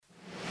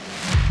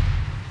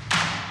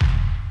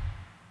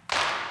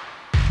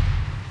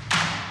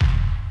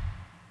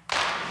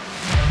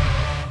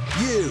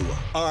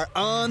are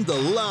on the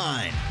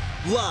line.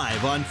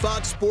 Live on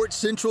Fox Sports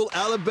Central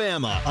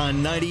Alabama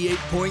on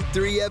 98.3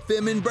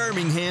 FM in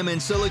Birmingham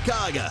and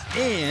Sylacauga,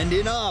 and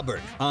in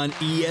Auburn on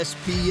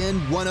ESPN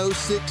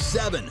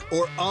 106.7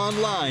 or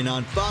online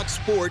on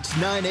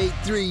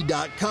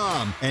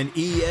foxsports983.com and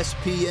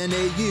espnau.com.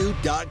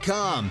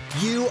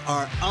 You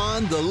are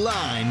on the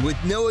line with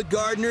Noah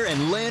Gardner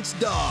and Lance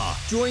Dawe.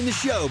 Join the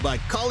show by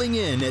calling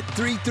in at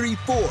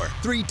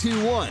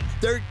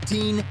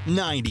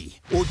 334-321-1390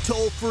 or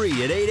toll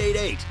free at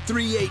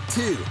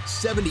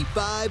 888-382-7502.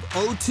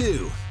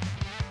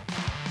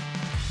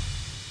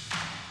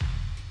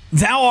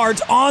 Thou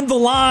art on the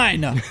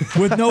line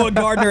with Noah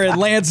Gardner and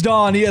Lance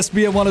Dawe on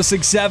ESPN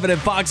 106.7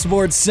 and Fox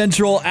Sports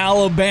Central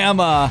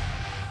Alabama.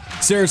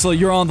 Seriously,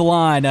 you're on the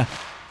line.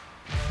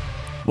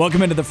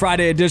 Welcome into the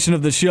Friday edition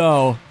of the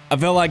show. I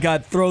felt like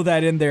I'd throw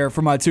that in there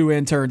for my two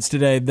interns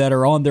today that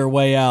are on their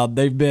way out.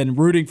 They've been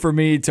rooting for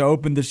me to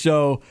open the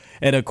show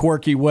in a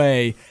quirky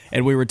way,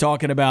 and we were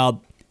talking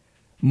about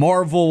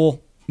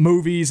Marvel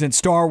movies and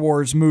Star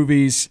Wars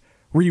movies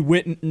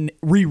rewritten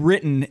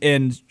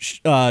in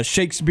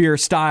Shakespeare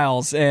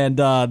styles, and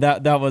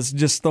that was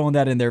just throwing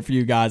that in there for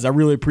you guys. I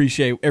really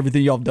appreciate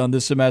everything y'all have done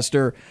this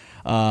semester,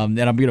 and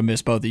I'm going to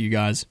miss both of you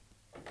guys.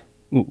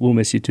 We'll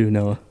miss you too,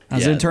 Noah.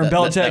 As Intern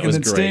Belichick and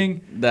then great.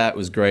 Sting. That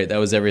was great. That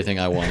was everything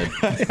I wanted.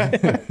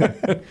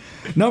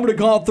 Number to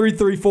call,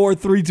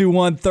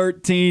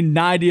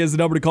 334-321-1390 is the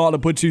number to call to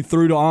put you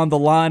through to On the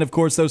Line. Of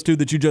course, those two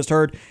that you just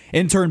heard,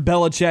 Intern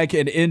Belichick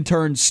and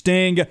Intern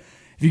Sting. If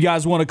you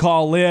guys want to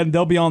call in,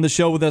 they'll be on the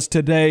show with us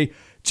today,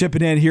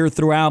 chipping in here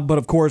throughout. But,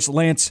 of course,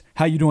 Lance,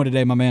 how you doing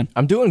today, my man?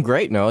 I'm doing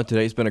great, Noah.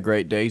 Today's been a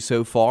great day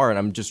so far, and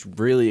I'm just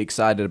really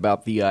excited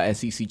about the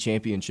SEC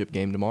championship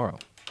game tomorrow.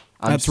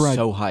 That's right.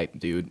 So hyped,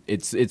 dude.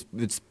 It's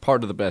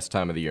part of the best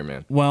time of the year,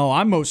 man. Well,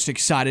 I'm most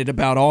excited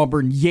about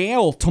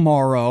Auburn-Yale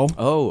tomorrow.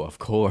 Oh, of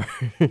course.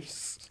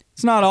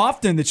 It's not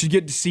often that you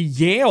get to see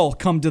Yale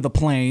come to the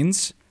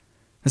Plains.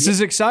 This is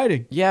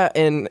exciting. Yeah,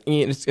 and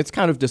it's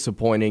kind of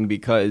disappointing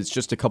because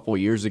just a couple of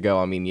years ago,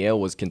 I mean, Yale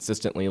was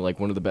consistently like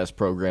one of the best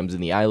programs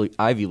in the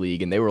Ivy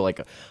League, and they were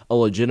like a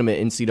legitimate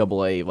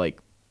NCAA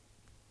like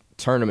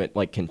tournament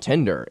like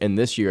contender, and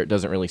this year it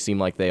doesn't really seem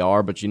like they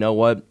are, but you know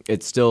what,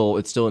 it's still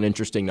an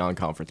interesting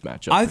non-conference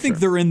matchup. I think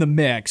they're in the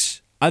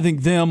mix. I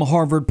think them,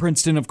 Harvard,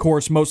 Princeton, of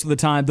course, most of the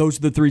time, those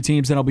are the three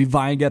teams that'll be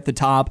vying at the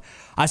top.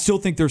 I still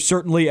think they're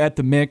certainly at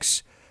the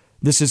mix.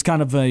 This is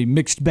kind of a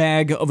mixed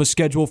bag of a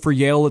schedule for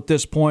Yale at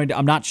this point.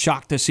 I'm not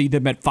shocked to see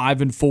them at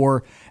 5-4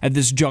 at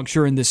this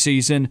juncture in the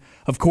season.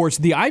 Of course,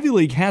 the Ivy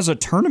League has a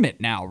tournament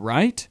now,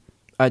 right?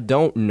 I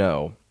don't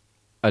know.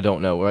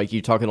 Like,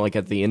 you talking like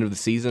at the end of the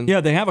season?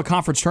 Yeah, they have a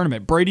conference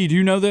tournament. Brady, do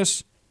you know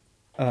this?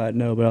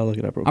 No, but I'll look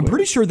it up real quick. I'm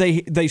pretty sure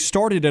they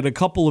started it a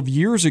couple of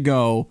years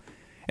ago,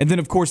 and then,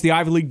 of course, the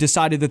Ivy League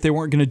decided that they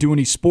weren't going to do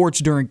any sports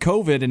during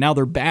COVID, and now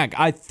they're back.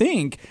 I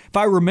think, if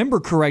I remember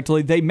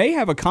correctly, they may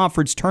have a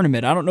conference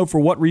tournament. I don't know for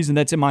what reason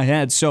that's in my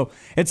head. So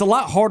it's a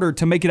lot harder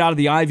to make it out of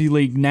the Ivy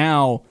League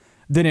now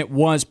than it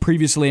was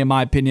previously, in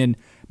my opinion,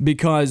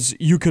 because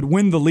you could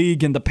win the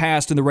league in the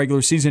past in the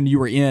regular season you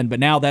were in, but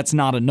now that's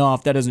not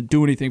enough. That doesn't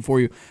do anything for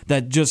you.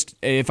 That just,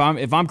 if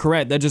I'm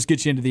correct, that just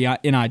gets you into the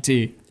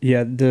NIT.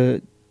 Yeah,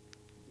 the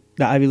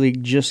Ivy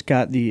League just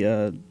got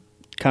the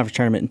conference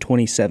tournament in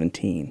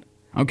 2017.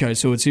 Okay,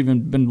 so it's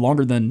even been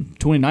longer than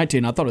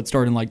 2019. I thought it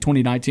started in like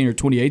 2019 or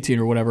 2018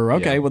 or whatever.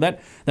 Okay, yeah. Well,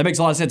 that makes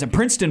a lot of sense. And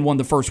Princeton won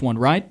the first one,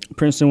 right?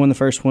 Princeton won the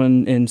first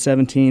one in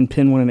 17,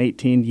 Penn won in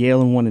 18,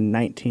 Yale won in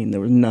 19.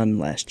 There was none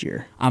last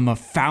year. I'm a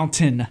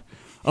fountain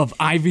of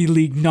Ivy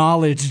League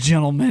knowledge,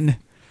 gentlemen.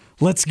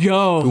 Let's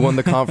go. Who won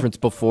the conference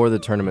before the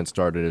tournament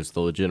started is the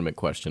legitimate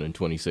question in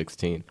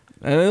 2016.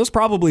 It was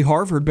probably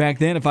Harvard back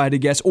then, if I had to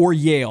guess, or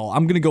Yale.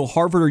 I'm going to go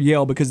Harvard or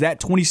Yale because that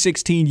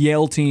 2016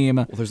 Yale team.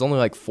 Well, there's only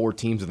like 4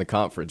 teams in the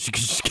conference. You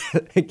can just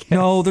get.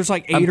 No, there's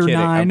like 8 or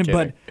 9.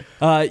 But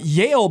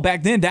Yale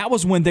back then, that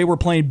was when they were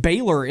playing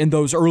Baylor in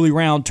those early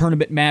round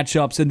tournament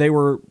matchups, and they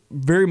were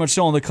very much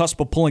still on the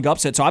cusp of pulling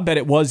upset. So I bet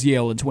it was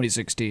Yale in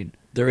 2016.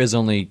 There is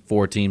only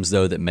 4 teams,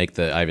 though, that make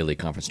the Ivy League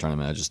conference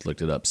tournament. I just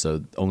looked it up.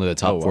 So only the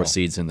top 4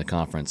 seeds in the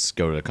conference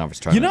go to the conference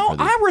tournament. You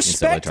know, I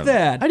respect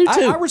that. I do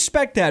too. I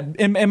respect that.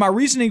 And my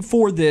reasoning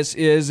for this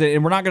is,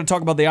 and we're not going to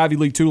talk about the Ivy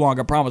League too long,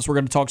 I promise. We're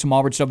going to talk some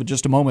Auburn stuff in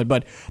just a moment.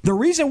 But the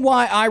reason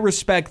why I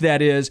respect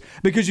that is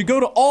because you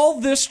go to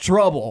all this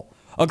trouble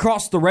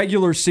across the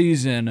regular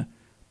season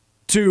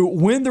to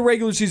win the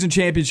regular season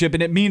championship,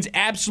 and it means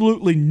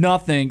absolutely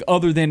nothing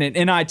other than an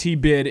NIT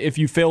bid if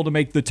you fail to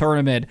make the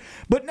tournament.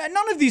 But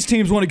none of these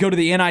teams want to go to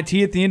the NIT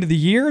at the end of the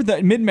year.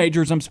 The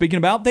mid-majors I'm speaking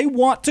about, they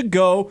want to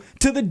go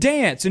to the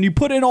dance, and you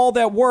put in all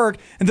that work,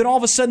 and then all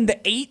of a sudden the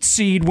 8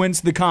 seed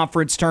wins the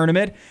conference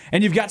tournament,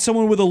 and you've got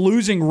someone with a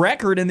losing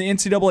record in the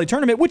NCAA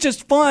tournament, which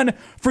is fun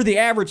for the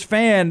average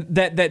fan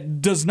that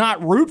does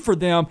not root for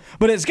them,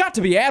 but it's got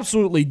to be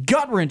absolutely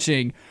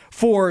gut-wrenching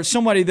for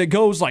somebody that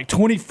goes like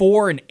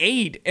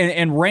 24-8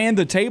 and ran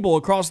the table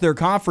across their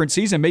conference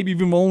season, maybe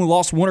even only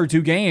lost 1 or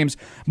 2 games,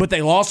 but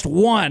they lost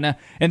 1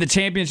 in the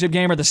championship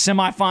game or the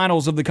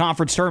semifinals of the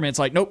conference tournament. It's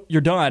like, nope, you're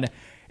done.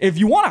 if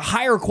you want a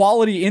higher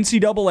quality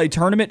NCAA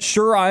tournament,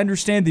 sure, I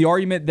understand the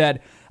argument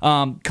that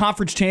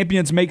conference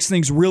champions makes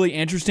things really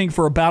interesting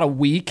for about a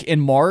week in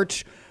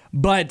March.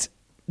 But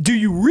do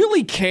you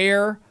really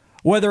care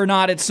whether or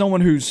not it's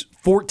someone who's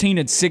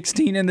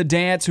 14-16 in the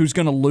dance who's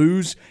going to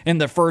lose in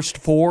the first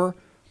four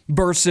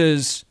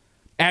versus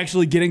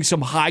actually getting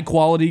some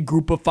high-quality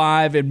group of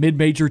five and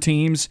mid-major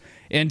teams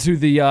into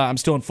the, I'm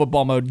still in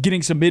football mode,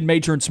 getting some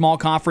mid-major and small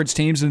conference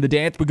teams in the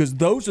dance, because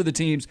those are the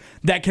teams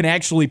that can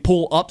actually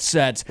pull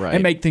upsets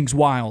and make things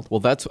wild.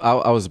 Well,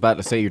 I was about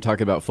to say, you're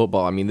talking about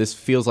football. I mean, this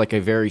feels like a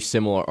very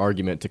similar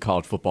argument to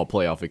college football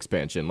playoff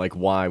expansion, like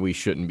why we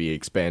shouldn't be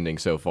expanding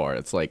so far.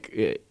 It's like,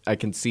 I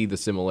can see the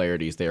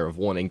similarities there of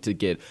wanting to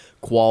get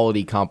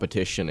quality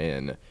competition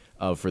in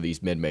for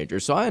these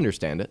mid-majors. So I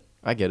understand it.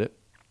 I get it.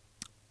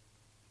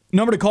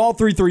 Number to call,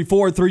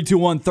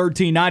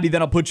 334-321-1390.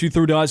 That'll put you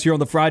through to us here on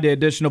the Friday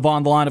edition of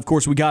On the Line. Of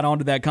course, we got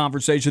onto that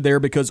conversation there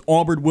because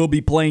Auburn will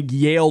be playing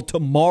Yale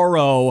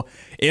tomorrow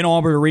in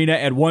Auburn Arena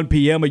at 1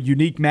 p.m., a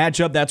unique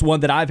matchup. That's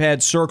one that I've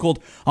had circled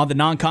on the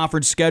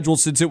non-conference schedule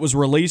since it was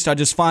released. I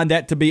just find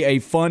that to be a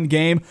fun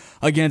game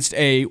against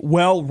a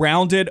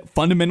well-rounded,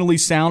 fundamentally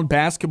sound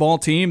basketball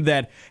team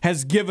that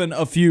has given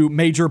a few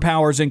major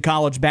powers in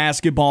college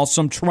basketball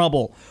some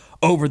trouble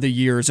over the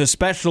years,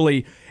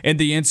 especially in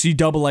the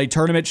NCAA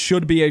tournament.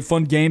 Should be a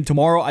fun game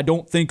tomorrow. I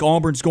don't think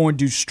Auburn's going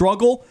to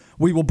struggle.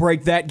 We will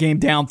break that game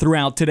down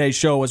throughout today's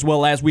show, as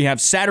well as we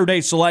have Saturday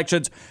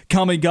selections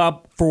coming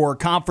up for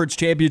conference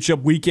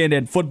championship weekend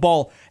in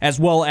football, as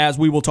well as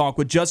we will talk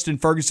with Justin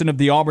Ferguson of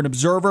the Auburn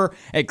Observer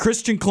and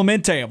Christian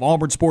Clemente of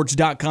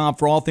AuburnSports.com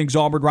for all things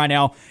Auburn right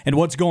now and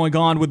what's going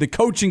on with the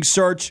coaching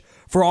search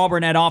for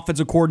Auburn at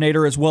offensive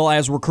coordinator, as well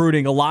as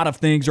recruiting. A lot of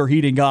things are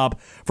heating up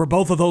for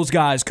both of those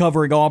guys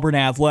covering Auburn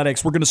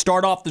athletics. We're going to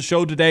start off the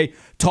show today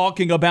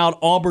talking about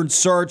Auburn's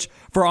search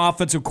for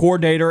offensive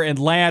coordinator. And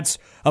Lance,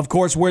 of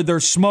course, where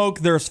there's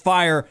smoke, there's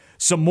fire.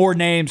 Some more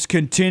names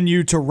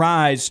continue to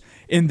rise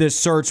in this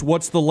search.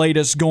 What's the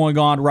latest going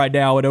on right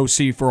now at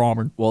OC for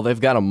Auburn? Well, they've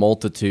got a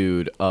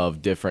multitude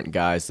of different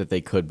guys that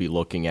they could be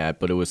looking at,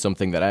 but it was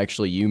something that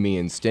actually you, me,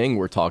 and Sting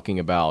were talking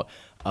about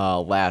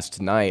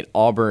last night.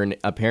 Auburn,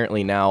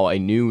 apparently now a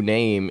new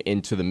name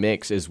into the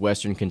mix, is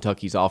Western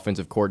Kentucky's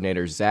offensive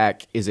coordinator,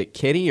 Zach. Is it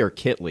Kitty or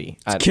Kitley?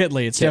 It's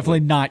Kitley. It's definitely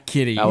not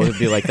Kitty. I would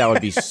be like, that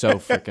would be so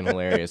freaking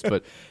hilarious.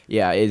 But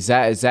yeah,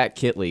 Zach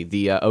Kitley,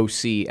 the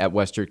OC at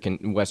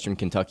Western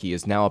Kentucky,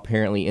 is now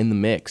apparently in the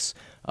mix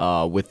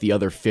with the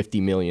other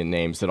 50 million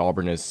names that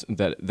Auburn is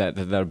that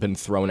have been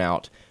thrown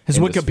out. His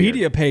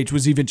Wikipedia page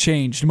was even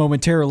changed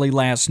momentarily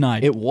last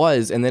night. It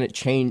was, and then it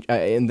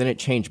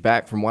changed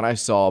back from what I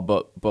saw.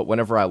 But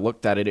whenever I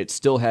looked at it, it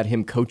still had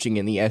him coaching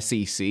in the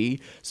SEC.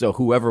 So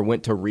whoever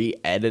went to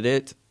re-edit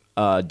it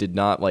did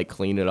not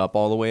clean it up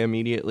all the way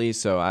immediately.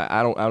 So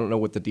I don't know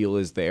what the deal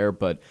is there,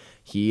 but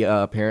he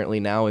apparently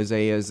now is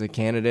a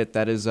candidate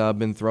that has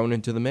been thrown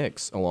into the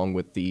mix along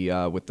with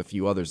the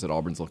few others that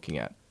Auburn's looking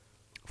at.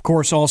 Of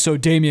course, also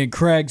Damian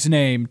Craig's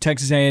name,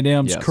 Texas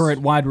A&M's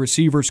current wide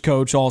receivers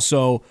coach,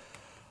 also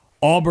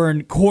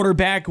Auburn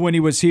quarterback when he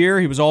was here.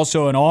 He was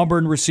also an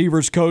Auburn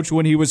receivers coach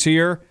when he was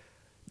here.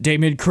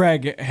 Damian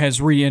Craig has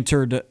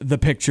re-entered the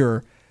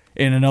picture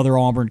in another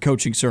Auburn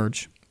coaching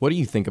search. What do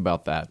you think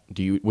about that?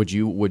 Would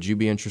you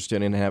be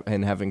interested in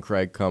having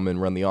Craig come and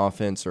run the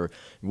offense, or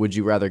would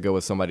you rather go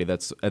with somebody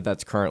that's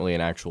currently an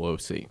actual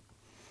OC?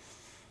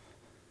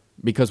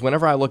 Because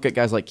whenever I look at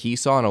guys like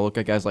Keesaw and I look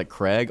at guys like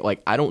Craig,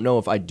 I don't know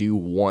if I do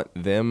want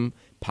them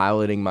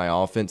piloting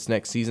my offense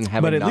next season.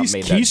 But at least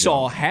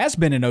Keesaw has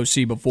been an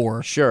OC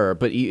before. Sure,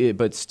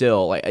 but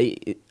still,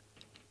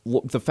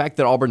 the fact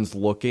that Auburn's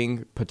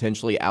looking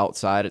potentially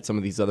outside at some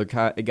of these other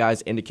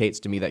guys indicates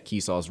to me that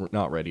Keesaw's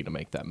not ready to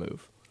make that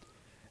move.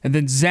 And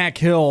then Zach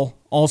Hill,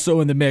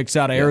 also in the mix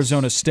out of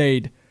Arizona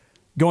State.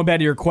 Going back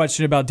to your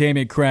question about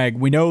Damian Craig,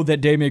 we know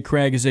that Damian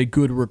Craig is a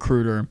good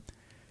recruiter.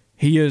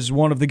 He is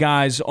one of the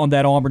guys on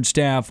that Auburn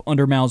staff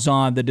under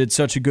Malzahn that did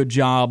such a good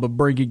job of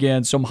bringing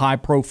in some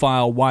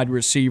high-profile wide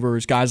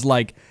receivers. Guys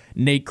like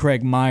Nate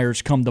Craig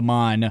Myers come to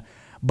mind.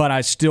 But I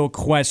still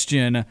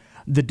question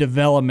the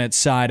development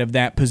side of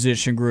that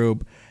position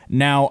group.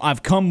 Now,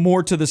 I've come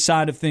more to the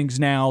side of things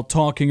now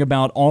talking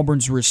about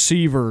Auburn's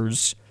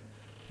receivers,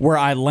 where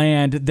I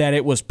land that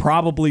it was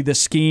probably the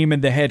scheme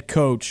and the head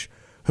coach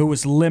who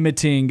was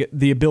limiting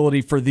the ability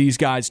for these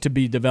guys to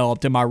be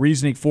developed. And my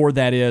reasoning for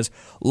that is,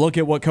 look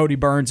at what Cody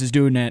Burns is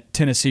doing at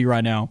Tennessee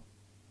right now.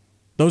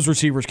 Those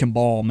receivers can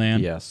ball, man.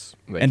 Yes,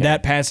 they and can.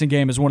 That passing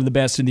game is one of the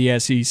best in the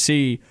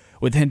SEC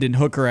with Hendon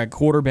Hooker at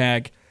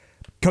quarterback.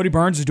 Cody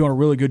Burns is doing a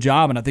really good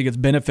job, and I think it's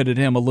benefited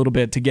him a little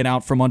bit to get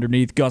out from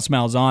underneath Gus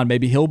Malzahn.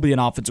 Maybe he'll be an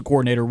offensive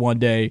coordinator one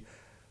day.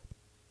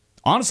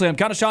 Honestly, I'm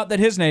kind of shocked that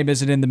his name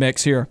isn't in the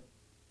mix here,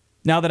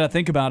 now that I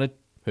think about it.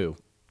 Who?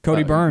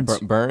 Cody Burns.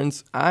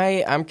 Burns.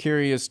 I'm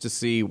curious to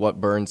see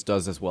what Burns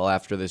does as well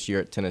after this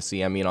year at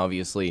Tennessee. I mean,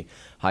 obviously,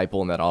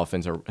 Heupel and that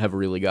offense have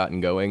really gotten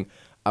going.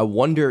 I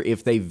wonder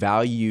if they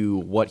value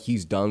what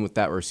he's done with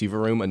that receiver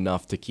room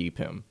enough to keep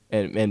him,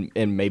 and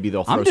maybe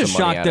they'll throw some money at him. I'm just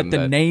shocked that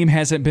the name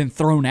hasn't been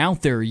thrown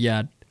out there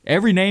yet.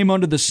 Every name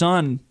under the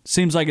sun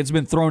seems like it's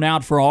been thrown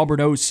out for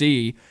Auburn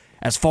OC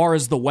as far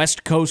as the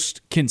West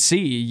Coast can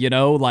see.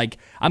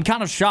 I'm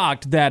kind of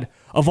shocked that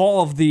of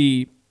all of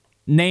the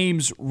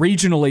names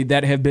regionally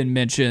that have been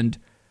mentioned,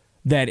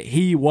 that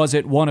he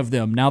wasn't one of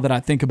them, now that I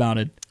think about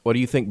it. What do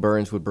you think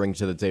Burns would bring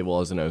to the table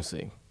as an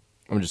OC?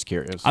 I'm just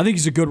curious. I think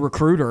he's a good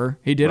recruiter.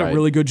 He did a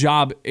really good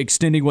job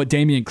extending what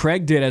Damian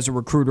Craig did as a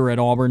recruiter at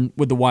Auburn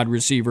with the wide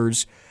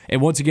receivers. And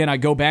once again, I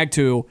go back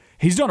to,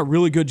 he's done a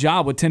really good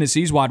job with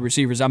Tennessee's wide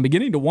receivers. I'm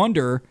beginning to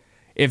wonder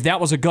if that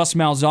was a Gus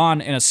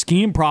Malzahn and a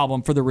scheme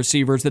problem for the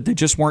receivers, that they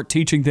just weren't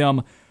teaching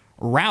them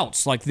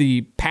routes. Like,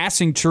 the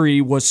passing tree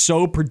was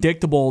so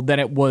predictable that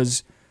it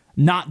was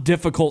not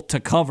difficult to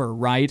cover,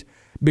 right?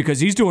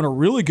 Because he's doing a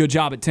really good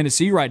job at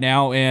Tennessee right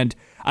now, and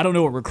I don't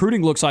know what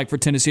recruiting looks like for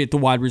Tennessee at the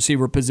wide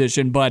receiver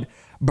position, but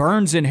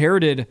Burns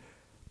inherited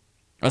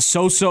a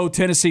so-so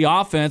Tennessee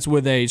offense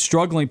with a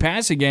struggling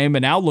passing game,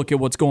 and now look at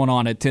what's going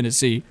on at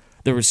Tennessee.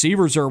 The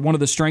receivers are one of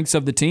the strengths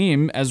of the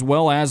team, as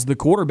well as the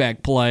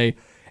quarterback play.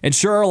 And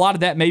sure, a lot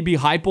of that may be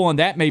Heupel, and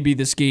that may be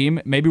the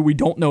scheme. Maybe we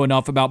don't know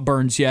enough about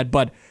Burns yet,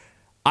 but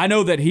I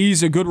know that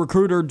he's a good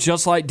recruiter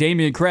just like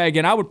Damian Craig,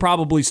 and I would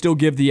probably still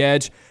give the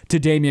edge to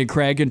Damian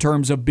Craig in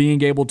terms of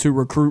being able to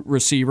recruit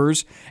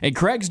receivers. And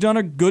Craig's done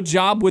a good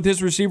job with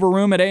his receiver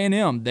room at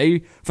A&M.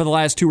 They, for the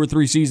last 2 or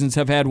 3 seasons,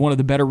 have had one of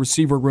the better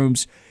receiver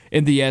rooms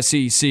in the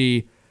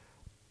SEC.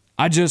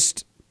 I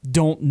just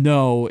don't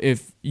know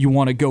if you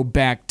want to go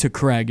back to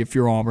Craig if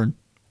you're Auburn.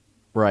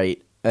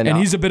 Right. And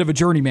he's a bit of a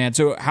journeyman,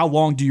 so how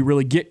long do you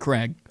really get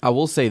Craig? I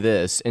will say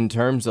this, in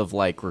terms of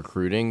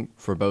recruiting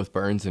for both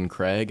Burns and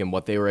Craig and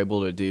what they were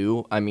able to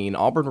do, I mean,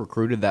 Auburn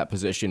recruited that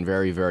position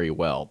very, very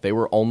well. They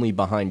were only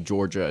behind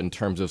Georgia in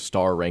terms of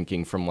star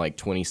ranking from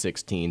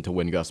 2016 to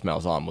when Gus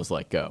Malzahn was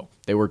let go.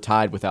 They were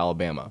tied with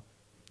Alabama.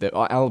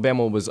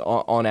 Alabama was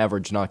on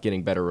average not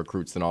getting better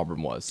recruits than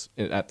Auburn was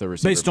at the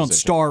receiver Based on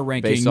position. star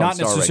ranking, not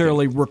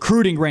necessarily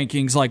recruiting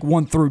rankings like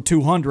 1 through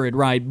 200,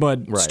 right?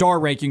 But star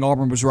ranking,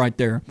 Auburn was right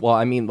there. Well,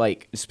 I mean,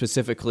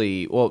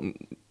 specifically,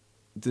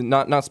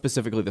 not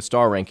specifically the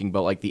star ranking,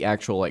 but the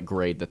actual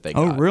grade that they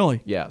got. Oh,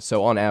 really? Yeah.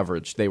 So on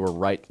average, they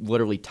were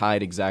literally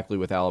tied exactly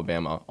with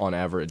Alabama on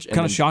average.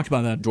 Kind of shocked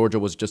by that. Georgia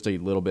was just a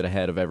little bit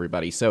ahead of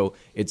everybody. So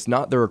it's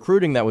not the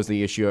recruiting that was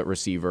the issue at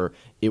receiver;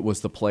 it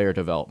was the player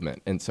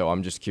development. And so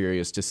I'm just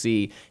curious to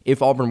see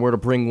if Auburn were to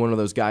bring one of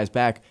those guys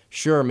back.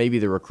 Sure, maybe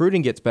the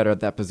recruiting gets better at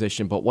that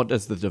position, but what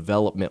does the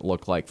development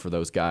look like for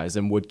those guys?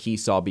 And would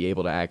Keesaw be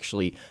able to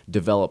actually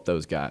develop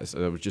those guys?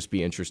 It would just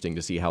be interesting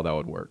to see how that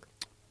would work.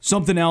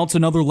 Something else,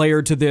 another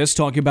layer to this,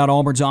 talking about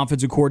Auburn's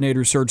offensive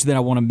coordinator search that I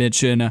want to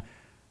mention.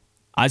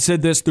 I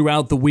said this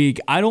throughout the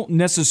week. I don't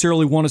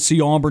necessarily want to see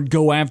Auburn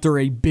go after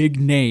a big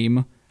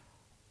name.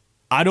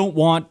 I don't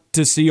want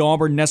to see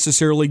Auburn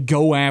necessarily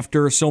go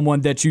after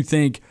someone that you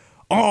think,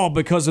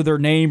 because of their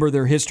name or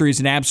their history is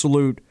an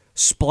absolute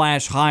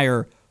splash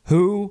hire.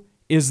 Who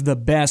is the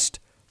best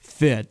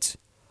fit?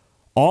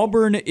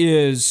 Auburn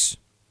is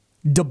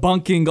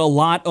debunking a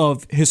lot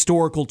of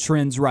historical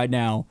trends right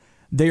now.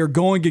 They are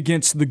going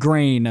against the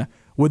grain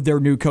with their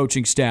new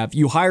coaching staff.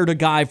 You hired a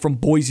guy from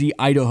Boise,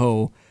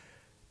 Idaho.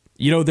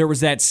 There was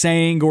that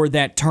saying or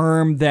that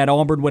term that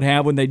Auburn would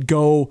have when they'd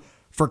go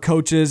for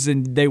coaches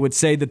and they would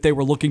say that they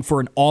were looking for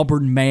an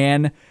Auburn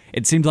man.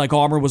 It seems like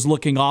Auburn was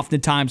looking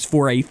oftentimes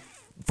for a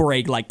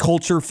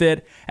culture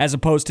fit as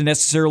opposed to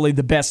necessarily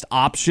the best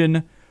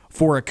option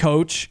for a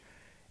coach.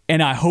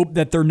 And I hope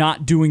that they're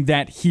not doing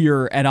that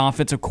here at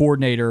offensive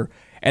coordinator.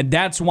 And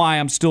that's why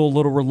I'm still a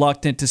little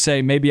reluctant to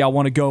say maybe I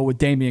want to go with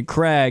Damian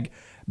Craig,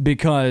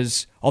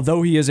 because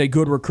although he is a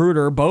good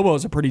recruiter,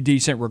 Bobo's a pretty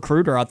decent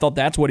recruiter. I thought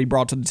that's what he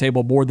brought to the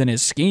table more than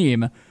his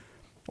scheme.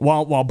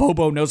 While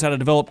Bobo knows how to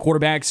develop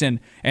quarterbacks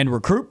and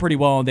recruit pretty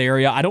well in the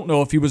area, I don't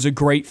know if he was a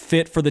great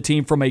fit for the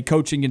team from a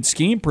coaching and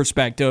scheme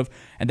perspective.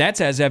 And that's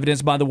as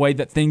evidenced by the way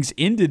that things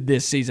ended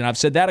this season. I've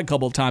said that a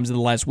couple of times in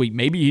the last week.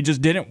 Maybe he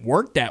just didn't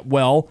work that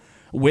well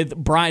with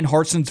Brian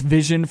Harsin's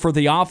vision for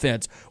the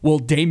offense. Will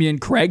Damian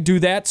Craig do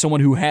that? Someone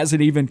who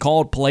hasn't even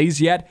called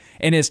plays yet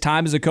in his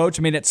time as a coach?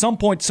 I mean, at some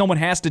point, someone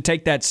has to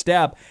take that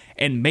step,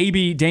 and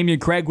maybe Damian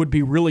Craig would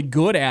be really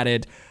good at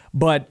it,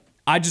 but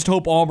I just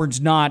hope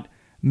Auburn's not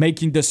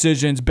making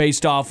decisions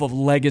based off of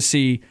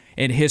legacy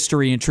and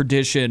history and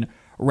tradition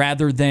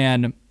rather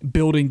than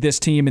building this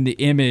team in the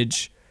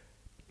image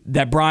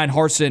that Brian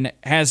Harsin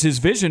has his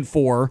vision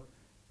for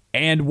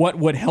and what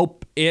would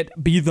help it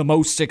be the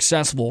most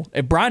successful.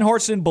 If Brian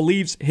Harsin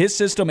believes his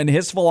system and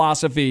his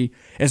philosophy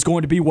is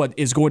going to be what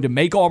is going to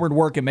make Auburn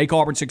work and make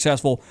Auburn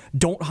successful,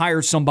 don't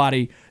hire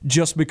somebody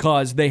just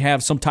because they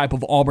have some type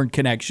of Auburn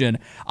connection.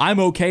 I'm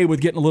okay with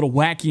getting a little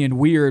wacky and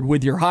weird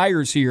with your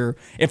hires here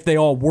if they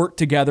all work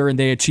together and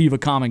they achieve a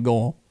common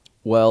goal.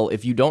 Well,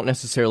 if you don't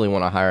necessarily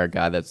want to hire a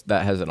guy that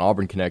has an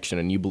Auburn connection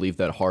and you believe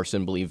that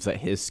Harsin believes that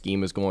his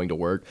scheme is going to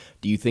work,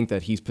 do you think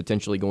that he's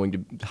potentially going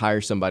to hire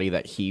somebody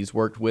that he's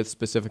worked with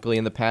specifically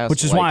in the past?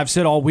 Which is why I've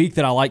said all week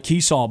that I like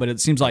Keesaw, but it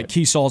seems like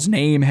Keesaw's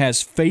name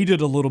has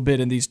faded a little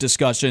bit in these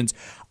discussions.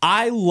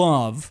 I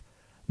love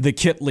the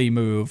Kitley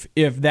move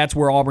if that's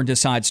where Auburn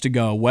decides to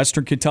go.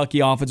 Western Kentucky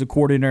offensive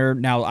coordinator.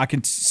 Now, I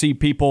can see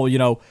people,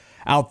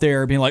 out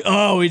there being like,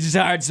 oh, we just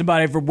hired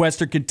somebody from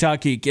Western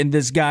Kentucky. Can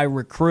this guy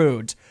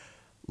recruit?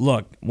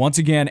 Look, once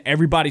again,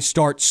 everybody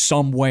starts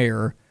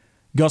somewhere.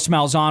 Gus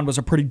Malzahn was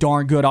a pretty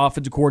darn good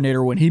offensive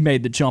coordinator when he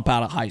made the jump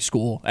out of high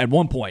school at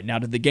one point. Now,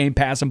 did the game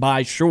pass him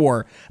by?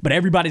 Sure. But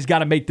everybody's got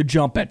to make the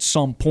jump at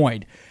some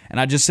point. And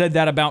I just said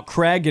that about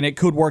Craig, and it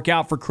could work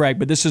out for Craig,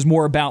 but this is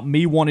more about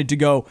me wanting to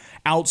go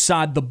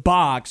outside the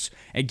box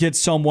and get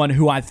someone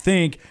who I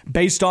think,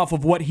 based off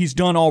of what he's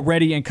done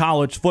already in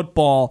college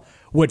football,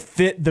 would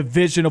fit the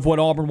vision of what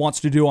Auburn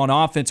wants to do on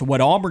offense. And what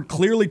Auburn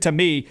clearly, to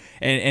me,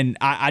 and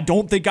I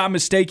don't think I'm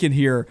mistaken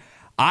here,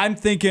 I'm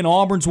thinking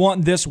Auburn's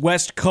wanting this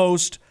West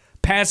Coast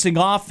passing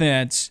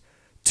offense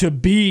to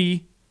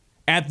be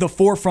at the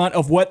forefront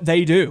of what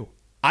they do.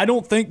 I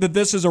don't think that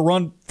this is a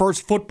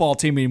run-first football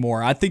team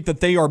anymore. I think that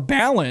they are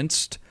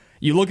balanced.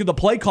 You look at the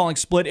play calling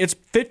split, it's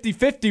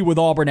 50-50 with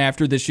Auburn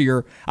after this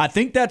year. I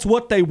think that's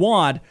what they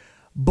want,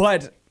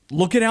 but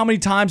look at how many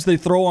times they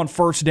throw on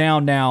first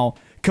down now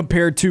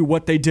compared to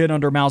what they did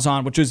under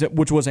Malzahn,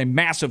 which was a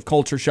massive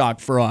culture shock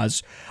for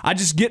us. I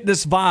just get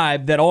this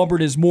vibe that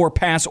Auburn is more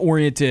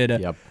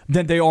pass-oriented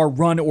than they are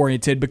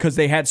run-oriented because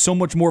they had so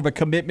much more of a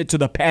commitment to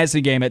the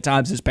passing game at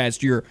times this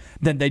past year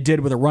than they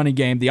did with a running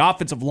game. The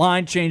offensive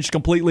line changed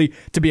completely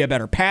to be a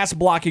better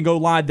pass-blocking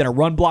O-line than a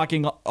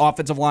run-blocking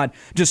offensive line.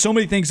 Just so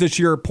many things this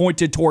year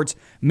pointed towards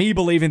me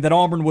believing that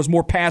Auburn was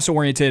more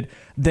pass-oriented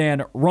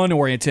than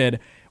run-oriented.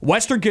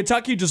 Western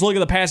Kentucky, just look at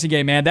the passing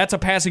game, man. That's a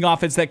passing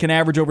offense that can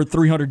average over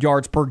 300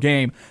 yards per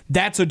game.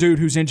 That's a dude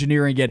who's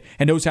engineering it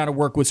and knows how to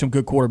work with some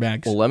good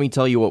quarterbacks. Well, let me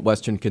tell you what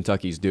Western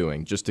Kentucky's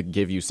doing, just to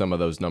give you some of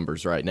those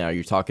numbers right now.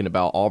 You're talking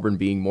about Auburn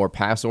being more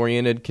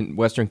pass-oriented.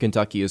 Western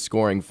Kentucky is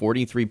scoring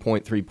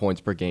 43.3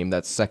 points per game.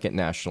 That's second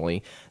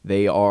nationally.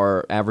 They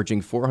are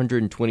averaging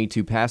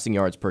 422 passing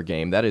yards per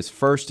game. That is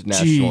first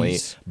nationally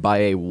by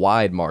a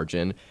wide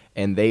margin.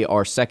 And they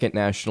are second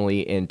nationally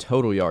in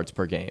total yards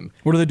per game.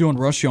 What are they doing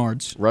rush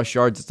yards? Rush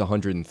yards, it's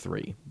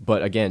 103.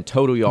 But again,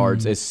 total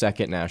yards is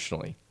second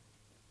nationally.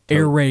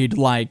 Air raid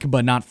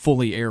but not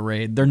fully air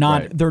raid. They're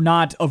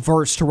not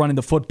averse to running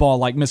the football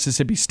like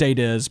Mississippi State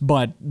is,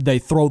 but they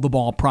throw the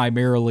ball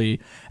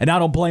primarily. And I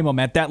don't blame them.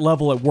 At that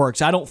level, it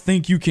works. I don't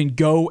think you can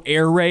go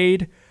air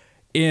raid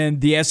in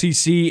the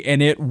SEC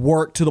and it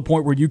work to the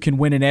point where you can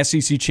win an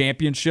SEC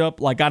championship.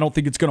 I don't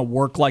think it's going to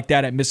work like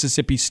that at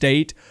Mississippi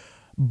State.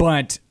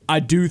 But I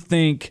do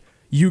think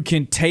you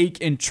can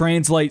take and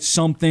translate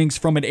some things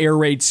from an air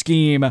raid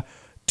scheme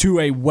to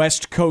a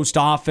West Coast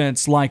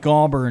offense like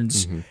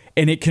Auburn's,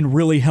 and it can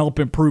really help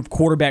improve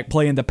quarterback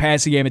play in the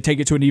passing game and take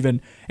it to an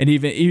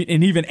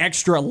even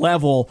extra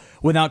level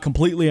without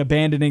completely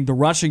abandoning the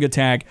rushing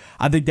attack.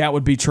 I think that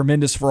would be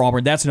tremendous for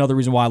Auburn. That's another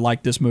reason why I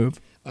like this move.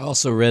 I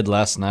also read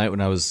last night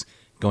when I was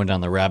going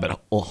down the rabbit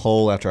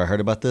hole after I heard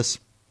about this,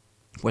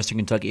 Western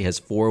Kentucky has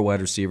 4 wide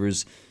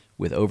receivers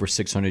with over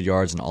 600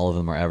 yards, and all of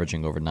them are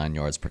averaging over 9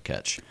 yards per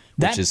catch,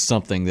 which is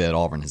something that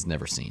Auburn has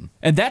never seen.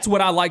 And that's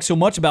what I like so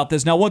much about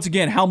this. Now, once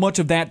again, how much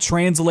of that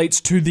translates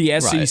to the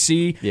SEC?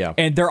 Right. Yeah.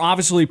 And they're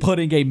obviously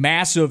putting a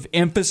massive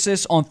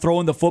emphasis on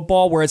throwing the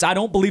football, whereas I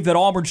don't believe that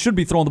Auburn should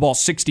be throwing the ball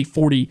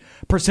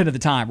 60-40% of the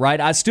time,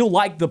 right? I still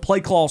like the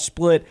play call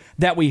split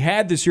that we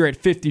had this year at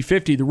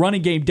 50-50. The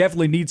running game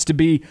definitely needs to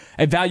be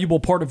a valuable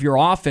part of your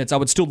offense. I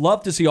would still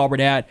love to see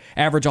Auburn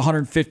average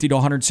 150 to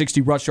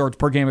 160 rush yards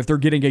per game if they're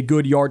getting a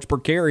good yards per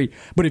carry.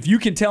 But if you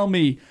can tell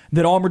me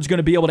that Auburn's going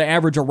to be able to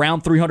average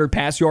around 300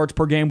 pass yards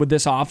per game with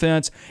this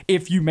offense,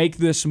 if you make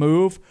this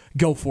move,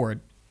 go for it.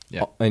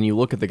 Yeah. And you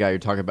look at the guy you're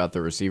talking about,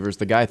 the receivers,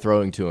 the guy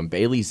throwing to him,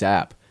 Bailey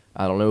Zapp.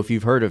 I don't know if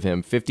you've heard of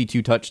him.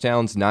 52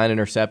 touchdowns, 9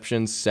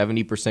 interceptions,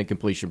 70%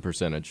 completion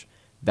percentage.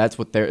 That's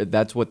what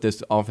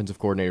this offensive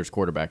coordinator's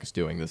quarterback is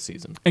doing this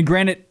season. And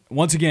granted,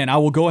 once again, I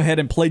will go ahead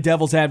and play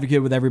devil's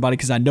advocate with everybody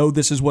because I know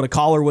this is what a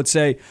caller would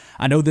say.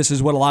 I know this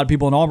is what a lot of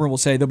people in Auburn will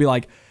say. They'll be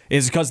like,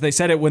 "Is because they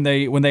said it when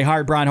they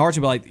hired Brian Hartson."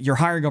 Be like, "You're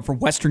hiring him from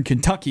Western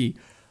Kentucky,"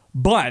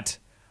 but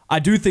I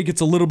do think it's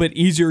a little bit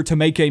easier to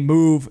make a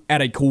move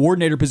at a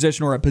coordinator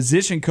position or a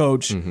position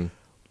coach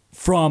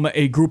from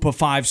a group of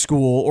 5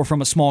 school or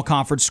from a small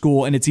conference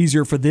school, and it's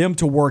easier for them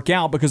to work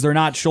out because they're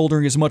not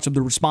shouldering as much of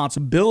the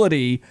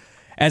responsibility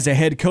as a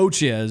head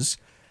coach is.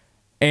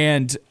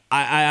 And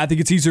I think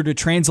it's easier to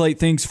translate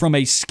things from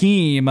a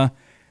scheme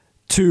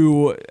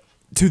to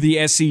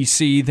the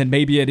SEC than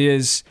maybe it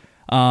is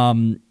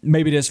from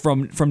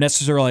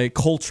necessarily a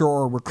culture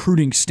or a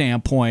recruiting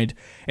standpoint.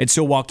 And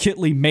so while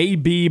Kitley may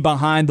be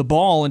behind the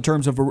ball in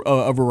terms of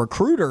a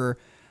recruiter,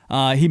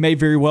 he may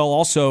very well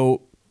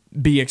also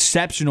be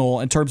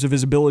exceptional in terms of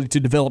his ability to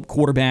develop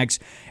quarterbacks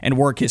and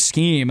work his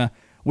scheme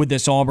with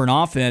this Auburn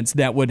offense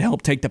that would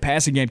help take the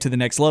passing game to the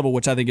next level,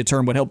 which I think in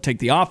turn would help take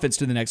the offense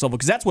to the next level,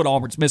 because that's what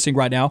Auburn's missing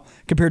right now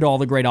compared to all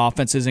the great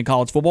offenses in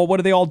college football. What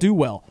do they all do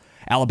well?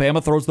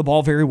 Alabama throws the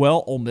ball very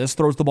well. Ole Miss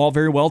throws the ball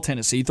very well.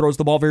 Tennessee throws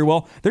the ball very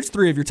well. There's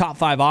 3 of your top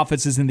 5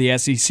 offenses in the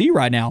SEC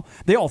right now.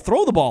 They all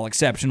throw the ball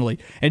exceptionally.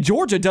 And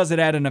Georgia does it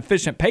at an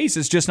efficient pace.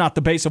 It's just not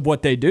the base of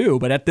what they do.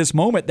 But at this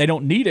moment, they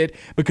don't need it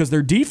because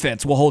their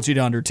defense will hold you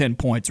to under 10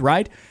 points,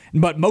 right?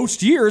 But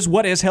most years,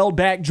 what has held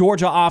back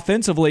Georgia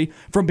offensively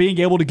from being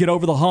able to get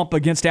over the hump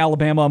against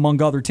Alabama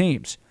among other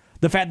teams?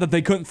 The fact that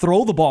they couldn't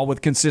throw the ball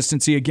with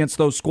consistency against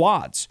those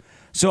squads.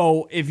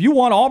 So if you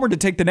want Auburn to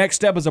take the next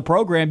step as a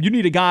program, you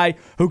need a guy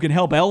who can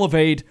help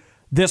elevate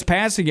this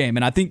passing game.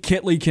 And I think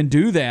Kitley can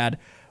do that.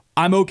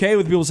 I'm okay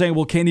with people saying,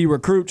 well, can he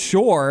recruit?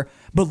 Sure.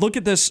 But look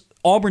at this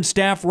Auburn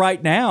staff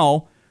right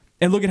now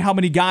and look at how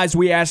many guys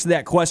we asked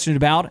that question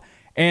about.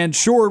 And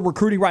sure,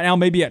 recruiting right now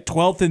may be at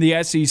 12th in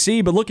the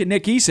SEC, but look at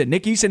Nick Eason.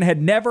 Nick Eason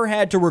had never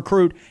had to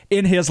recruit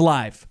in his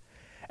life.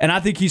 And I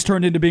think he's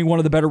turned into being one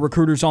of the better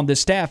recruiters on this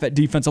staff at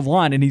defensive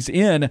line, and he's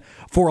in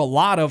for a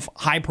lot of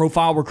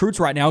high-profile recruits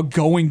right now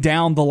going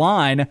down the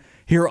line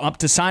here up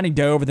to signing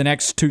day over the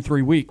next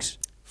 2-3 weeks.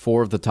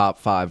 4 of the top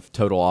 5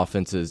 total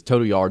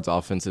yards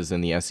offenses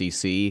in the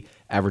SEC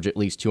average at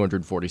least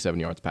 247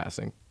 yards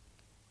passing.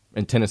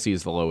 And Tennessee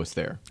is the lowest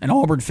there. And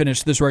Auburn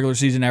finished this regular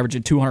season average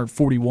at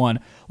 241.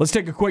 Let's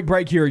take a quick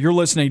break here. You're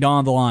listening to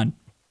On the Line.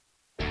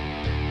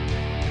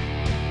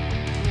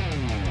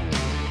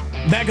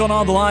 Back on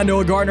the Line,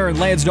 Noah Gardner and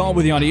Lance Dawe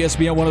with you on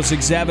ESPN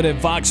 106.7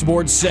 and Fox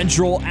Sports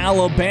Central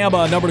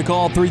Alabama. Number to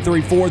call,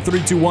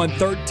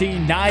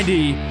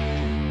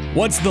 334-321-1390.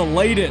 What's the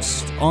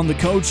latest on the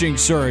coaching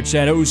search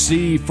at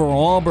OC for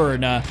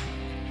Auburn?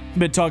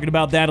 Been talking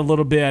about that a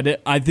little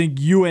bit. I think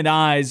you and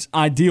I's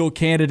ideal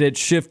candidate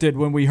shifted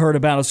when we heard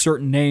about a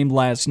certain name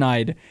last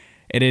night,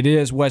 and it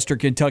is Western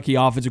Kentucky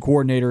offensive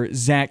coordinator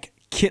Zach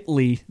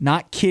Kitley,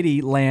 not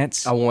Kitty,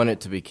 Lance. I want it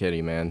to be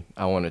Kitty, man.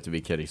 I want it to be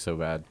Kitty so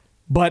bad.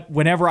 But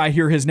whenever I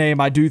hear his name,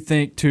 I do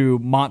think to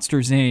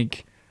Monsters,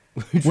 Inc.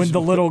 when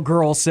the little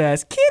girl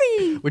says,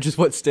 Kitty! Which is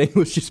what Sting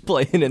was just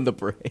playing in the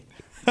break.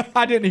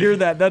 I didn't hear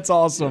that. That's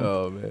awesome.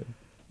 Oh, man.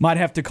 Might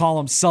have to call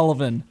him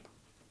Sullivan.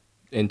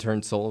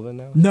 Intern Sullivan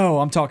now? No,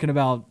 I'm talking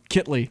about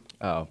Kitley.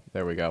 Oh,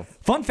 there we go.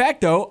 Fun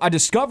fact, though, I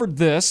discovered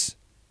this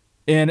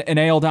in an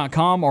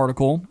AL.com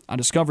article. I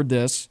discovered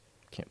this.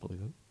 Can't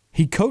believe it.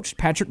 He coached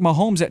Patrick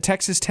Mahomes at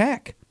Texas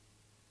Tech.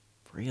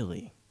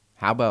 Really?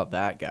 How about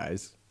that,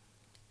 guys?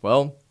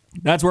 Well,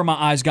 that's where my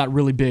eyes got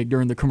really big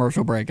during the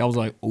commercial break. I was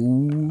like,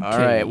 ooh. All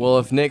right. Well,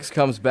 if Nix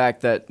comes back,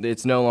 that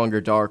it's no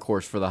longer dark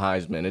horse for the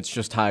Heisman. It's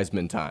just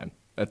Heisman time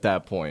at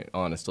that point,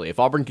 honestly.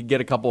 If Auburn could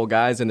get a couple of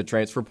guys in the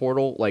transfer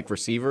portal, like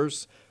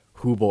receivers,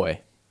 hoo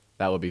boy,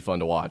 that would be fun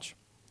to watch.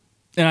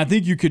 And I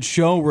think you could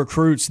show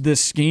recruits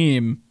this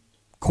scheme,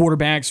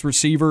 quarterbacks,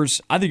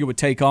 receivers. I think it would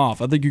take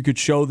off. I think you could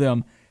show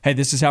them, hey,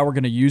 this is how we're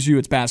going to use you.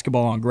 It's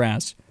basketball on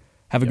grass.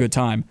 Have a good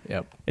time.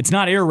 Yep. It's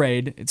not air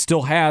raid. It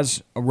still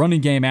has a running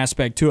game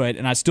aspect to it,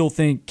 and I still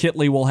think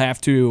Kitley will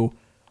have to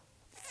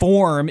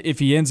form if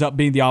he ends up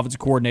being the offensive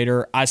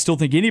coordinator. I still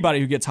think anybody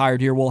who gets hired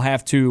here will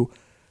have to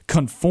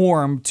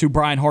conform to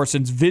Brian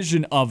Harsin's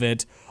vision of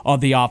it on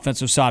the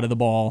offensive side of the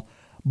ball.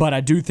 But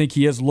I do think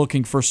he is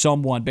looking for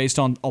someone, based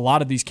on a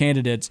lot of these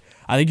candidates,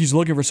 I think he's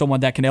looking for someone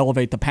that can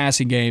elevate the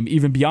passing game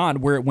even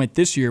beyond where it went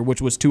this year,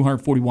 which was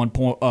 241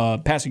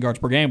 passing yards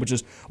per game, which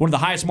is one of the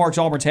highest marks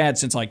Auburn's had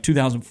since like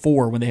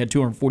 2004 when they had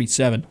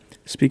 247.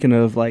 Speaking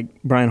of like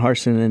Brian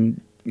Harsin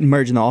and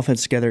merging the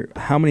offense together,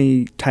 how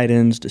many tight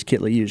ends does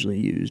Kitley usually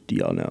use? Do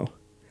y'all know?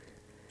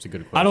 It's a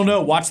good question. I don't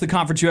know. Watch the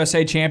Conference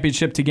USA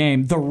Championship to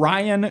game. The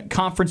Ryan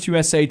Conference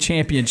USA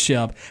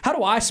Championship. How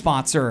do I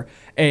sponsor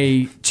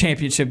a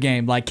championship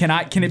game? Like, can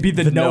it be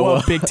the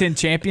Noah Big Ten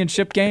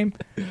Championship game?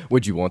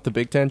 Would you want the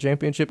Big Ten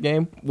Championship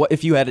game? What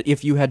if you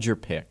had your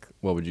pick?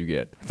 What would you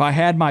get? If I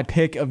had my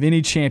pick of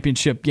any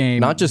championship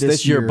game, not just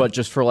this year, but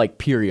just for like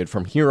period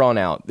from here on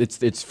out,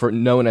 it's for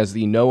known as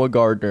the Noah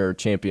Gardner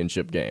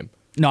Championship game.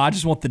 No, I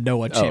just want the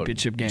Noah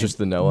Championship game. Just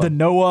the Noah. The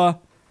Noah.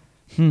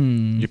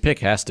 Your pick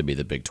has to be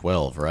the Big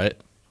 12, right?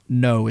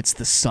 No, it's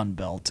the Sun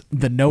Belt.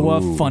 The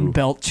Noah Fun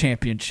Belt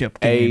Championship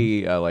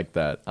game. Hey, I like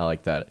that.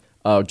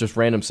 Just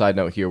random side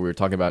note here. We were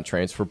talking about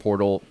transfer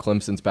portal.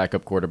 Clemson's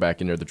backup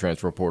quarterback entered the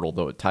transfer portal,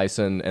 though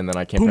Tyson, and then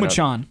I can't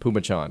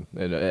Pumachan.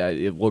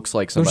 It looks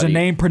like somebody. There's a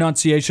name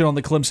pronunciation on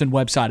the Clemson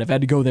website. I've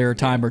had to go there a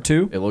time or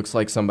two. It looks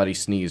like somebody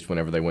sneezed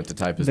whenever they went to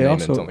type his name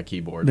in on the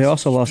keyboard. They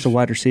also lost a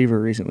wide receiver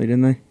recently,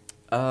 didn't they?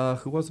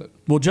 Who was it?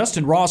 Well,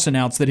 Justin Ross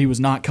announced that he was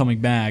not coming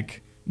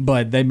back,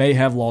 but they may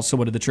have lost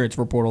someone to the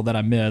transfer portal that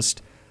I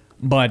missed.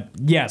 But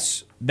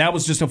yes, that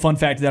was just a fun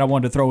fact that I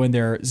wanted to throw in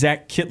there.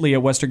 Zach Kitley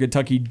at Western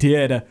Kentucky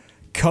did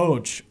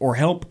coach or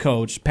help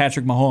coach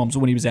Patrick Mahomes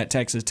when he was at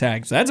Texas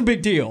Tech. So that's a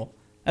big deal.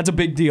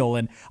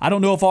 And I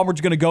don't know if Auburn's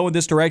going to go in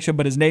this direction,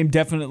 but his name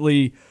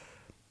definitely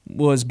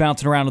was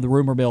bouncing around in the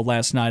rumor mill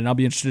last night, and I'll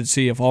be interested to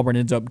see if Auburn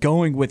ends up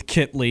going with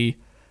Kitley.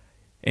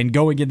 and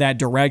going in that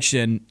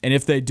direction. And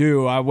if they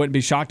do, I wouldn't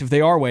be shocked if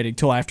they are waiting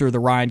till after the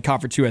Ryan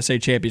Conference USA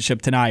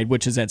Championship tonight,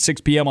 which is at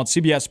 6 p.m. on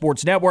CBS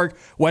Sports Network.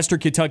 Western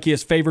Kentucky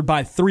is favored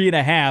by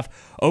 3.5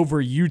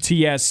 over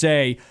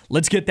UTSA.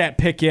 Let's get that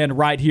pick in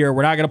right here.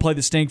 We're not going to play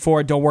the stink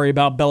for it. Don't worry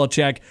about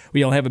Belichick.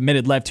 We only have a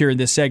minute left here in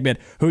this segment.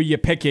 Who are you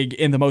picking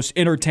in the most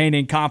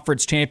entertaining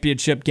conference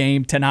championship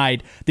game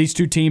tonight? These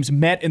two teams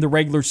met in the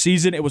regular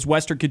season. It was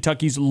Western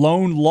Kentucky's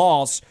lone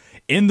loss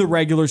in the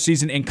regular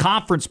season in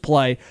conference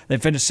play. They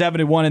finished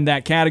 7-1 in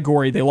that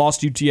category. They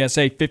lost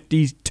UTSA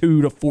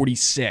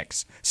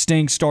 52-46.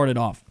 Sting started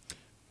off.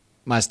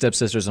 My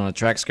stepsister's on a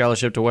track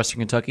scholarship to Western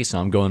Kentucky, so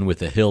I'm going with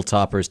the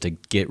Hilltoppers to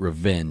get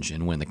revenge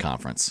and win the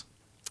conference.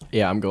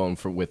 Yeah, I'm going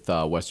with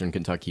Western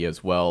Kentucky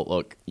as well.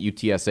 Look,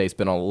 UTSA's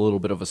been on a little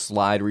bit of a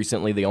slide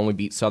recently. They only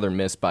beat Southern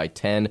Miss by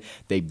 10.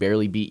 They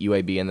barely beat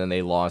UAB, and then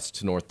they lost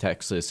to North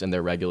Texas in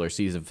their regular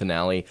season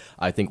finale.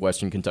 I think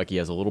Western Kentucky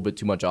has a little bit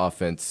too much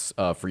offense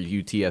for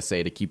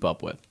UTSA to keep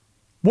up with.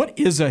 What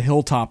is a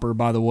Hilltopper,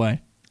 by the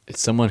way?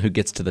 It's someone who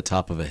gets to the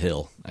top of a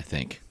hill, I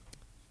think.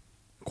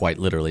 Quite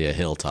literally a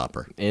hill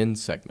topper. In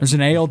segment. There's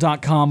an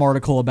AL.com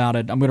article about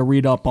it. I'm going to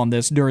read up on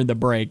this during the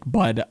break,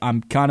 but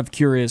I'm kind of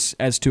curious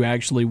as to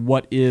actually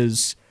what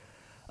is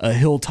a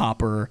hill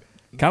topper.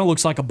 Kind of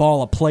looks like a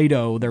ball of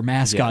Play-Doh, their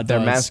mascot Their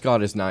does.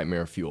 mascot is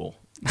Nightmare Fuel.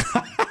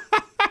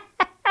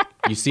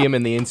 You see him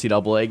in the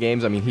NCAA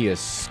games. I mean, he is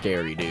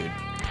scary, dude.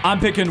 I'm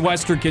picking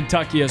Western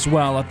Kentucky as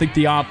well. I think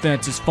the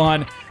offense is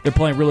fun. They're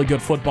playing really good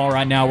football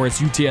right now, whereas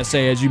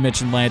UTSA, as you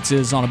mentioned, Lance,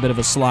 is on a bit of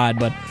a slide,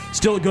 but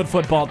still a good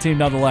football team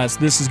nonetheless.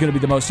 This is going to be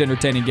the most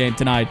entertaining game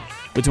tonight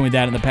between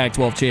that and the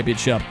Pac-12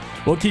 championship.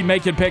 We'll keep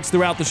making picks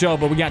throughout the show,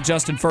 but we got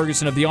Justin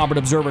Ferguson of the Auburn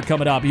Observer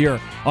coming up here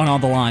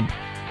on the Line.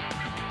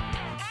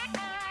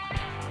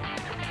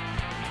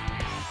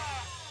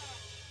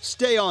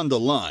 Stay on the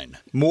line.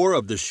 More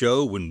of the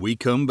show when we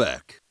come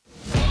back.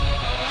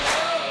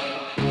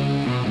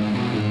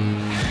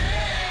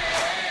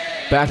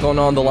 Back on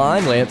the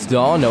line, Lance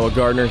Dawe, Noah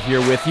Gardner here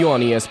with you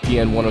on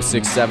ESPN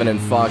 106.7 and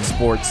Fox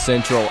Sports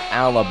Central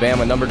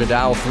Alabama. Number to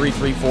dial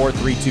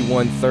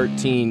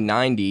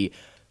 334-321-1390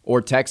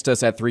 or text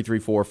us at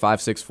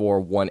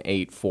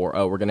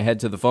 334-564-1840. We're going to head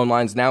to the phone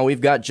lines now.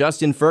 We've got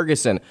Justin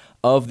Ferguson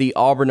of the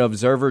Auburn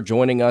Observer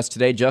joining us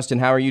today. Justin,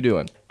 how are you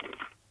doing?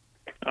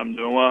 I'm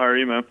doing well. How are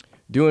you, man?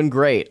 Doing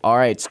great. All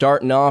right,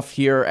 starting off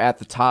here at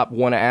the top,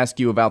 want to ask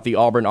you about the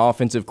Auburn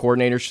offensive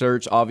coordinator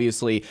search.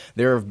 Obviously,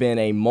 there have been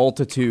a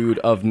multitude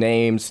of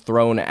names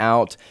thrown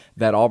out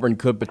that Auburn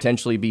could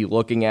potentially be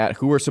looking at.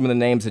 Who are some of the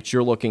names that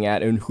you're looking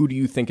at, and who do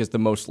you think is the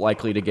most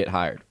likely to get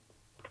hired?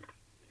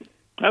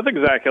 I think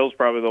Zach Hill's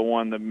probably the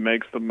one that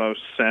makes the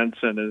most sense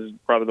and is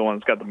probably the one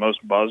that's got the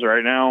most buzz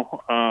right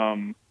now.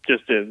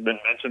 Just has been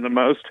mentioned the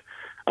most.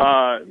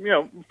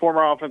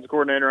 Former offensive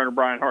coordinator under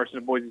Brian Harsin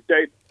at Boise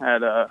State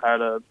had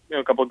a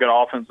couple of good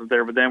offenses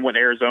there, but then went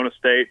to Arizona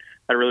State,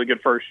 had a really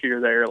good first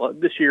year there.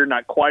 This year,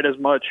 not quite as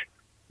much,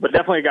 but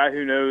definitely a guy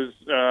who knows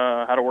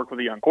how to work with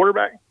a young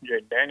quarterback.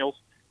 Jaden Daniels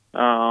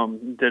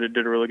did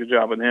a really good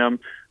job with him,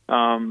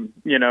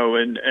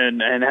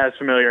 and has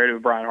familiarity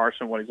with Brian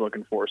Harsin, what he's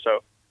looking for. So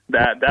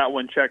that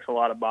one checks a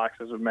lot of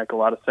boxes, would make a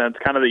lot of sense.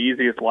 Kind of the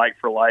easiest like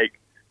for like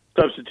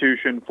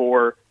substitution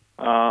for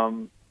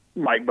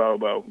Mike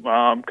Bobo.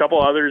 A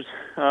couple others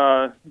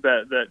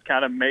that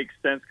kind of make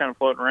sense, kind of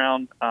floating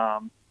around.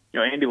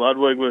 Andy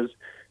Ludwig was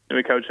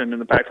going to be coaching in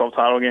the Pac-12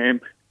 title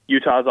game.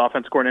 Utah's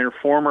offense coordinator,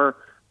 former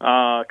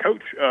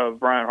coach of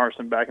Brian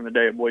Harsin back in the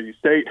day at Boise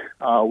State,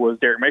 was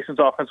Derek Mason's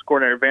offensive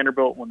coordinator at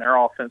Vanderbilt when their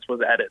offense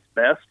was at its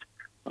best.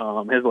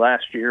 His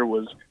last year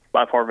was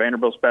by far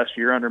Vanderbilt's best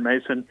year under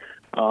Mason,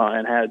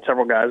 and had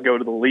several guys go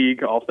to the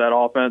league off that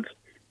offense.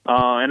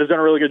 And has done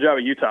a really good job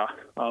at Utah.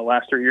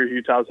 Last 3 years,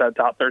 Utah's had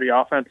top 30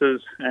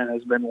 offenses and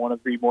has been one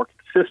of the more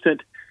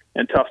consistent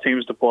and tough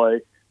teams to play,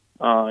 in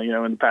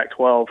the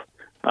Pac-12.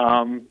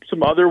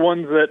 Some other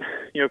ones that,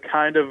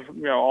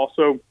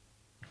 also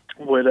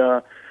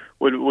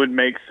would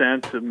make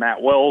sense.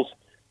 Matt Wells,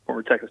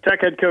 former Texas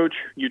Tech head coach,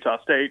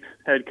 Utah State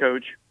head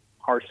coach,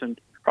 Harsin,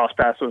 cross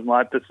paths with him.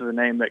 This is a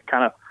name that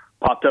kind of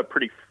popped up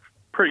pretty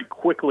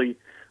quickly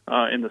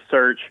in the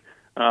search.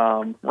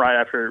 Right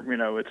after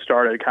it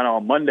started kind of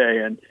on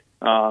Monday, and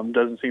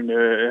doesn't seem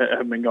to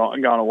have been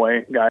gone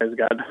away. Guy has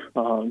got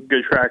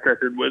good track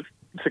record with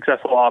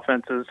successful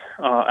offenses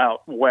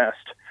out west.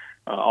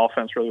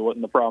 Offense really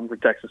wasn't the problem for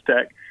Texas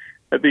Tech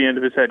at the end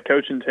of his head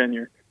coaching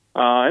tenure.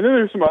 And then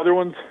there's some other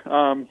ones.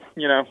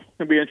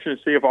 It'd be interesting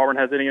to see if Auburn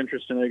has any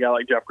interest in a guy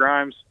like Jeff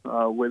Grimes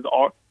with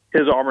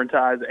his Auburn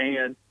ties,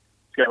 and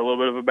he's got a little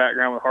bit of a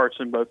background with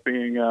Hartson, both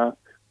being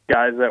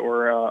guys that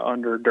were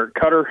under Dirk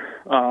Cutter,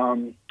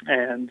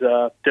 and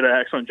did an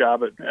excellent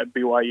job at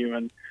BYU,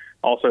 and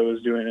also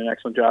is doing an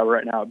excellent job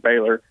right now at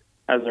Baylor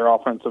as their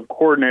offensive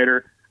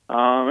coordinator.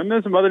 And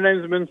then some other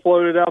names have been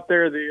floated out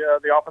there.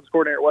 The offensive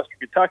coordinator at Western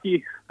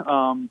Kentucky,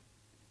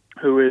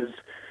 who is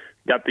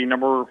got the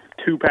number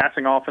 2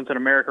 passing offense in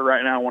America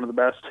right now, one of the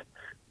best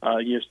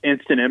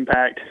instant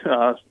impact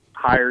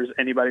hires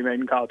anybody made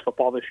in college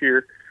football this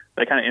year.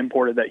 They kind of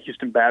imported that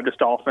Houston Baptist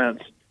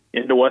offense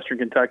into Western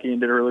Kentucky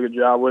and did a really good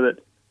job with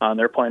it.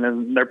 They're playing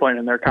in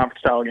their conference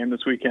style game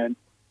this weekend.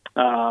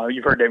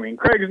 You've heard Damian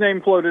Craig's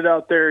name floated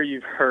out there.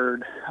 You've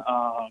heard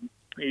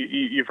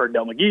you've heard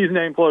Del McGee's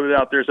name floated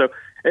out there. So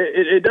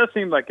it does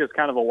seem like it's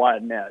kind of a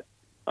wide net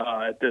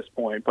at this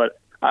point. But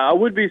I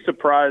would be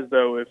surprised,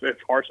 though, if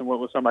Harsin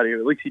went with somebody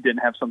at least he didn't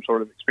have some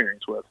sort of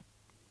experience with.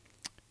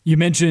 You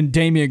mentioned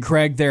Damian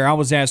Craig there. I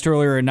was asked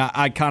earlier, and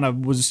I kind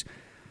of was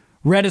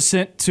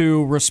reticent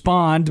to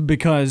respond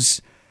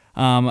because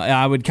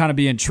I would kind of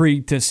be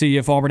intrigued to see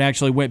if Auburn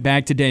actually went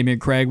back to Damian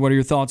Craig. What are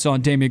your thoughts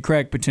on Damian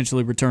Craig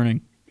potentially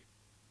returning?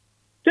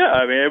 Yeah,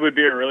 I mean, it would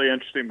be a really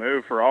interesting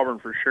move for Auburn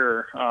for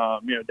sure.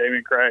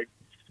 Damian Craig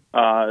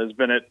has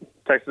been at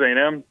Texas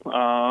A&M.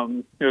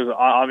 He was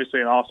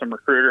obviously an awesome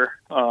recruiter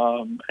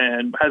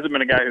and hasn't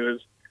been a guy who has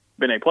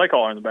been a play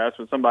caller in the past,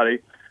 but somebody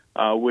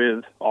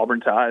with Auburn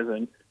ties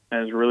and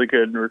has a really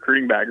good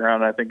recruiting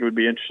background. I think it would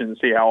be interesting to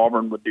see how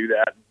Auburn would do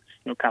that.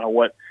 Kind of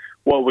what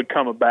would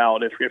come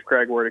about if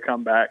Craig were to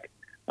come back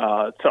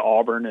to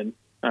Auburn, and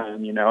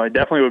it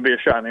definitely would be a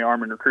shot in the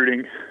arm in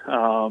recruiting.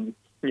 And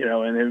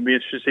it would be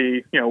interesting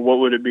to see what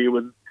would it be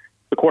with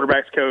the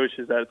quarterback's coach.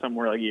 Is that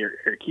somewhere like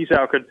Eric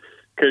Kiesau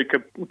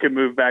could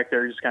move back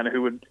there? Just kind of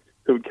who would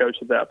coach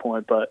at that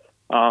point. But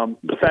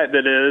the fact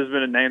that it has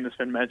been a name that's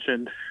been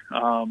mentioned,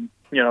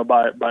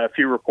 by a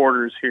few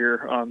reporters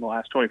here on the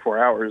last 24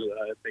 hours,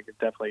 I think it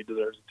definitely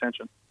deserves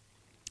attention.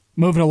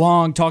 Moving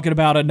along, talking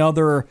about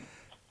another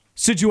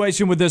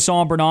situation with this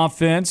Auburn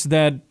offense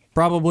that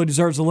probably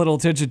deserves a little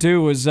attention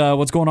too is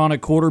what's going on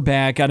at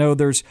quarterback. I know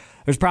there's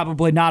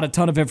probably not a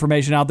ton of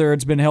information out there.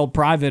 It's been held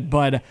private,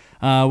 but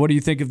what do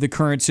you think of the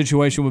current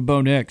situation with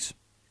Bo Nix?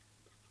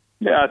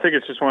 Yeah, I think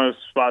it's just one of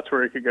those spots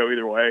where it could go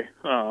either way.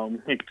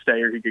 He could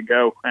stay or he could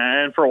go.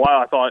 And for a while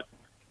I thought,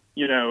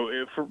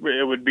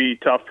 it would be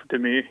tough for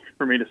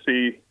me to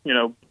see,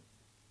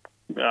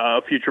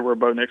 a future where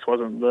Bo Nix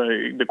wasn't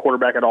the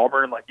quarterback at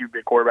Auburn, like you'd be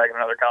a quarterback in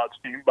another college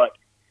team. But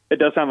it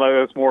does sound like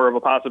that's more of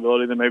a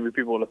possibility than maybe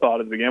people would have thought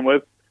to begin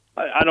with.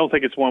 I don't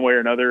think it's one way or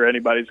another.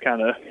 Anybody's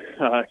kind of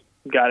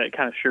got it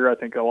kind of sure. I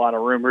think a lot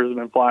of rumors have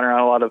been flying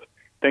around. A lot of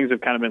things have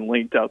kind of been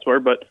linked elsewhere.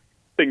 But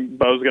I think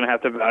Bo's going to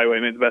have to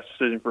evaluate and make the best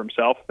decision for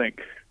himself. I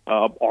think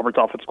Auburn's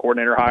offensive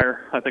coordinator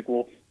hire, I think,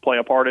 will play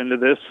a part into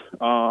this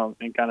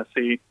and kind of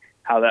see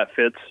how that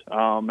fits.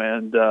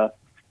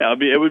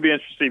 It would be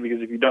interesting because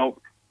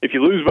if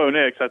you lose Bo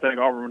Nix, I think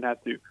Auburn would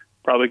have to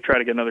probably try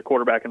to get another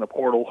quarterback in the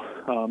portal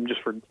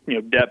just for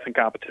depth and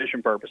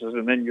competition purposes,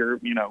 and then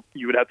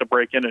you would have to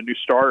break in a new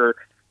starter,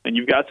 and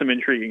you've got some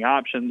intriguing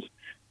options.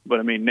 But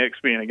I mean, Nix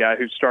being a guy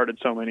who started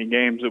so many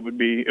games, it would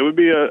be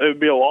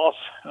a loss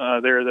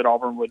there that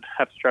Auburn would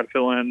have to try to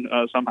fill in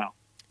somehow.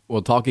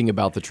 Well, talking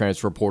about the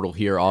transfer portal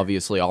here,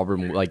 obviously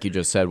Auburn, like you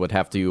just said, would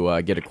have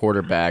to get a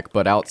quarterback.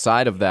 But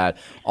outside of that,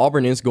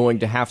 Auburn is going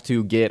to have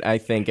to get, I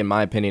think, in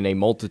my opinion, a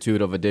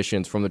multitude of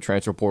additions from the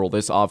transfer portal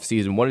this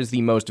offseason. What is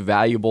the most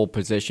valuable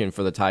position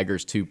for the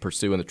Tigers to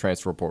pursue in the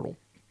transfer portal?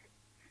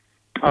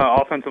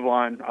 Offensive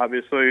line,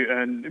 obviously,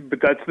 but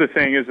that's the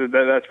thing is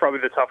that's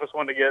probably the toughest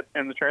one to get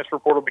in the transfer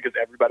portal because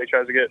everybody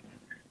tries to get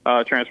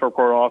transfer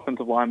portal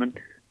offensive linemen.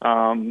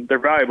 They're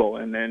valuable,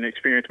 and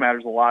experience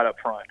matters a lot up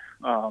front.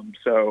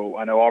 So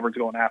I know Auburn's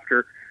going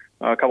after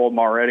a couple of them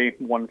already.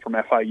 One from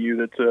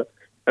FIU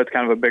that's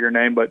kind of a bigger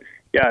name, but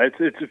yeah,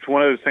 it's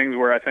one of those things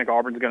where I think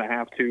Auburn's going to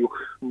have to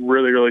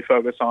really, really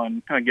focus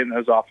on kind of getting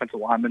those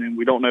offensive linemen, and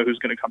we don't know who's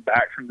going to come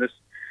back from this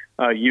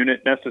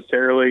unit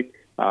necessarily.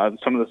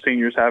 Some of the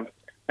seniors have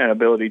an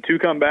ability to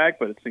come back,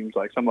 but it seems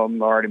like some of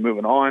them are already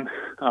moving on.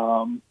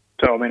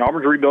 So, I mean,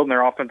 Auburn's rebuilding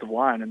their offensive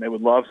line, and they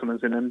would love some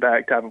of those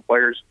impact type of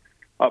players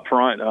up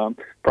front.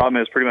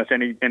 Problem is pretty much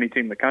any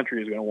team in the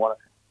country is going to want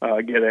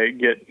to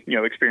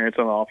get experience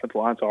on the offensive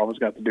line, so Auburn's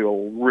got to do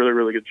a really,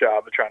 really good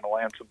job of trying to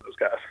land some of those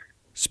guys.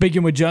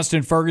 Speaking with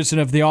Justin Ferguson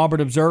of the Auburn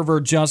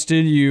Observer,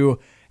 Justin, you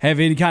have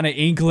any kind of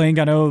inkling?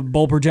 I know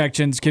bowl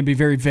projections can be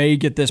very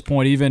vague at this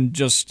point, even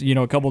just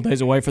a couple of days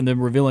away from them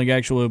revealing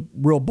actual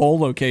real bowl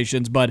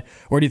locations. But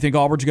where do you think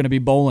Auburn's going to be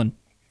bowling?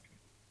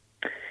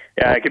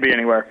 Yeah, it could be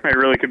anywhere. It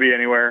really could be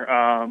anywhere.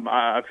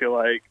 I feel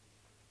like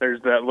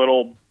there's that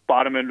little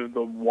bottom end of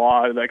the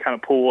wad, that kind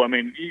of pool. I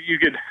mean,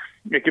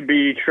 it could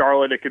be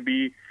Charlotte, it could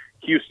be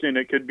Houston,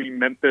 it could be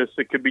Memphis,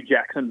 it could be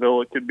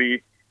Jacksonville, it could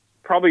be.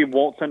 Probably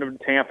won't send them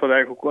to Tampa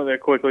that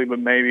quickly, but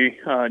maybe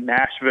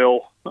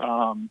Nashville.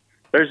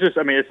 There's just,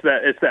 I mean,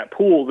 it's that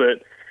pool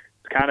that's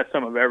kind of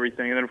some of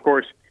everything, and then of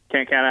course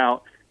can't count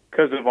out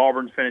because of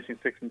Auburn's finishing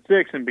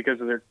 6-6 and because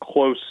of their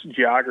close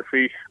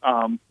geography.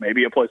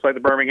 Maybe a place like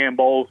the Birmingham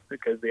Bowl,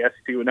 because the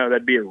SEC would know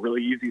that'd be a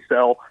really easy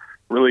sell,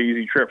 really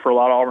easy trip for a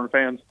lot of Auburn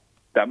fans.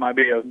 That might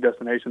be a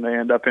destination they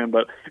end up in,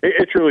 but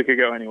it truly could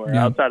go anywhere.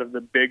 Yeah. Outside of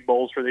the big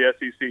bowls for the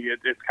SEC,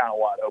 it's kind of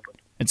wide open.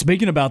 And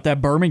speaking about that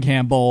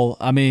Birmingham Bowl,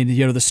 I mean, the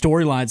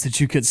storylines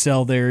that you could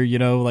sell there,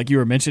 like you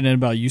were mentioning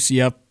about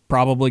UCF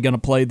probably going to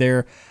play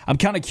there. I'm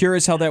kind of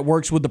curious how that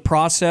works with the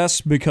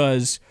process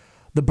because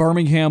the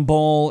Birmingham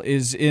Bowl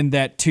is in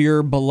that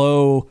tier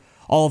below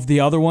all of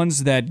the other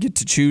ones that get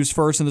to choose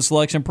first in the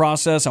selection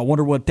process. I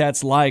wonder what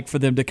that's like for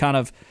them to kind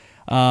of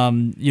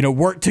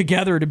work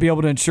together to be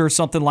able to ensure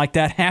something like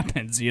that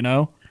happens,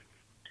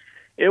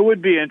 It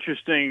would be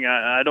interesting.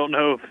 I don't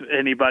know if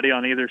anybody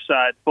on either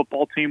side,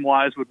 football team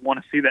wise, would want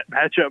to see that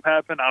matchup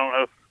happen. I don't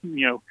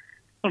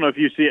know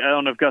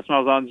if Gus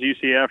Malzahn's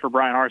UCF or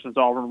Brian Harson's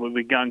Auburn would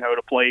be gung ho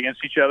to play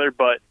against each other,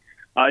 but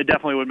it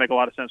definitely would make a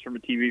lot of sense from a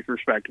TV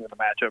perspective and a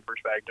matchup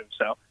perspective.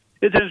 So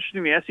it's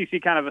interesting. The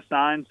SEC kind of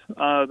assigns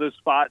those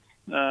spots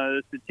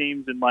to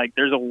teams, and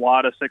there's a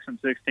lot of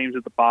 6-6 teams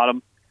at the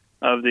bottom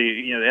of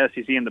the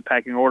SEC in the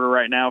pecking order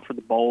right now for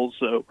the bowls.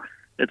 So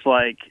it's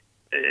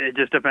it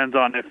just depends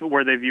on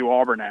where they view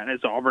Auburn at.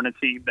 Is Auburn a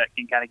team that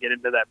can kind of get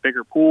into that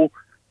bigger pool,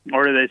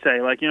 or do they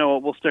say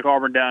we'll stick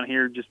Auburn down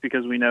here just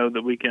because we know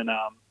that we can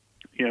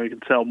we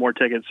can sell more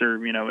tickets, or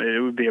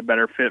it would be a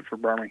better fit for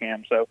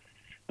Birmingham. So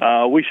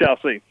we shall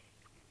see.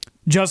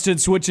 Justin,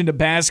 switching to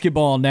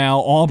basketball now,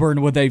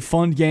 Auburn with a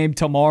fun game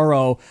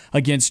tomorrow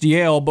against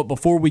Yale. But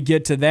before we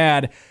get to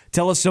that,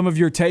 tell us some of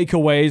your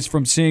takeaways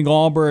from seeing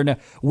Auburn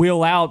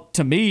wheel out,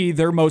 to me,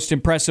 their most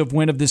impressive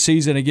win of the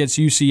season against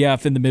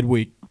UCF in the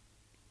midweek.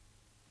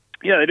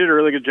 Yeah, they did a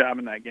really good job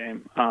in that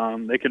game.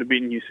 They could have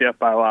beaten UCF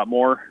by a lot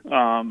more,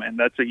 and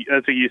that's a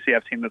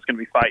UCF team that's going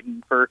to be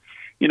fighting for,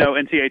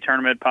 NCAA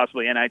tournament,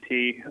 possibly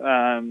NIT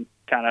kind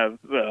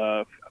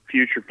of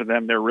future for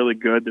them. They're really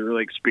good. They're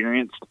really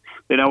experienced.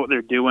 They know what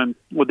they're doing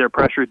with their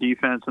pressure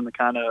defense and the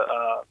kind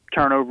of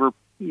turnover,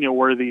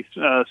 worthy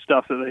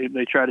stuff that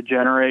they try to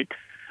generate.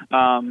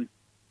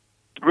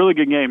 Really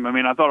good game. I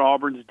mean, I thought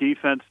Auburn's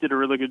defense did a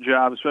really good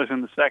job, especially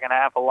in the second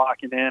half, of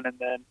locking in, and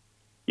then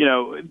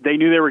they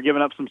knew they were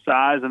giving up some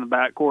size in the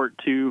backcourt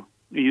to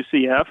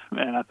UCF,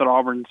 and I thought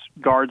Auburn's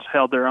guards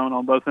held their own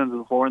on both ends of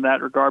the floor in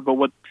that regard. But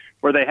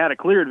where they had a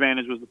clear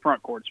advantage was the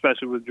front court,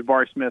 especially with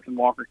Jabari Smith and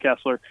Walker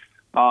Kessler.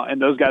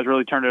 And those guys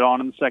really turned it on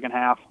in the second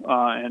half,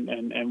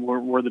 and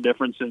were the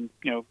difference in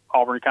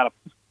Auburn kind of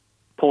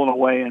pulling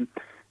away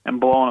and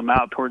blowing them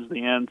out towards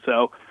the end.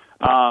 So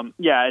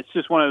it's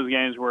just one of those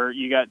games where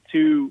you got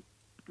two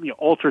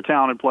ultra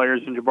talented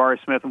players in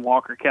Jabari Smith and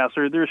Walker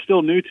Kessler. They're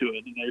still new to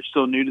it, and they're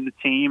still new to the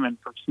team, and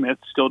for Smith,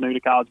 still new to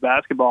college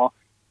basketball.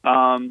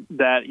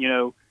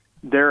 That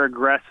their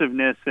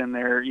aggressiveness and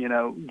their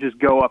just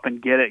go up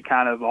and get it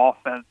kind of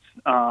offense.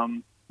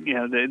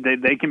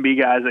 They can be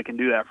guys that can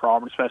do that for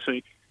Auburn,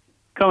 especially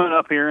coming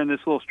up here in this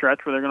little stretch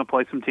where they're going to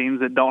play some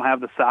teams that don't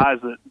have the size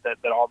that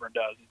Auburn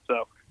does. And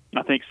so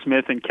I think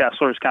Smith and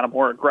Kessler is kind of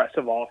more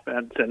aggressive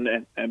offense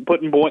and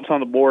putting points on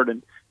the board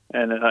and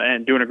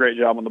doing a great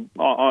job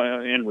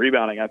in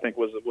rebounding. I think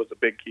was a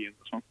big key in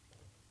this one.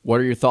 What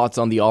are your thoughts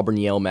on the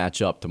Auburn-Yale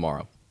matchup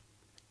tomorrow?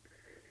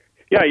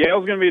 Yeah,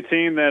 Yale's going to be a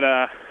team that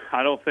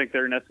I don't think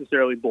they're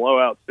necessarily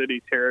blowout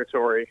city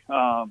territory.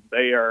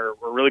 They are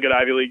a really good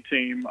Ivy League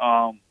team,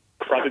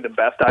 probably the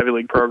best Ivy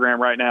League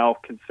program right now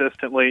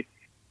consistently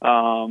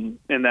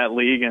in that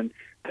league, and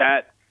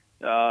that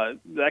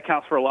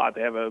counts for a lot.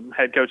 They have a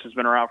head coach that's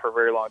been around for a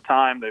very long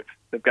time.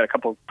 They've got a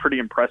couple of pretty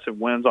impressive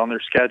wins on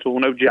their schedule.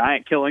 No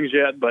giant killings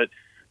yet, but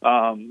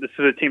this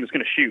is a team that's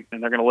going to shoot,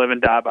 and they're going to live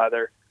and die by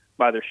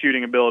their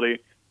shooting ability.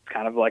 It's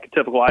kind of like a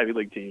typical Ivy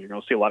League team. You're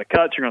going to see a lot of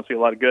cuts. You're going to see a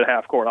lot of good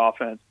half-court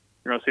offense.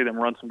 You're going to see them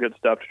run some good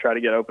stuff to try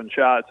to get open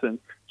shots. And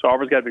so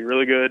Auburn's got to be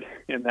really good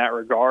in that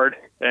regard.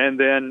 And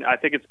then I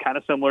think it's kind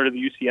of similar to the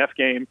UCF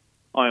game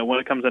when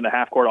it comes into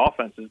half-court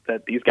offenses,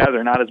 that these guys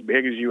are not as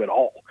big as you at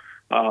all.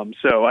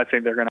 So I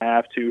think they're going to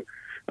have to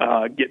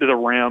get to the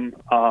rim,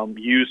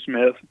 use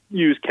Smith,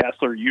 use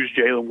Kessler, use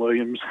Jalen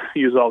Williams,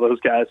 use all those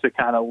guys to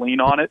kind of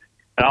lean on it.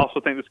 I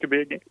also think this could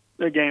be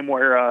a game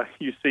where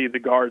you see the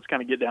guards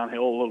kind of get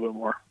downhill a little bit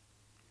more.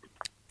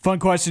 Fun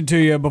question to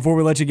you before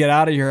we let you get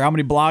out of here. How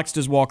many blocks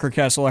does Walker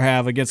Kessler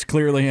have against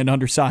clearly an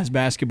undersized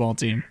basketball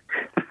team?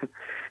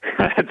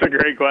 That's a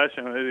great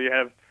question. Did he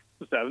have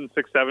 7,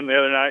 6, 7 the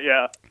other night?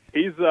 Yeah.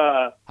 He's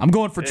I'm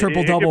going for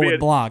triple-double with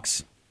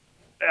blocks.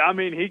 I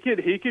mean, he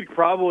could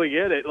probably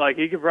get it.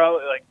 He could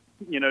probably,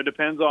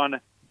 depends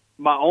on –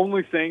 my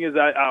only thing is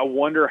I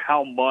wonder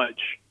how much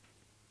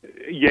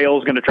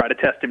Yale's going to try to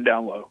test him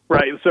down low,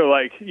 right? So,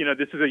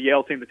 this is a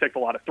Yale team that takes a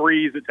lot of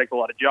threes, it takes a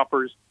lot of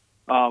jumpers.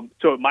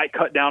 So it might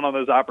cut down on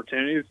those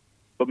opportunities,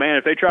 but man,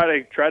 if they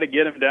try to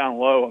get him down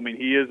low, I mean,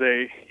 he is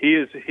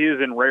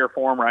in rare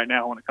form right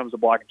now when it comes to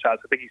blocking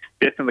shots. I think he's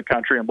 5th in the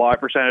country in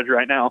block percentage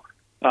right now.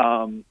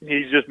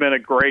 He's just been a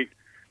great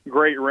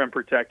rim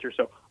protector.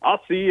 So I'll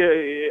see.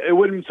 It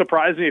wouldn't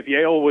surprise me if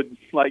Yale would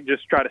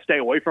just try to stay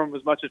away from him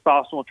as much as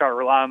possible and try to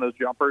rely on those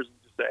jumpers and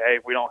just say, hey,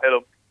 if we don't hit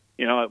them,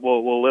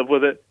 we'll live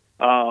with it.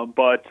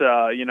 But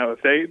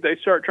if they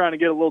start trying to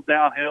get a little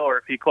downhill, or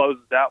if he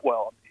closes out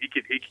well, he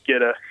could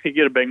get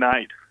a big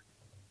night.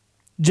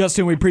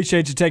 Justin, we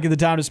appreciate you taking the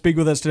time to speak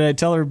with us today.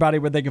 Tell everybody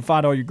where they can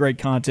find all your great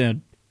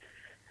content.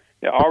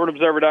 Yeah,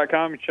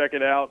 AuburnObserver.com. You check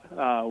it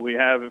out. We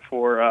have it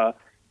for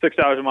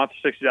 $6 a month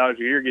or $60 a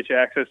year. Get you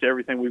access to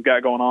everything we've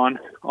got going on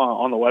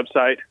the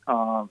website,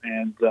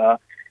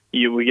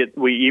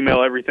 we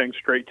email everything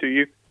straight to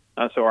you.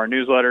 So our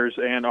newsletters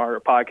and our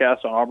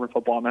podcast on Auburn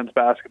football and men's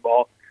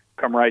basketball.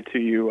 come right to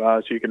you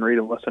so you can read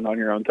and listen on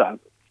your own time.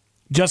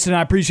 Justin,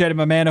 I appreciate it,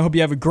 my man. I hope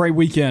you have a great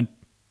weekend.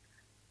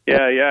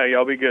 Yeah,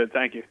 y'all be good.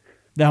 Thank you.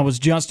 That was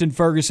Justin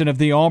Ferguson of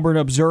the Auburn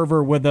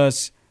Observer with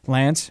us.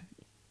 Lance,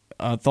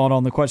 thought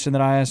on the question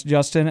that I asked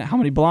Justin. How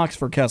many blocks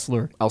for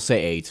Kessler? I'll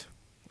say 8.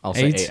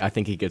 Say 8. I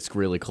think he gets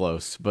really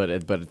close, but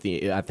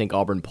I think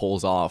Auburn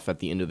pulls off at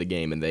the end of the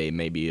game, and they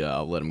maybe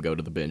let him go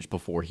to the bench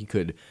before he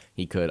could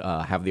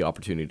have the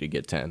opportunity to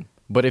get 10.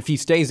 But if he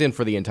stays in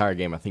for the entire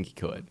game, I think he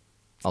could.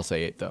 I'll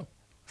say 8 though.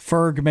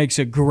 Ferg makes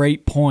a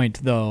great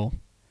point though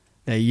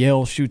that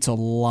Yale shoots a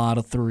lot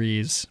of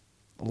threes.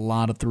 A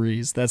lot of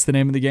threes. That's the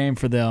name of the game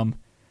for them.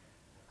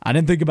 I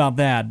didn't think about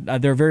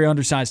that. They're a very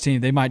undersized team.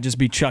 They might just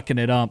be chucking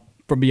it up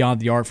from beyond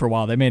the arc for a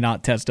while. They may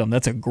not test them.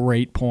 That's a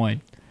great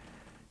point.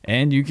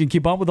 And you can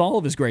keep up with all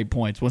of his great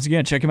points. Once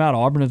again, check him out,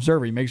 Auburn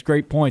Observer. He makes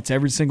great points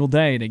every single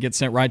day, and it gets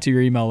sent right to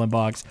your email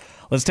inbox.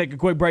 Let's take a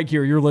quick break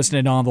here. You're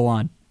listening to On the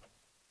Line.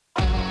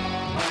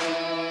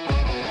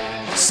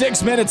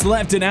 6 minutes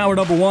left in hour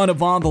number 1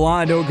 of On the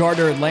Line. Noah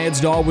Gardner and Lance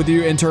Dawe with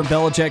you. Intern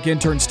Belichick,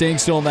 Intern Sting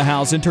still in the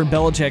house. Intern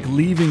Belichick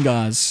leaving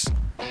us.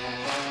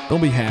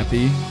 Don't be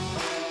happy.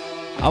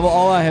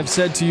 All I have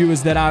said to you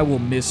is that I will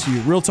miss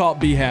you. Real talk,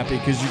 be happy,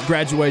 because your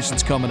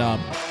graduation's coming up.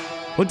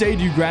 What day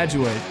do you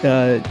graduate?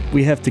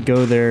 We have to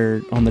go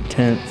there on the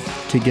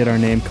 10th to get our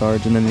name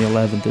cards, and then the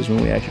 11th is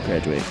when we actually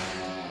graduate.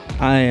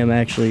 I am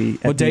actually...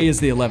 What day is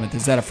the 11th?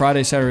 Is that a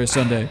Friday, Saturday, or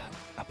Sunday?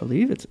 I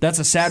believe it's... That's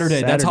a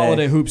Saturday. That's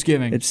holiday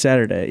hoopsgiving. It's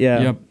Saturday,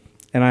 yeah. Yep.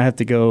 And I have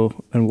to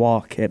go and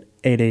walk at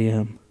 8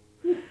 a.m.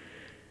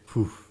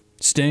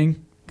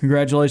 Sting,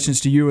 congratulations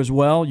to you as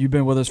well. You've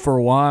been with us for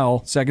a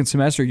while. Second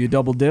semester, you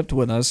double-dipped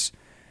with us.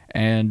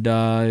 And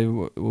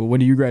when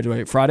do you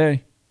graduate?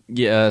 Friday?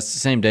 Yeah, it's the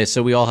same day.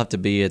 So we all have to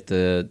be at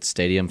the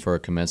stadium for a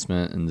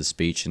commencement and the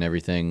speech and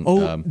everything.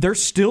 Oh, they're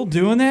still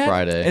doing that?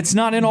 Friday. It's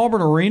not in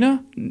Auburn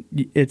Arena?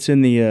 It's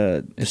in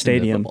the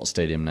stadium. In the football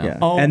stadium now. Yeah.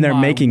 Oh, and they're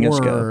my making us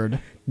word.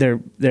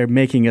 go. They're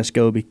making us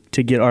go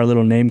to get our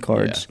little name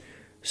cards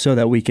so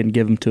that we can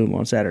give them to them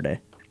on Saturday.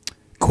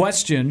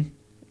 Question,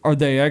 are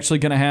they actually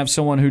going to have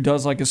someone who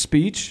does like a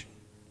speech?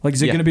 Like,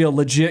 is it going to be a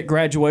legit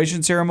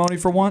graduation ceremony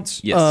for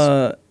once?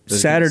 Yes.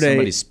 Saturday,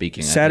 somebody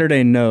speaking.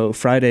 Saturday, no.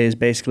 Friday is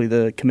basically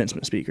the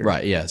commencement speaker.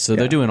 Right, yeah. So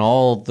they're doing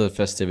all the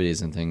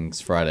festivities and things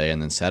Friday,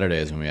 and then Saturday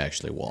is when we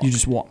actually walk. You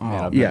just walk. Man,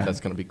 I bet Yeah. that's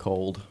going to be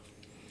cold.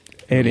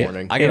 8 in the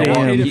morning. I gotta 8 walk.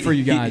 a.m. it for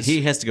you guys.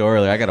 He has to go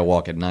earlier. I got to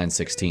walk at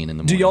 9:16 in the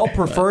morning. Do y'all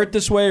prefer it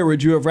this way, or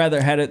would you have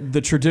rather had it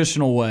the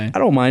traditional way? I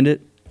don't mind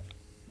it.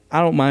 I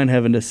don't mind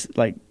having to,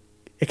 like,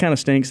 it kind of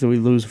stinks that we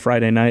lose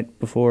Friday night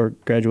before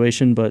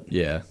graduation, but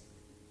Yeah.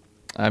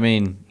 I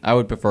mean, I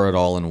would prefer it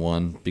all in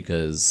one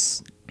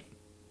because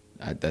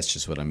that's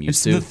just what I'm It's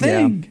used to. the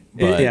thing.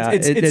 Yeah.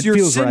 It's It your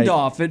feels right.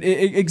 send-off.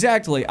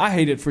 Exactly. I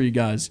hate it for you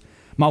guys.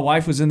 My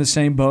wife was in the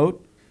same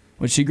boat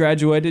when she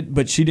graduated,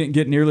 but she didn't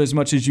get nearly as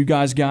much as you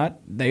guys got.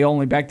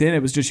 Back then,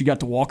 it was just you got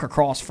to walk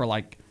across for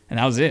and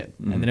that was it.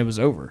 And then it was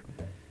over.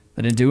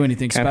 They didn't do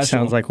anything kind of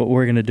special. sounds like what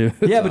we're going to do.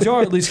 Yeah, but y'all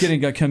are at least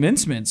getting a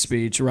commencement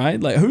speech, right?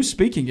 Like, who's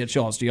speaking at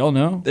y'all's? Do y'all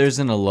know? There's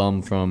an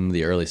alum from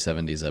the early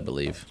 70s, I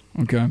believe.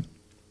 Okay.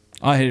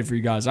 I hate it for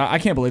you guys. I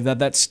can't believe that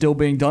that's still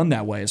being done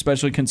that way,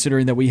 especially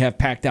considering that we have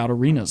packed out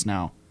arenas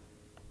now.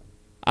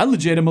 I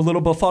legit am a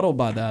little befuddled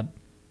by that.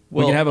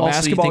 We can have a also, you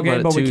basketball think about game,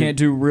 it, but we too, can't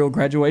do real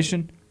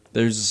graduation.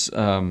 There's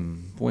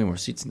way more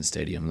seats in the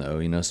stadium,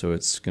 though, so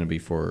it's going to be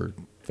for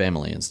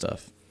family and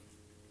stuff.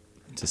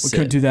 We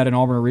couldn't do that in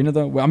Auburn Arena,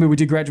 though. I mean, we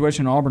did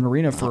graduation in Auburn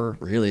Arena for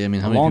really? I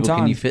mean, how a many long people time.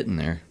 can you fit in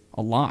there?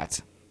 A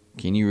lot.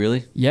 Can you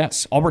really?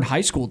 Yes. Auburn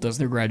High School does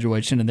their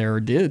graduation,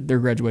 and did their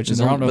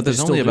graduation. I don't know but if they there's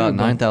still only do, about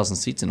but- 9,000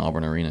 seats in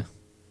Auburn Arena.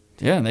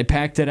 Yeah, and they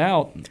packed it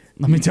out.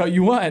 Let me tell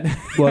you what.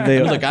 Well,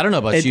 Look, I don't know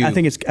about you. I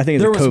think it's a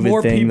There was COVID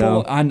more thing,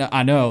 people. though.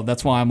 I know.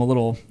 That's why I'm a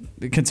little.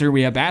 Considering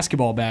we have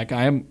basketball back,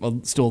 I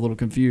am still a little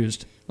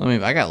confused. I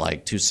mean, I got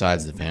like two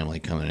sides of the family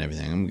coming and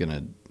everything. I'm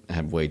gonna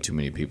have way too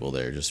many people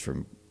there just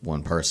from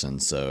one person.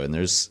 So, and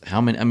there's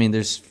how many? I mean,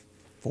 there's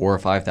 4,000 or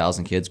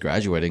 5,000 kids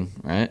graduating,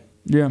 right?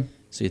 Yeah.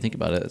 So you think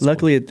about it.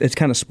 Luckily, it's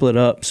kind of split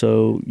up,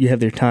 so you have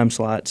their time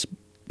slots,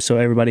 so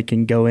everybody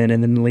can go in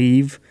and then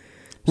leave.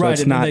 So Right,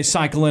 it's and not, then they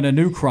cycle in a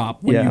new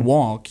crop when Yeah. you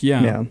walk.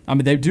 Yeah. Yeah. I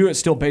mean, they do it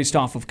still based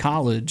off of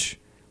college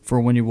for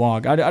when you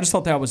walk. I just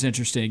thought that was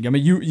interesting. I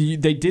mean,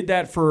 they did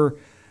that for.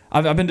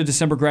 I've been to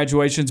December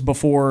graduations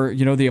before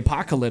the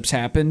apocalypse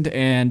happened,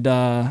 and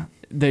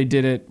they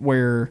did it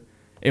where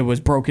it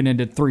was broken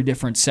into 3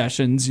 different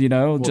sessions,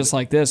 just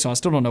like this. So I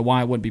still don't know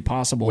why it wouldn't be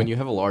possible. When you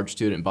have a large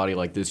student body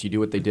like this, you do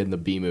what they did in the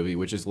B movie,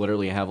 which is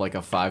literally have like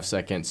a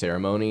 5-second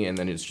ceremony, and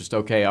then it's just,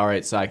 okay, all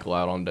right, cycle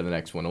out on to the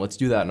next one. And let's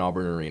do that in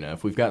Auburn Arena.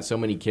 If we've got so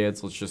many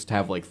kids, let's just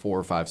have like 4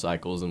 or 5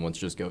 cycles, and let's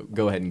just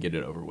go ahead and get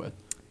it over with.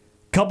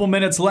 Couple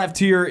minutes left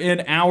here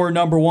in hour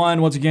number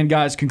 1. Once again,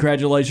 guys,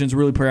 congratulations.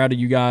 Really proud of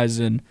you guys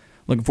and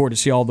looking forward to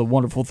see all the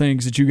wonderful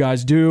things that you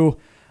guys do.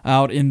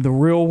 out in the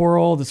real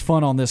world. It's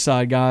fun on this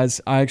side,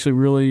 guys. I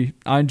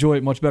enjoy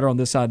it much better on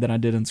this side than I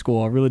did in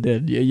school. I really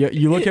did.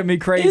 You look at me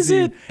crazy. Is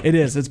it? It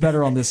is. It's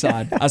better on this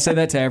side. I say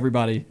that to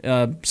everybody.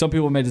 Some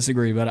people may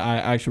disagree, but I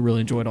actually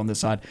really enjoy it on this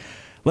side.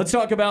 Let's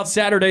talk about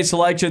Saturday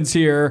selections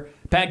here.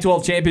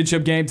 Pac-12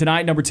 championship game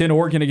tonight. Number 10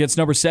 Oregon against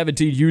number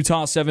 17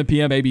 Utah, 7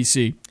 p.m.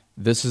 ABC.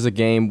 This is a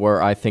game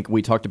where I think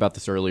we talked about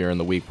this earlier in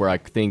the week, where I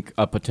think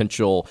a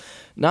potential,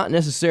 not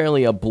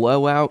necessarily a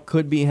blowout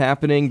could be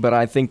happening, but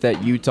I think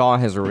that Utah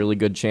has a really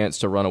good chance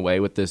to run away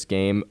with this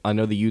game. I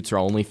know the Utes are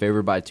only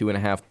favored by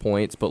 2.5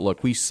 points, but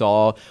look, we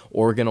saw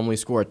Oregon only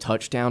score a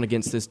touchdown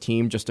against this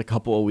team just a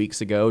couple of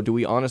weeks ago. Do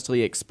we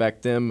honestly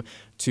expect them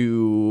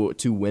to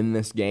win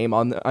this game?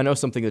 I know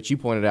something that you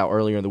pointed out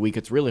earlier in the week.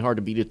 It's really hard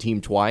to beat a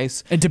team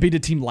twice. And to beat a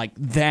team like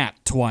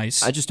that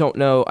twice. I just don't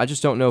know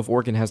if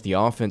Oregon has the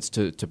offense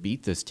to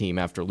beat this team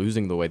after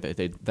losing the way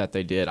that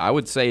they did. I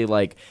would say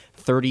like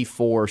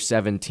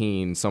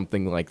 34-17,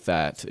 something like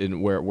that,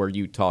 where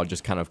Utah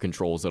just kind of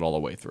controls it all the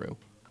way through.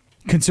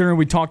 Considering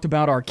we talked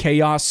about our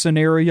chaos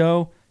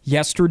scenario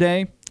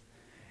yesterday,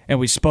 and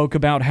we spoke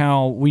about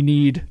how we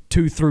need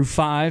 2 through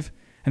 5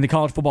 and the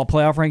college football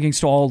playoff rankings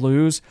to all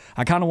lose,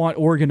 I kind of want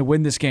Oregon to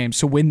win this game.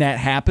 So when that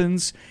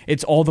happens,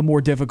 it's all the more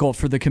difficult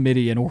for the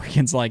committee, and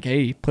Oregon's like,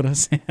 hey, put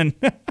us in.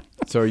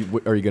 So are you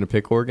going to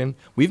pick Oregon?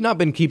 We've not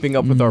been keeping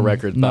up with our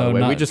records, by the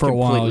way. We just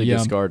completely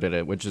discarded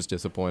it, which is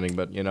disappointing,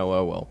 but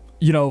oh well.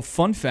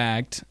 Fun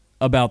fact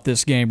about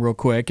this game real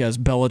quick, as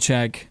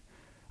Belichick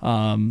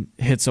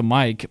hits a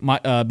mic.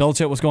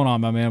 Belichick, what's going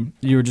on, my man?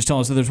 You were just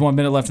telling us that there's 1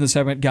 minute left in the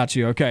segment. Got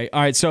you. Okay.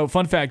 All right, so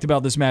fun fact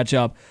about this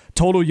matchup.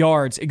 Total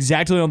yards,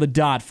 exactly on the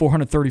dot,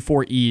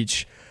 434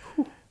 each.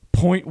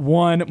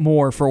 0.1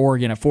 more for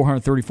Oregon at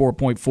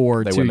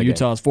 434.4 to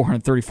Utah's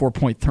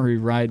 434.3,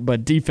 right?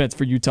 But defense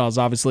for Utah is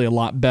obviously a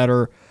lot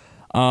better.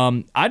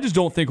 I just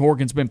don't think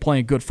Oregon's been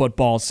playing good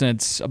football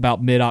since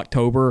about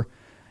mid-October,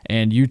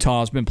 and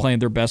Utah's been playing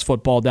their best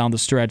football down the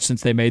stretch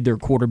since they made their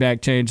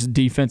quarterback change. The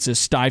defense is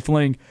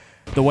stifling.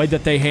 The way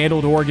that they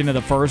handled Oregon in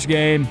the first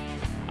game,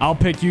 I'll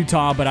pick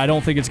Utah, but I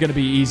don't think it's going to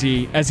be as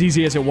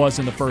easy as it was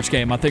in the first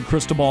game. I think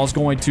Cristobal is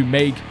going to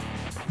make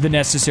the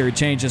necessary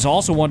changes. I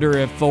also wonder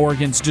if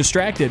Oregon's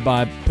distracted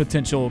by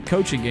potential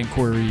coaching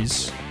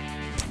inquiries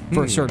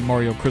for a certain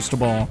Mario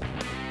Cristobal.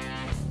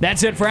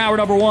 That's it for hour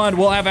number 1.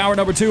 We'll have hour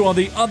number 2 on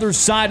the other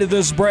side of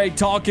this break,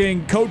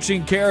 talking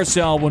coaching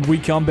carousel when we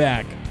come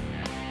back.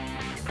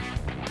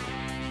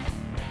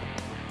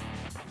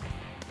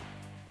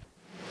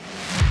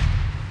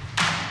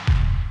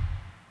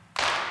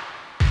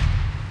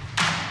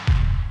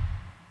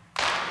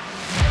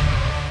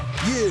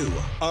 You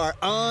are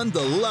on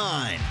the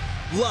line.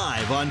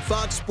 Live on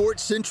Fox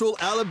Sports Central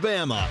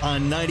Alabama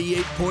on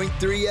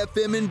 98.3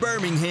 FM in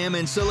Birmingham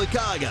and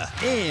Sylacauga,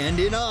 and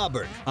in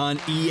Auburn on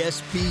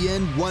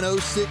ESPN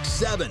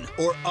 106.7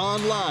 or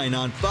online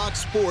on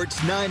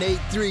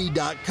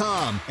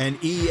foxsports983.com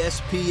and espnau.com.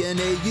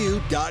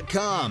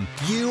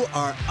 You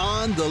are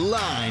on the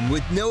line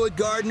with Noah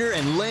Gardner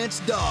and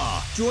Lance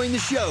Dawe. Join the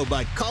show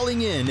by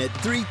calling in at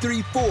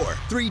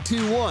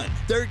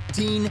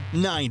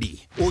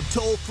 334-321-1390 or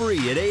toll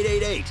free at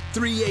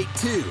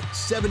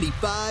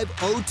 888-382-7502.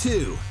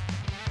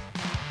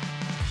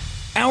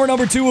 Hour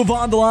number 2 of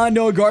On the Line.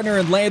 Noah Gardner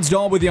and Lance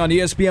Dawe with you on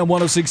ESPN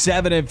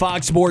 106.7 and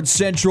Fox Sports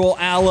Central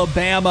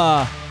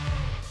Alabama.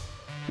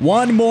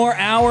 One more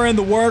hour in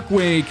the work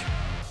week.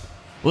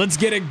 Let's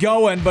get it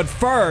going. But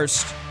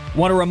first,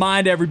 want to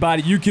remind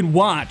everybody you can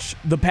watch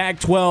the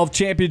Pac-12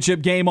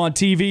 championship game on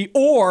TV,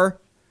 or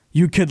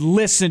you could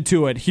listen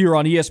to it here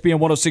on ESPN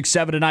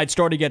 106.7 tonight,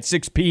 starting at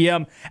 6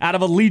 p.m. out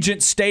of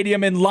Allegiant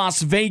Stadium in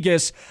Las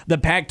Vegas. The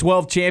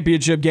Pac-12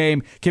 championship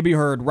game can be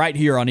heard right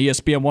here on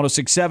ESPN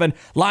 106.7.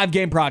 Live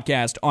game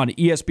broadcast on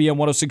ESPN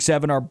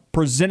 106.7 are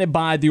presented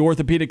by the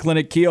Orthopedic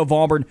Clinic, Kia of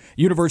Auburn,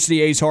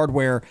 University Ace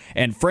Hardware,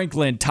 and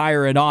Franklin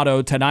Tire and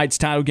Auto. Tonight's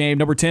title game,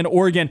 number 10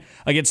 Oregon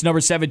against number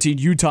 17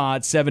 Utah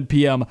at 7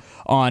 p.m.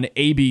 on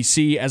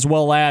ABC, as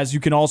well as you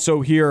can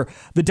also hear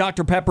the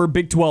Dr. Pepper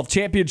Big 12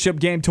 championship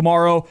game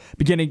tomorrow,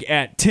 beginning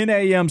at 10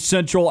 a.m.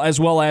 Central, as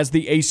well as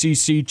the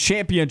ACC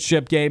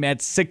championship game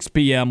at 6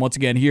 p.m. once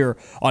again here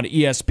on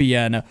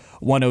ESPN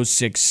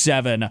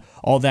 106.7.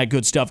 All that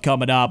good stuff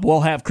coming up.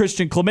 We'll have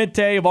Christian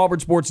Clemente of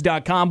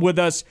AuburnSports.com with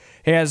us,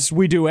 as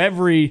we do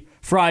every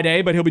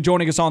Friday, but he'll be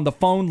joining us on the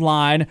phone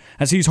line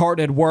as he's hard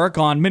at work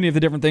on many of the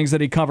different things that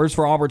he covers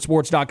for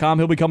AuburnSports.com.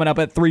 He'll be coming up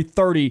at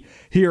 3:30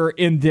 here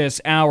in this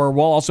hour.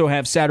 We'll also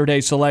have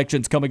Saturday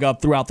selections coming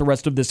up throughout the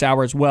rest of this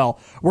hour as well.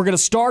 We're going to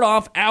start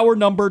off hour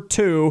number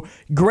 2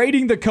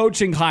 grading the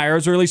coaching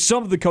hires, or at least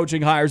some of the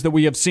coaching hires that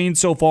we have seen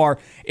so far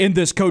in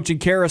this coaching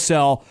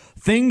carousel.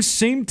 Things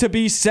seem to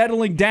be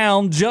settling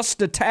down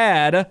just a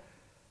tad.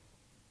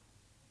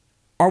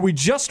 Are we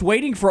just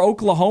waiting for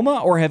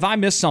Oklahoma, or have I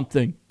missed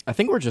something? I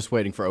think we're just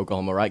waiting for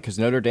Oklahoma, right? Because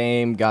Notre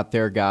Dame got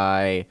their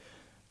guy.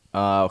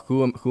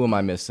 Who am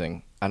I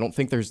missing? I don't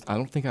think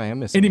I am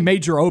missing any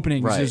major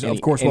openings. Right. Is of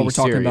course what we're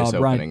talking about,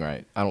 opening,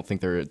 right? I don't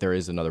think there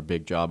is another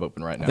big job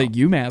open right now. I think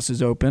UMass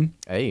is open.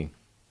 Hey,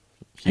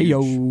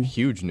 Hey-yo.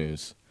 huge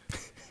news.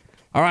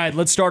 All right,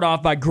 let's start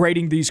off by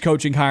grading these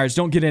coaching hires.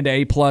 Don't get into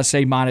A+,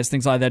 A-,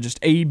 things like that. Just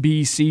A,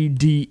 B, C,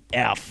 D,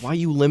 F. Why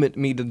you limit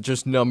me to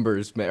just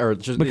numbers, man? Or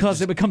just Because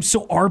it becomes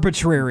so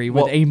arbitrary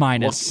with A-.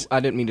 Well, I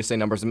didn't mean to say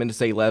numbers. I meant to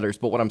say letters.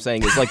 But what I'm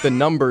saying is, like, the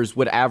numbers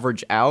would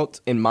average out,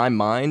 in my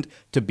mind,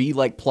 to be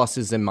like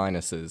pluses and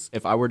minuses.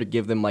 If I were to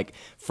give them, like,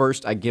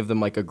 first I give them,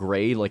 like, a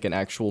grade, like an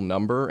actual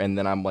number, and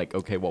then I'm like,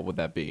 okay, what would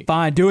that be?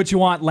 Fine, do what you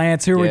want,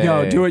 Lance. Here we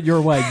go. Yay. Do it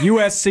your way.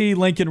 USC,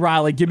 Lincoln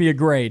Riley, give me a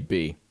grade.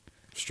 B.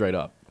 Straight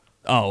up.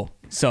 Oh,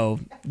 so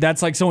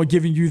that's like someone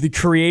giving you the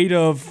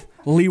creative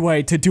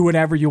leeway to do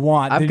whatever you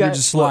want. Then you're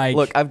just like...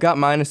 Look, I've got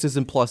minuses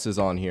and pluses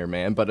on here,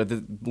 man, but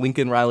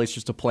Lincoln Riley's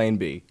just a plain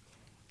B.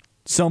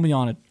 Sell me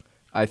on it.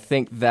 I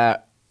think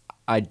that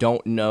I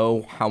don't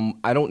know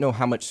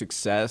how much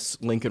success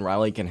Lincoln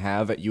Riley can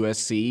have at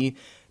USC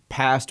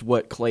past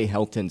what Clay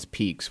Helton's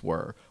peaks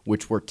were,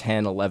 which were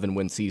 10, 11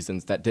 win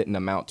seasons that didn't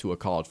amount to a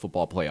college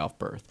football playoff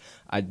berth.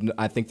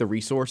 I think the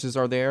resources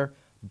are there,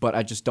 but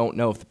I just don't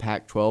know if the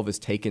Pac-12 is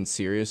taken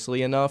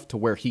seriously enough to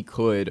where he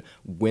could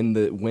win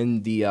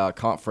the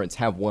conference,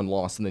 have one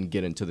loss, and then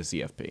get into the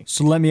CFP.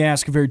 So let me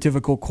ask a very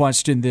difficult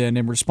question then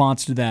in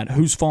response to that.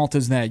 Whose fault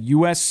is that?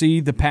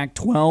 USC, the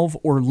Pac-12,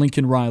 or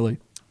Lincoln Riley?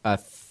 I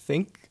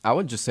think I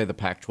would just say the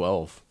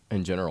Pac-12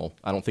 in general.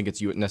 I don't think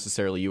it's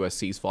necessarily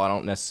USC's fault. I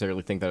don't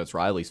necessarily think that it's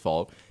Riley's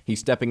fault.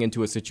 He's stepping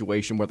into a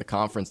situation where the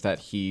conference that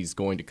he's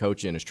going to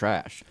coach in is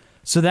trash.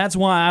 So that's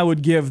why I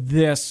would give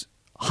this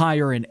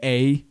higher an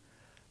A,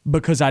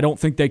 because I don't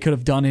think they could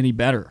have done any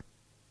better.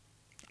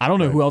 I don't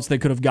know who else they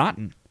could have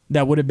gotten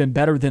that would have been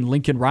better than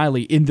Lincoln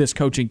Riley in this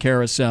coaching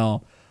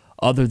carousel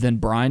other than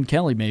Brian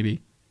Kelly, maybe.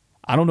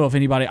 I don't know if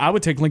anybody... I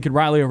would take Lincoln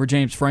Riley over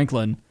James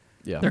Franklin.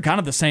 Yeah. They're kind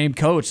of the same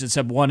coach,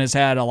 except one has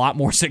had a lot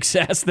more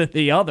success than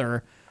the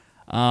other.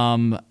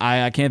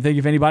 I can't think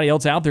of anybody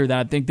else out there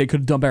that I think they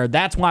could have done better.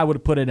 That's why I would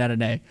have put it at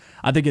an A.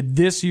 I think at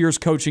this year's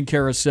coaching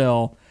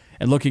carousel...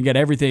 and looking at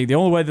everything, the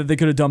only way that they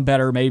could have done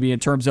better maybe in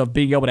terms of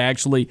being able to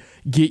actually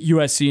get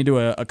USC into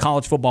a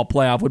college football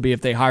playoff would be if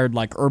they hired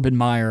like Urban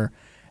Meyer.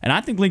 And I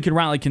think Lincoln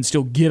Riley can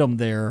still get them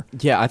there.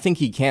 Yeah, I think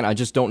he can. I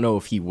just don't know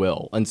if he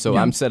will. And so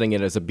I'm setting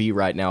it as a B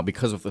right now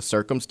because of the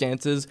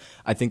circumstances.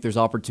 I think there's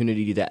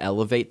opportunity to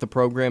elevate the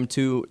program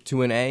to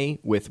an A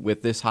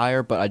with this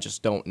hire, but I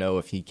just don't know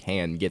if he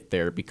can get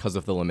there because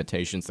of the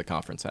limitations the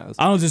conference has.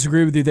 I don't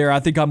disagree with you there. I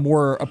think I'm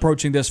more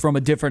approaching this from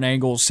a different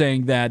angle,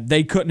 saying that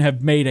they couldn't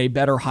have made a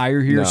better hire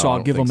here, No, so I I'll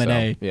don't give them think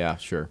an so. Yeah,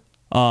 sure.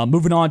 A.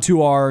 Moving on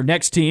to our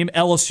next team,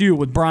 LSU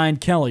with Brian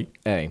Kelly.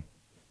 A.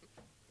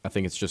 I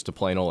think it's just a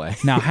plain old A.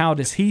 Now, how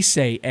does he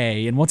say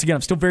A? And once again,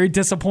 I'm still very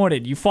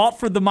disappointed. You fought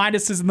for the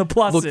minuses and the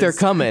pluses. Look, they're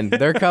coming.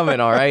 They're coming,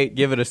 all right?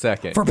 Give it a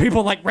second. For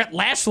people like Rhett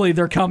Lashley,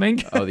 they're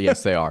coming. Oh,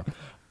 yes, they are.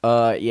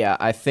 Yeah,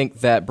 I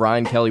think that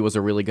Brian Kelly was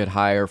a really good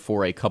hire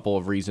for a couple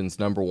of reasons.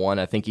 Number one,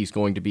 I think he's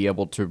going to be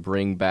able to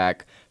bring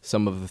back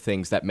some of the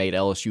things that made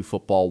LSU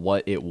football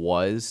what it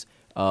was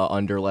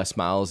under Les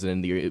Miles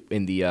and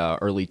in the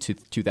early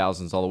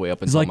 2000s all the way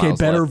up until It's like Miles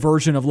a better left.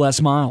 version of Les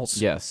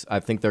Miles. Yes, I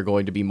think they're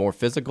going to be more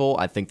physical.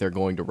 I think they're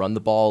going to run the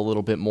ball a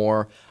little bit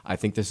more. I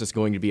think this is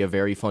going to be a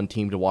very fun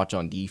team to watch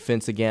on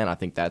defense again. I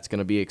think that's going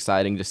to be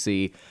exciting to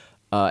see.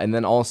 And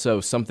then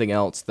also something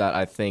else that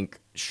I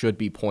think should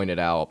be pointed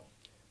out.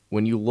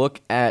 When you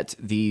look at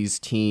these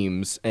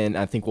teams, and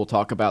I think we'll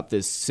talk about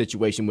this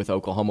situation with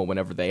Oklahoma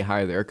whenever they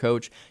hire their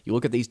coach, you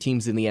look at these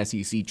teams in the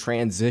SEC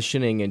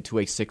transitioning into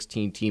a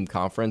 16-team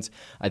conference,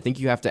 I think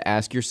you have to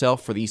ask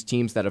yourself, for these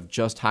teams that have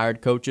just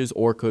hired coaches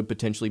or could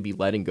potentially be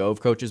letting go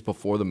of coaches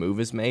before the move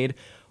is made,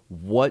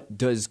 what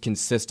does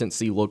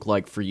consistency look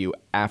like for you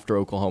after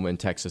Oklahoma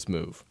and Texas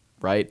move,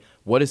 right?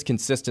 What does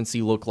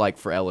consistency look like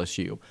for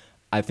LSU?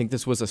 I think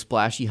this was a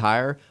splashy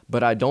hire,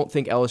 but I don't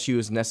think LSU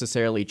is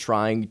necessarily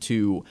trying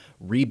to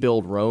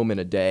rebuild Rome in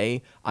a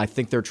day. I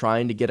think they're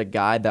trying to get a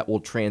guy that will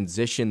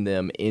transition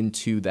them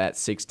into that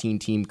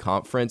 16-team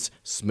conference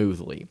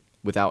smoothly,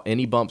 without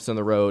any bumps in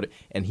the road,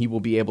 and he will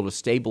be able to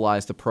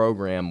stabilize the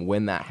program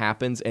when that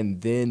happens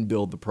and then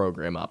build the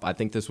program up. I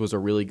think this was a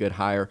really good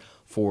hire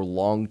for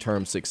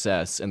long-term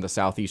success in the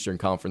Southeastern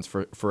Conference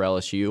for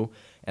LSU,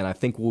 and I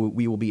think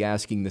we will be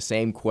asking the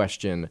same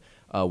question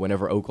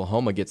whenever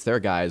Oklahoma gets their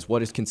guys. What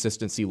does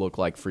consistency look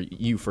like for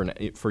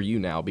you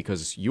now,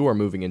 because you are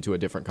moving into a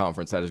different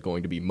conference that is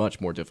going to be much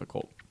more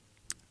difficult?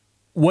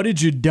 What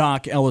did you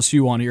dock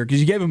LSU on here? Because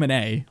you gave him an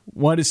A.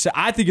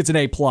 I think it's an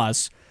A+.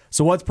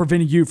 So what's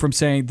preventing you from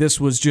saying this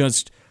was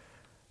just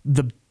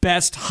the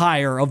best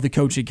hire of the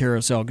coaching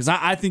carousel? Because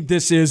I think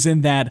this is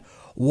in that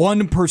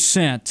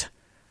 1%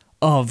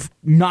 of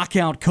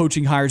knockout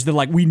coaching hires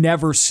that we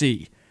never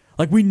see.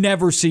 We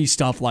never see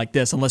stuff like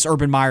this unless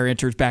Urban Meyer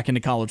enters back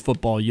into college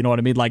football. You know what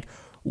I mean?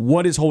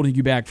 What is holding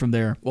you back from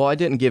there? Well, I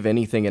didn't give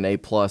anything an A+,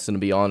 and to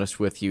be honest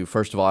with you,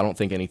 first of all, I don't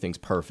think anything's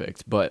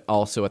perfect. But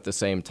also at the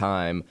same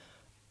time,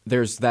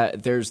 there's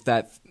that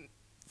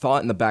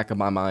thought in the back of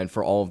my mind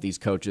for all of these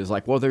coaches,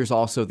 there's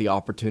also the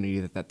opportunity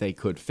that they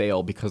could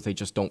fail because they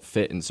just don't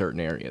fit in certain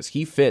areas.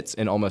 He fits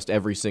in almost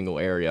every single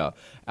area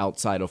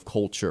outside of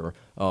culture,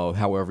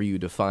 however you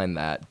define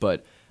that.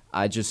 But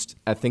I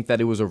think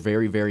that it was a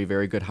very, very,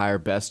 very good hire,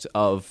 best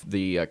of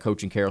the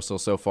coaching carousel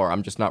so far.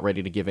 I'm just not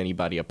ready to give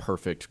anybody a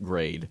perfect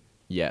grade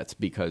yet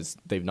because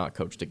they've not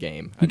coached a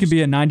game. He could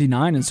be a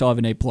 99 and still have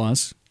an A+.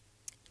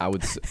 I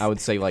would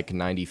say like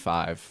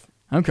 95.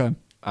 Okay.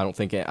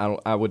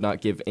 I would not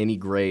give any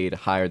grade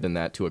higher than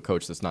that to a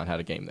coach that's not had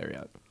a game there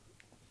yet.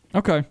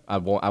 Okay. I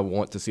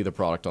want to see the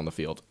product on the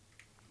field.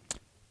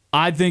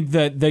 I think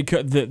that the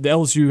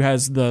LSU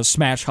has the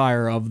smash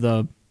hire of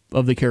the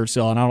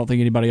carousel, and I don't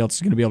think anybody else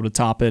is going to be able to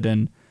top it.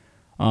 And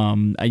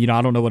I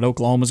don't know what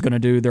Oklahoma's going to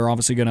do. They're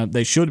obviously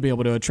they should be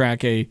able to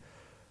attract a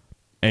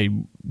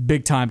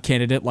big time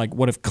candidate. Like,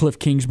 what if Cliff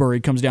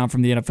Kingsbury comes down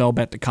from the NFL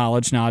back to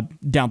college? Now, I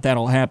doubt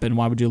that'll happen.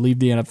 Why would you leave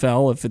the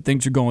NFL if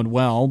things are going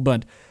well?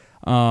 But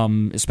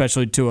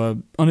especially to a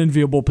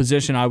unenviable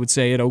position, I would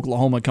say, at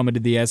Oklahoma coming to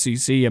the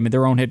SEC. I mean,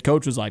 their own head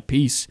coach was like,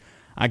 peace,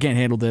 I can't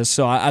handle this.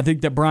 So I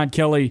think that Brian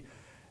Kelly,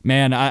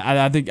 man,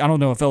 I don't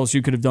know if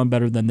LSU could have done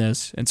better than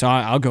this. And so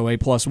I'll go A+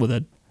 with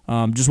it.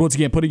 Just once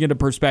again, putting into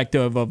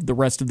perspective of the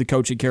rest of the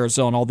coaching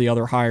carousel and all the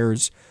other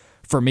hires,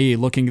 for me,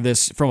 looking at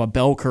this from a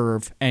bell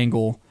curve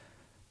angle,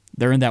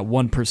 they're in that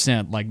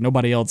 1%. Like,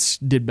 nobody else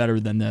did better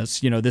than this.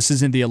 This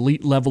is in the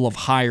elite level of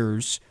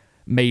hires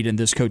made in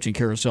this coaching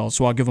carousel,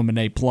 so I'll give them an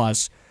A+.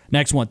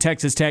 Next one,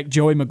 Texas Tech,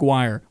 Joey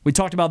McGuire. We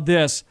talked about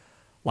this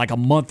like a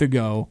month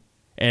ago,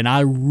 and I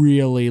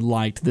really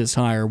liked this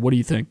hire. What do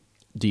you think?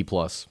 D+.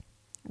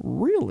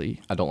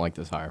 Really? I don't like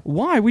this hire.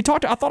 Why? I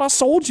thought I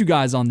sold you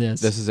guys on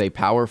this. This is a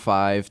Power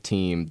 5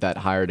 team that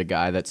hired a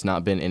guy that's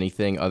not been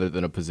anything other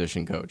than a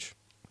position coach.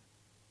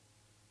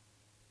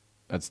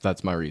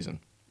 That's my reason.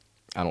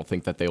 I don't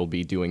think that they will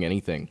be doing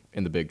anything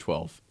in the Big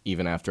 12,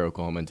 even after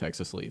Oklahoma and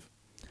Texas leave.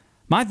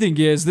 My thing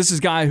is, this is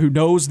a guy who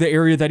knows the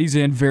area that he's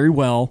in very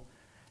well,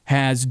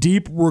 has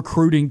deep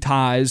recruiting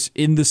ties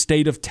in the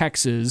state of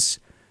Texas.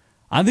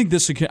 I think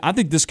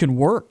this can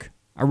work.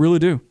 I really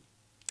do.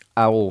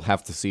 I will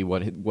have to see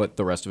what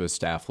the rest of his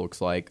staff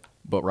looks like,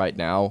 but right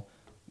now,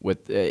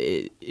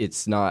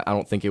 it's not. I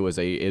don't think it was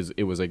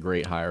a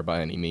great hire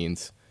by any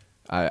means.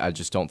 I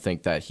just don't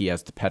think that he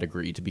has the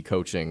pedigree to be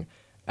coaching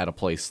at a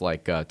place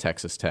like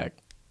Texas Tech.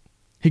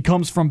 He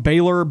comes from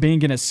Baylor,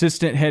 being an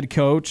assistant head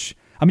coach.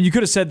 I mean, you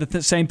could have said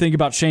the same thing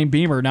about Shane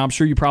Beamer. Now, I'm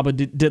sure you probably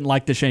didn't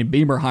like the Shane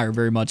Beamer hire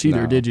very much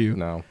either, did you?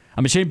 No.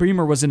 I mean, Shane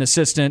Beamer was an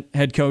assistant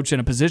head coach and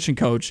a position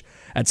coach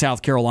at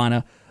South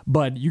Carolina,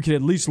 but you can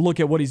at least look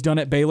at what he's done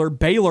at Baylor.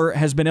 Baylor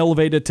has been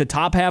elevated to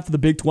top half of the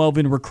Big 12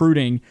 in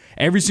recruiting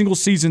every single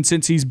season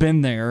since he's been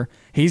there.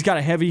 He's got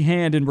a heavy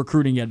hand in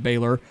recruiting at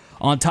Baylor.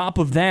 On top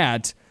of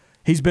that,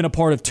 he's been a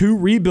part of 2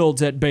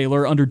 rebuilds at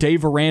Baylor under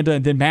Dave Aranda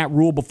and then Matt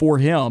Rule before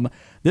him.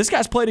 This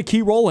guy's played a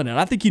key role in it.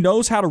 I think he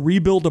knows how to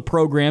rebuild a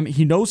program.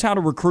 He knows how to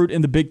recruit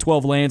in the Big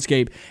 12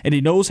 landscape, and he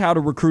knows how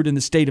to recruit in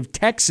the state of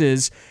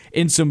Texas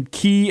in some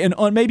key and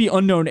maybe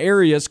unknown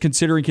areas,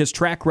 considering his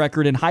track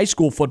record in high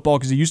school football,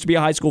 because he used to be a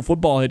high school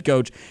football head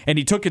coach, and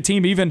he took a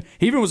team, he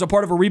even was a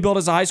part of a rebuild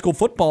as a high school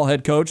football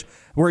head coach,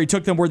 where he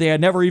took them where they had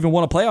never even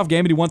won a playoff game,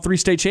 and he won 3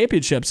 state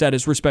championships at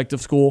his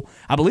respective school,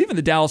 I believe in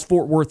the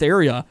Dallas-Fort Worth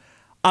area.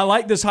 I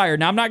like this hire.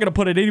 Now, I'm not going to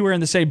put it anywhere in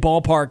the same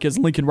ballpark as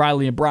Lincoln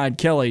Riley and Brian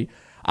Kelly.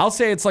 I'll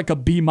say it's like a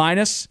B-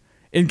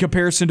 in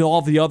comparison to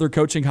all the other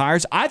coaching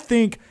hires. I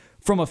think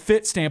from a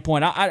fit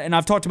standpoint, and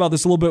I've talked about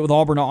this a little bit with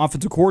Auburn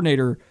offensive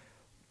coordinator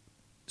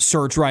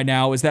search right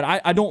now, is that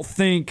I don't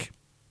think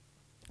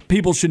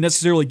people should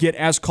necessarily get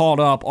as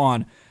caught up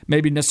on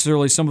maybe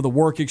necessarily some of the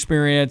work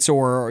experience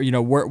or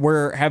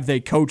where have they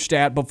coached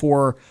at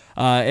before,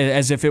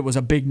 as if it was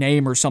a big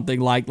name or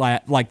something like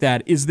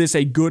that. Is this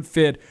a good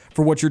fit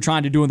for what you're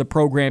trying to do in the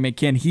program, and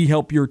can he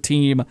help your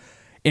team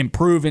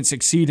improve and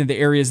succeed in the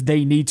areas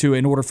they need to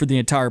in order for the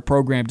entire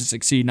program to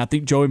succeed? And I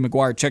think Joey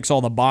McGuire checks all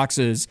the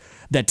boxes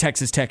that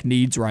Texas Tech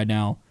needs right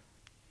now.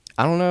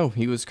 I don't know.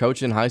 He was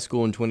coaching high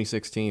school in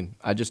 2016.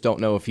 I just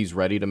don't know if he's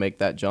ready to make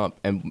that jump.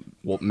 And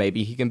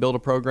maybe he can build a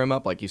program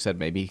up. Like you said,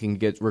 maybe he can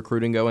get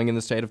recruiting going in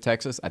the state of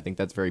Texas. I think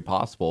that's very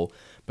possible.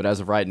 But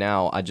as of right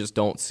now, I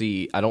don't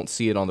see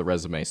it on the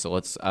resume. So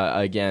let's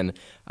again,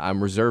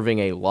 I'm reserving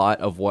a lot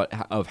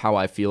of how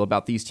I feel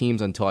about these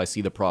teams until I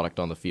see the product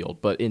on the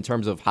field. But in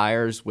terms of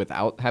hires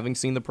without having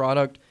seen the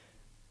product,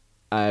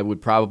 I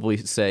would probably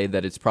say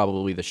that it's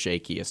probably the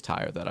shakiest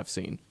hire that I've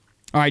seen.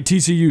 All right,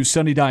 TCU,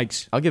 Sonny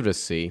Dykes. I'll give it a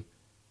C.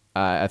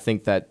 I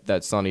think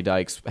that Sonny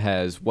Dykes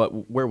has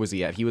where was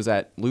he at? He was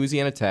at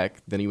Louisiana Tech,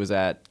 then he was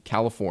at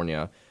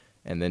California,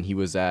 and then he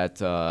was at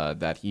he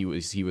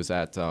was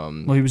at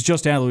he was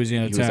just at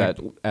Louisiana Tech.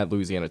 He was at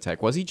Louisiana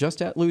Tech. Was he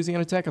just at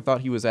Louisiana Tech? I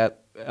thought he was at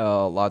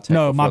La Tech.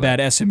 No, my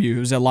bad. SMU. He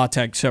was at La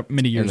Tech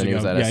many years ago. He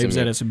was at he was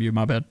at SMU.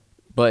 My bad.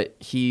 But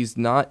he's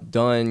not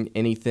done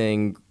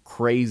anything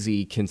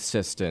crazy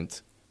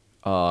consistent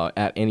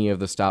at any of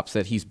the stops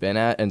that he's been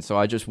at, and so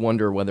I just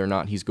wonder whether or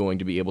not he's going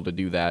to be able to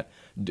do that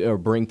or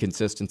bring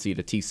consistency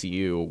to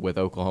TCU with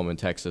Oklahoma and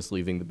Texas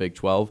leaving the Big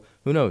 12.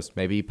 Who knows?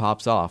 Maybe he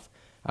pops off.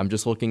 I'm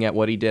just looking at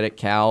what he did at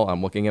Cal.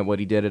 I'm looking at what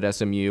he did at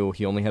SMU.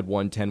 He only had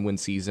one 10-win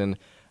season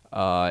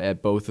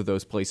at both of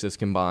those places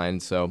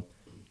combined, so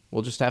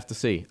we'll just have to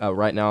see.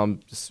 Right now,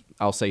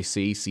 I'll say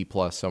C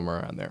plus, somewhere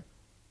around there.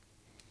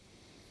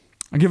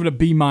 I give it a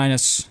B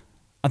minus.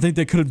 I think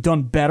they could have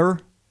done better,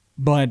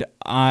 but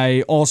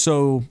I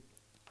also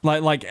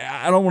like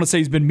I don't want to say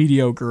he's been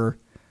mediocre.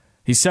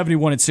 He's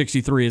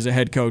 71-63 as a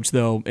head coach,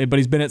 though, but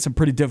he's been at some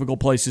pretty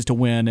difficult places to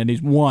win, and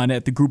he's won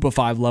at the Group of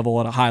 5 level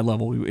at a high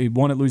level. He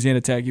won at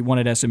Louisiana Tech, he won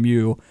at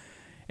SMU,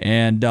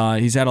 and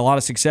he's had a lot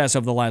of success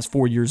over the last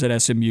 4 years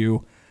at SMU.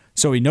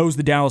 So he knows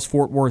the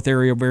Dallas-Fort Worth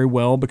area very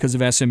well because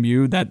of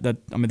SMU.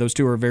 Those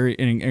two are very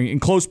in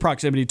close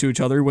proximity to each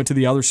other. He went to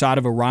the other side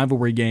of a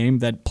rivalry game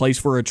that plays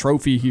for a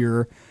trophy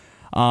here.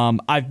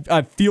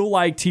 I feel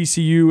like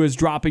TCU is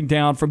dropping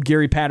down from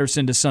Gary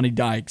Patterson to Sonny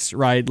Dykes,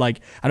 right?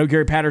 Like, I know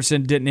Gary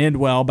Patterson didn't end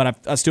well,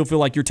 but I still feel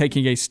like you're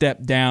taking a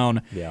step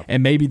down,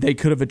 and maybe they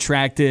could have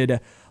attracted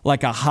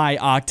like a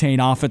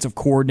high-octane offensive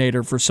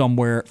coordinator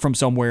from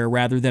somewhere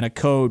rather than a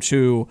coach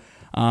who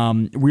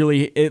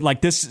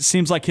this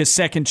seems like his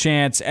second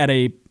chance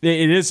it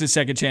is his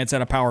second chance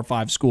at a Power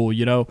 5 school,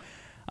 you know?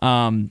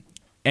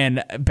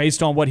 And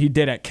based on what he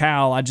did at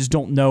Cal, I just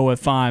don't know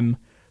if I'm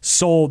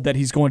sold that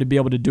he's going to be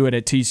able to do it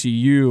at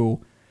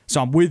TCU.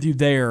 So I'm with you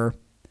there.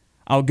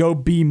 I'll go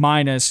B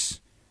minus,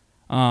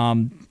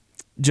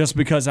 just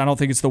because I don't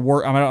think it's the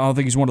worst. I don't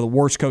think he's one of the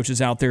worst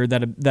coaches out there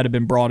that have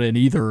been brought in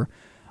either.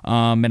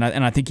 And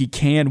I think he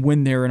can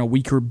win there in a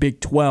weaker Big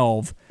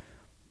 12.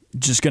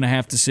 Just gonna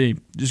have to see.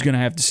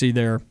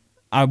 There.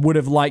 I would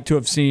have liked to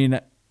have seen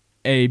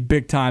a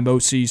big-time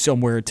OC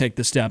somewhere take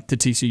the step to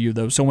TCU,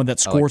 though. Someone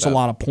that scores a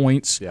lot of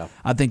points. Yeah.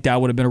 I think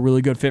that would have been a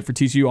really good fit for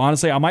TCU.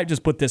 Honestly, I might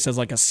just put this as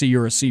like a C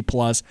or a C+.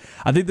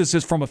 I think this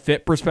is, from a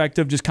fit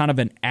perspective, just kind of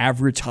an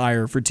average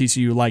hire for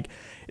TCU. Like,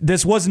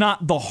 this was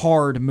not the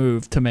hard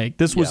move to make.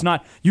 This was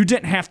not – you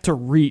didn't have to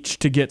reach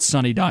to get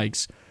Sonny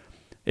Dykes.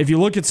 If you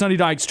look at Sonny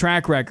Dykes'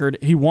 track record,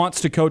 he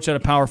wants to coach at a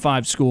Power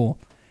 5 school.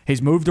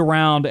 He's moved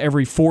around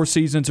every 4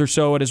 seasons or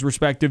so at his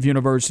respective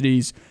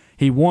universities.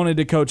 He wanted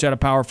to coach at a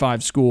Power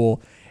 5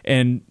 school.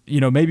 And,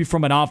 maybe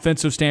from an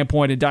offensive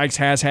standpoint, and Dykes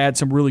has had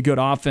some really good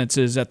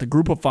offenses at the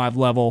Group of 5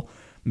 level,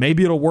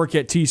 maybe it'll work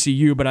at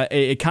TCU, but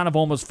it kind of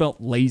almost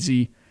felt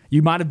lazy.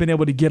 You might have been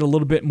able to get a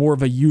little bit more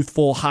of a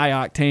youthful,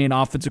 high-octane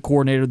offensive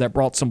coordinator that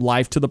brought some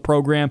life to the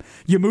program.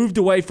 You moved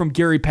away from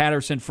Gary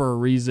Patterson for a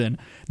reason.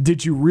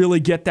 Did you really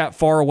get that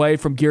far away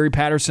from Gary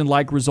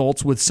Patterson-like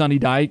results with Sonny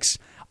Dykes?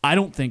 I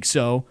don't think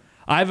so.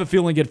 I have a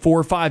feeling in 4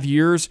 or 5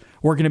 years,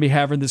 we're going to be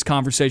having this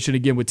conversation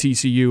again with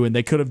TCU, and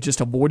they could have just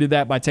avoided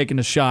that by taking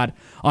a shot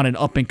on an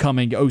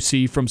up-and-coming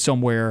OC from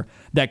somewhere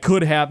that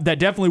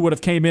definitely would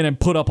have came in and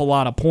put up a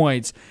lot of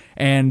points,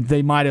 and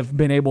they might have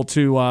been able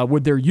to,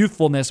 with their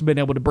youthfulness, been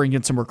able to bring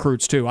in some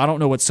recruits too. I don't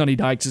know what Sonny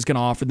Dykes is going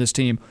to offer this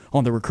team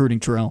on the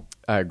recruiting trail.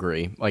 I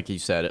agree. Like you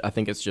said, I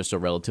think it's just a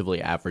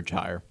relatively average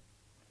hire.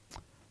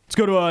 Let's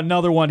go to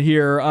another one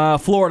here.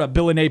 Florida,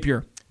 Billy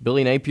Napier.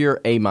 Billy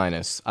Napier, A-.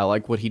 I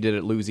like what he did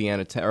at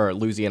Louisiana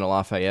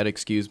Lafayette,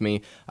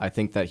 I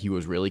think that he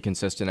was really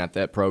consistent at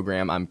that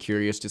program. I'm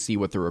curious to see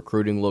what the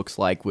recruiting looks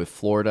like with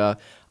Florida.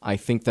 I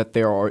think that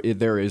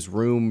there is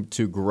room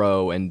to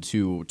grow and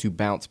to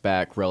bounce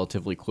back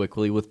relatively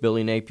quickly with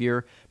Billy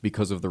Napier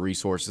because of the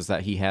resources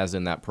that he has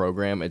in that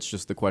program. It's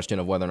just the question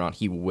of whether or not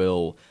he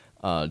will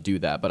do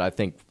that. But I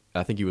think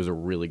he was a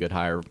really good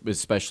hire,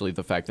 especially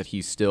the fact that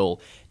he's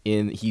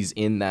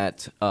in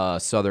that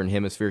southern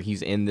hemisphere.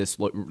 He's in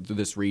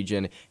this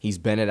region. He's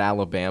been at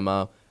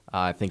Alabama.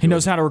 I think he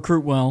knows how to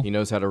recruit well. He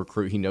knows how to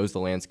recruit. He knows the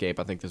landscape.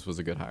 I think this was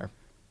a good hire.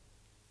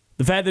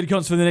 The fact that he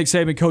comes from the Nick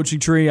Saban coaching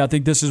tree, I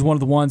think this is one of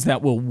the ones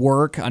that will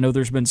work. I know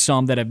there's been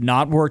some that have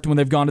not worked when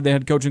they've gone to the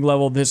head coaching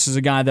level. This is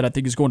a guy that I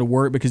think is going to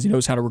work because he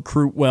knows how to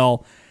recruit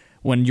well.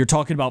 When you're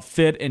talking about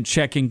fit and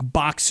checking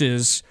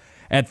boxes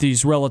at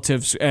these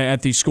relatives,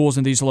 at these schools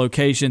and these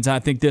locations, I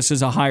think this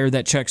is a hire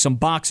that checks some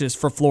boxes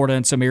for Florida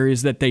in some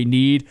areas that they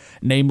need,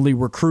 namely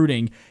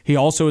recruiting. He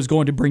also is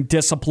going to bring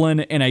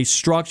discipline and a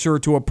structure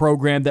to a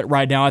program that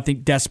right now I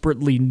think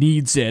desperately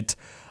needs it,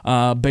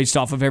 based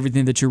off of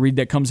everything that you read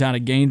that comes out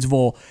of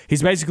Gainesville.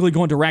 He's basically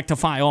going to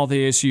rectify all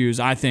the issues,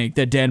 I think,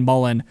 that Dan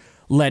Mullen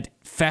let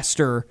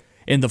fester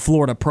in the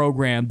Florida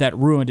program that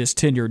ruined his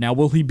tenure. Now,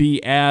 will he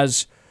be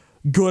as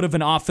good of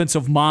an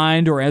offensive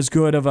mind or as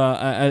good of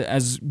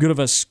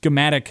a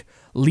schematic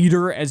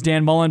leader as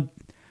Dan Mullen?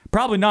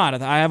 Probably not.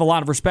 I have a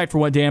lot of respect for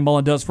what Dan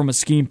Mullen does from a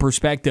scheme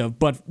perspective,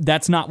 but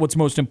that's not what's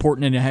most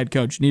important in a head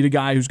coach. You need a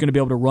guy who's going to be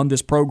able to run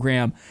this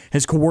program.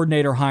 His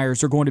coordinator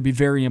hires are going to be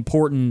very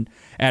important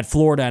at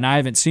Florida, and I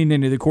haven't seen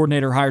any of the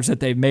coordinator hires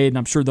that they've made, and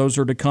I'm sure those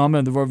are to come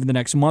over the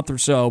next month or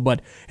so,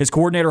 but his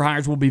coordinator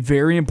hires will be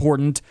very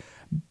important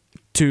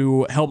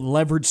to help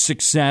leverage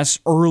success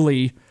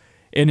early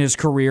in his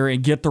career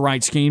and get the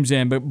right schemes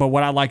in. But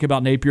what I like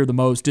about Napier the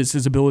most is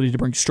his ability to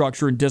bring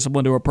structure and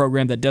discipline to a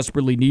program that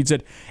desperately needs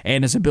it,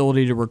 and his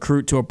ability to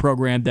recruit to a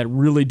program that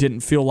really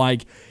didn't feel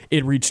like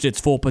it reached its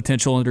full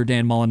potential under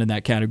Dan Mullen in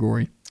that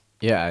category.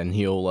 Yeah, and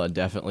he'll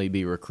definitely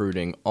be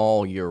recruiting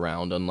all year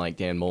round, unlike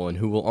Dan Mullen,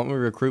 who will only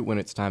recruit when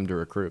it's time to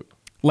recruit.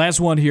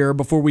 Last one here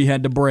before we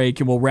head to break,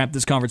 and we'll wrap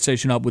this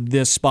conversation up with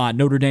this spot.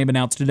 Notre Dame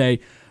announced today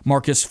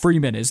Marcus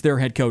Freeman is their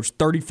head coach,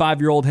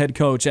 35-year-old head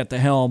coach at the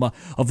helm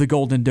of the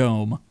Golden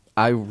Dome.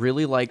 I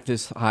really like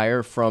this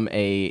hire from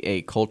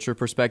a culture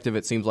perspective.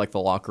 It seems like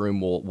the locker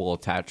room will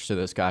attach to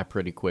this guy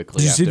pretty quickly.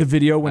 Did you see the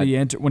video when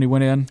he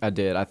went in? I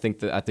did. I think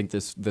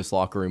this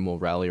locker room will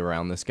rally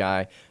around this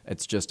guy.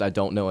 It's just I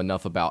don't know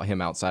enough about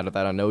him outside of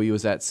that. I know he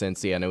was at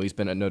Cincy. I know he's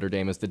been at Notre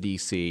Dame as the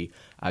DC.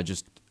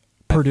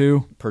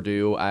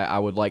 Purdue. I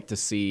would like to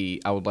see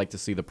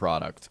the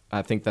product.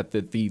 I think that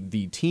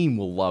the team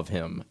will love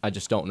him. I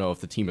just don't know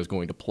if the team is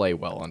going to play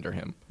well under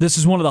him. This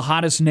is one of the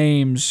hottest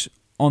names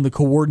on the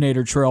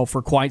coordinator trail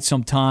for quite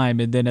some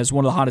time, and then as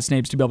one of the hottest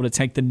names to be able to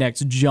take the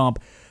next jump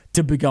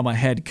to become a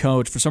head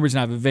coach. For some reason,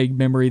 I have a vague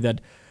memory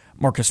that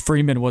Marcus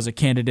Freeman was a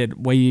candidate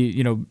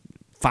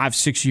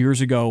 5-6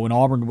 years ago when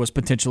Auburn was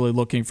potentially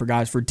looking for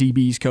guys for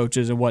DBs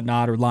coaches and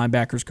whatnot, or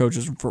linebackers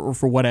coaches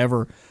for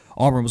whatever.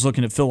 Auburn was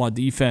looking to fill on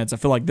defense. I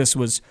feel like this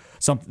was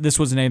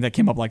a name that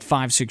came up like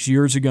 5-6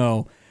 years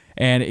ago,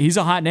 and he's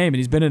a hot name, and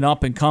he's been an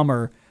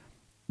up-and-comer.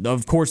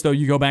 Of course, though,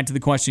 you go back to the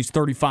question, he's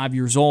 35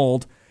 years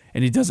old,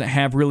 and he doesn't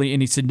have really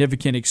any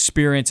significant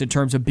experience in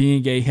terms of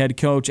being a head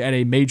coach at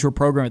a major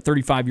program at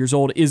 35 years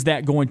old. Is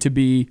that going to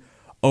be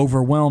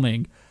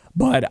overwhelming?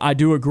 But I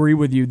do agree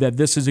with you that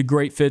this is a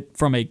great fit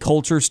from a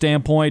culture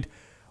standpoint.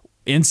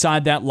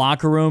 Inside that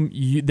locker room,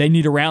 they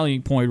need a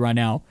rallying point right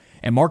now.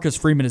 And Marcus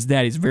Freeman is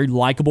that. He's a very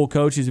likable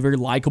coach. He's a very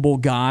likable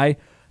guy.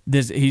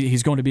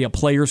 He's going to be a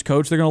player's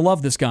coach. They're going to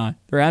love this guy.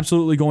 They're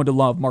absolutely going to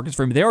love Marcus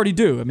Freeman. They already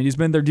do. I mean, he's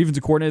been their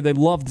defensive coordinator. They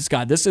love this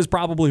guy. This is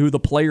probably who the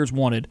players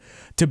wanted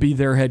to be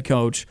their head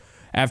coach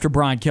after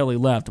Brian Kelly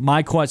left.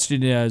 My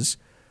question is,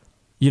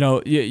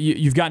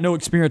 you've got no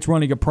experience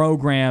running a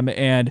program,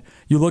 and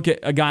you look at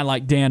a guy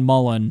like Dan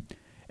Mullen,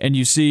 and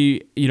you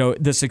see,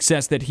 the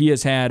success that he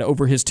has had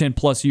over his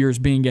 10-plus years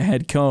being a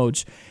head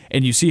coach,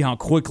 and you see how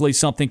quickly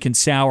something can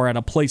sour at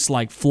a place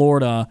like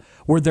Florida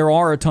where there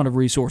are a ton of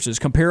resources,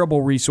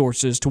 comparable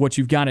resources to what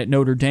you've got at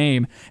Notre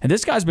Dame. And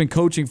this guy's been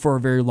coaching for a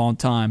very long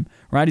time,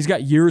 right? He's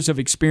got years of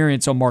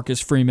experience on Marcus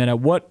Freeman. At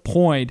what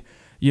point,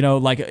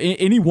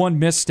 any one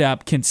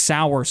misstep can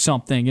sour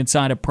something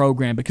inside a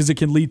program because it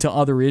can lead to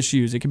other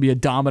issues. It can be a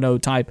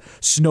domino-type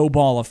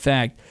snowball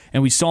effect.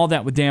 And we saw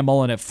that with Dan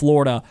Mullen at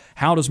Florida.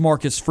 How does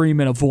Marcus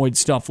Freeman avoid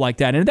stuff like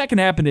that? And that can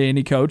happen to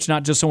any coach,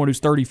 not just someone who's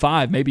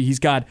 35. Maybe he's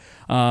got,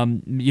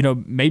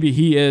 maybe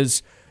he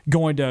is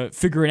going to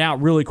figure it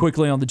out really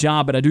quickly on the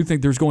job, but I do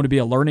think there's going to be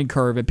a learning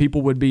curve, and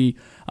people would be,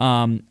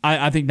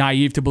 I think,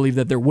 naive to believe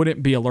that there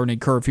wouldn't be a learning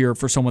curve here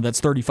for someone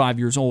that's 35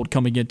 years old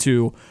coming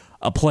into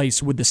a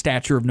place with the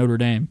stature of Notre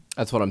Dame.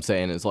 That's what I'm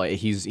saying, is like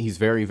he's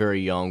very,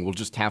 very young. We'll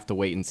just have to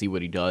wait and see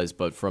what he does.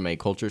 But from a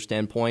culture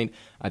standpoint,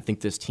 I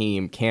think this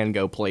team can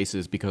go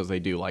places because they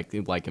do like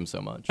him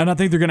so much. And I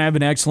think they're going to have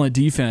an excellent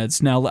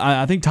defense. Now,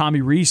 I think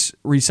Tommy Rees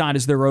re-signed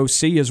as their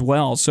OC as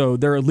well, so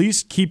they're at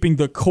least keeping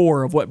the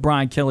core of what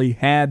Brian Kelly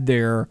had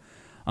there.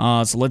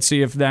 So let's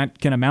see if that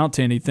can amount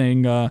to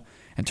anything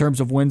in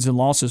terms of wins and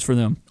losses for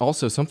them.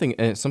 Also, something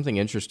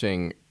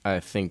interesting I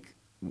think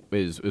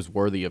is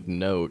worthy of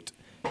note.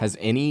 Has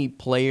any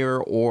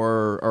player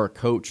or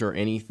coach or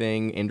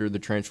anything entered the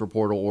transfer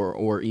portal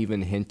or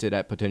even hinted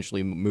at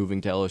potentially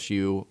moving to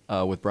LSU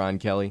with Brian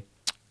Kelly?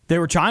 They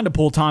were trying to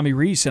pull Tommy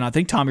Rees, and I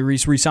think Tommy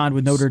Rees re-signed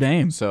with Notre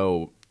Dame.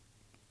 So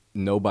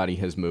nobody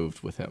has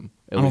moved with him.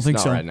 At I don't least think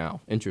not so. Right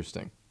now.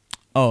 Interesting.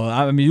 Oh,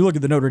 I mean, you look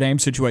at the Notre Dame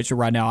situation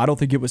right now. I don't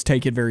think it was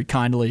taken very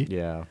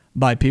kindly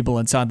by people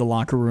inside the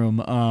locker room.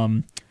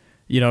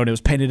 And it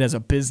was painted as a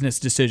business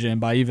decision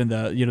by even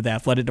the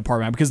athletic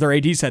department, because their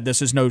AD said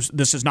this is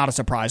not a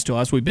surprise to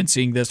us. We've been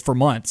seeing this for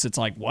months. It's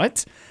like,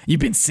 what? You've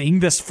been seeing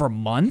this for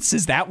months?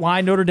 Is that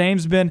why Notre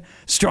Dame's been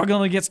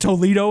struggling against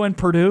Toledo and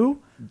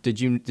Purdue?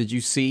 Did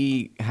you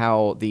see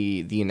how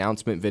the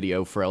announcement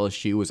video for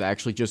LSU was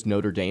actually just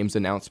Notre Dame's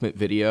announcement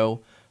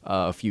video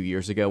a few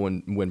years ago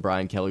when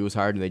Brian Kelly was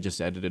hired, and they just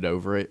edited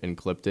over it and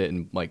clipped it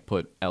and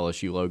put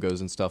LSU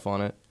logos and stuff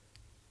on it?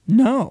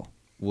 No.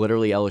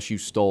 Literally, LSU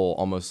stole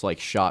almost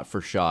shot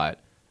for shot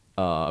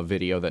a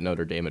video that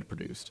Notre Dame had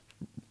produced.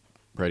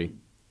 Brady?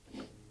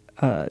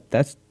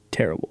 That's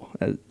terrible.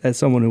 As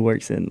someone who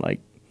works in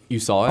you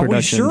saw it? Are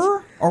we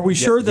sure? Are we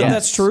sure that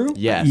that's true?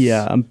 Yes.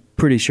 Yeah, I'm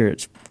pretty sure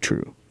it's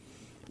true.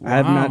 Wow. I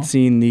have not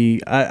seen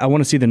the. I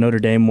want to see the Notre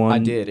Dame one. I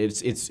did.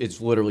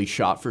 It's literally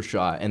shot for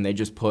shot, and they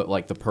just put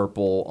the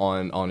purple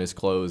on his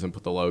clothes and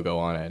put the logo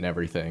on it and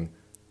everything.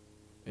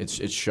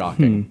 It's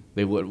shocking.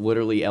 They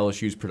literally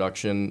LSU's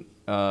production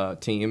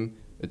team.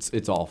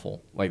 It's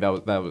awful.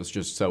 That was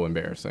just so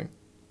embarrassing.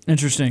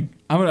 Interesting.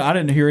 I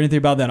didn't hear anything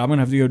about that. I'm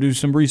gonna have to go do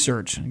some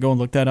research and go and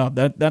look that up.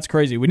 That's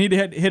crazy. We need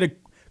to hit a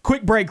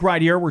quick break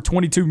right here. We're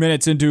 22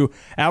 minutes into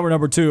hour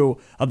number 2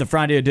 of the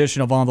Friday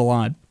edition of On the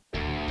Line.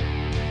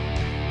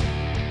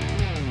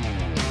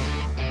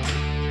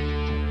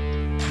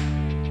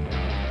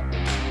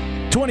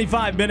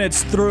 "25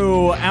 minutes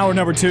through hour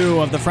number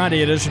 2 of the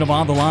Friday edition of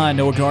On the Line.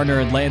 Noah Gardner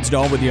and Lance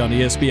Dawe with you on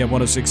ESPN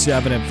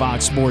 106.7 and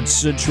Fox Sports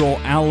Central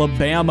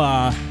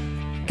Alabama.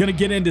 Going to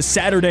get into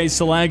Saturday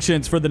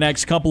selections for the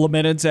next couple of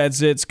minutes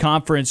as it's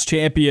conference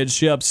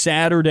championship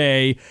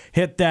Saturday.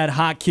 Hit that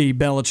hotkey,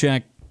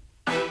 Belichick.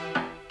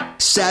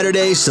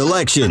 Saturday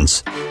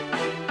selections.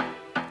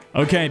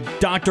 Okay,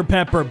 Dr.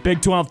 Pepper,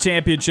 Big 12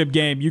 championship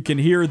game. You can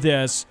hear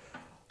this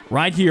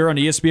right here on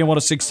ESPN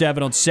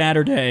 106.7 on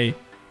Saturday,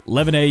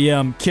 11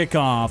 a.m.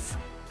 kickoff.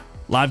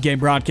 Live game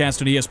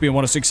broadcast on ESPN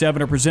 106.7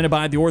 are presented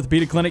by the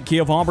Orthopedic Clinic, Key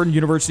of Auburn,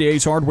 University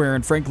Ace Hardware,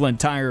 and Franklin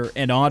Tire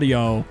and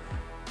Audio.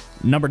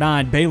 Number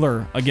 9,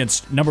 Baylor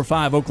against number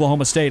 5,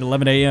 Oklahoma State,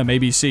 11 a.m.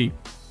 ABC.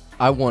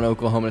 I want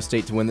Oklahoma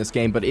State to win this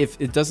game, but if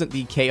it doesn't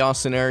the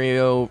chaos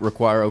scenario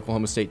require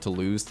Oklahoma State to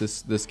lose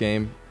this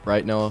game,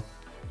 right, Noah?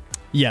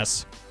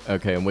 Yes.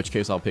 Okay, in which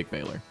case I'll pick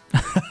Baylor.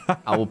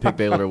 I will pick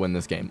Baylor to win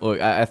this game. Look,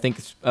 I think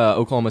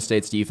Oklahoma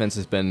State's defense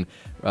has been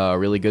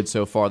really good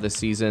so far this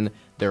season.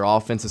 Their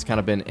offense has kind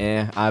of been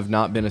I've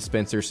not been a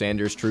Spencer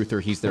Sanders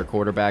truther. He's their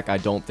quarterback. I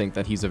don't think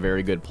that he's a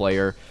very good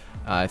player.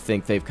 I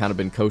think they've kind of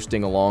been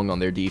coasting along on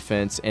their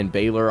defense. And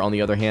Baylor, on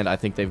the other hand, I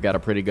think they've got a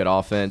pretty good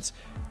offense.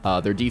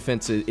 Their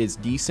defense is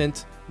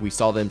decent. We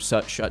saw them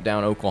shut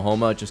down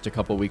Oklahoma just a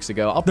couple weeks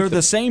ago. They're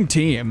the same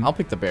team. I'll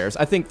pick the Bears.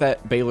 I think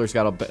that Baylor's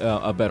got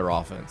a better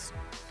offense.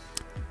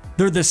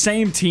 They're the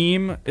same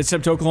team,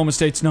 except Oklahoma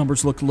State's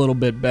numbers look a little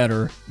bit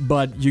better.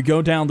 But you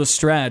go down the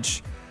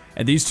stretch,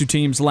 and these two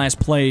teams last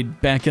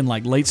played back in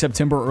like late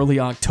September, early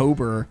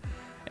October,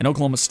 and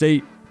Oklahoma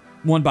State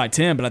won by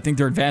 10, but I think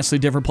they're in vastly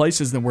different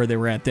places than where they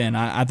were at then.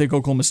 I think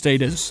Oklahoma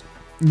State has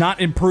not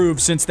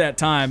improved since that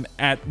time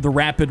at the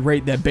rapid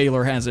rate that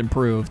Baylor has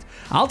improved.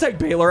 I'll take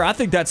Baylor. I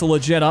think that's a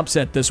legit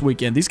upset this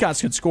weekend. These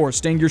guys can score.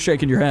 Sting, you're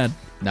shaking your head.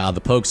 Nah,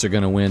 the Pokes are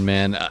going to win,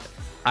 man.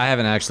 I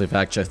haven't actually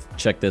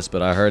fact-checked this,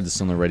 but I heard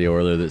this on the radio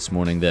earlier this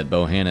morning that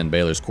Bohannon,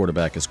 Baylor's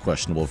quarterback, is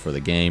questionable for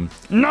the game.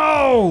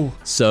 No!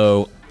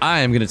 So I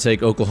am going to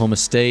take Oklahoma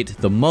State.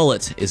 The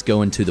mullet is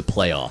going to the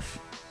playoff.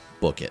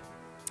 Book it.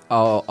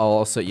 I'll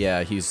also,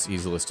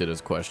 he's listed as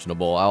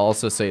questionable. I'll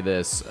also say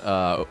this: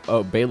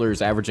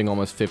 Baylor's averaging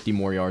almost 50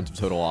 more yards of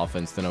total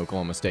offense than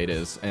Oklahoma State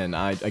is, and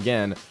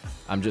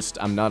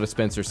I'm not a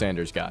Spencer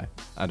Sanders guy.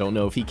 I don't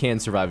know if he can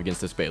survive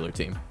against this Baylor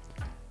team.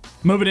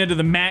 Moving into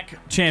the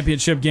MAC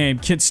championship game,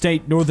 Kent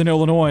State, Northern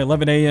Illinois,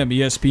 11 a.m.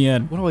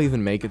 ESPN. What do I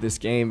even make of this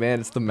game, man?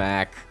 It's the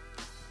MAC.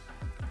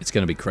 It's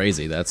going to be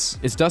crazy.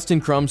 Is Dustin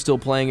Crum still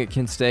playing at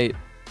Kent State?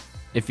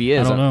 If he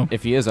is, I don't know.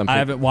 If he is, I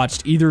haven't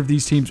watched either of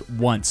these teams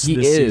once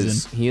this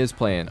season. He is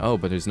playing. Oh,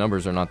 but his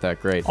numbers are not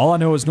that great. All I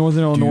know is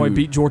Northern Illinois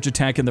beat Georgia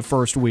Tech in the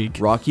first week.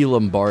 Rocky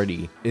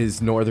Lombardi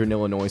is Northern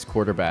Illinois'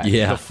 quarterback.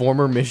 Yeah. The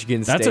former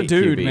Michigan State That's a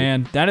dude, QB.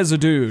 man. That is a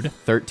dude.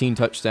 13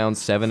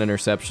 touchdowns, 7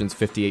 interceptions,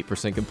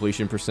 58%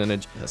 completion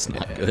percentage. That's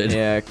not good.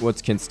 Yeah,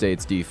 what's Kent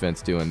State's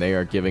defense doing? They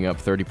are giving up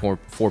 34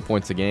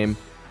 points a game.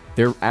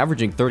 They're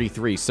averaging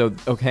 33. So,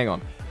 hang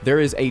on. There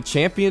is a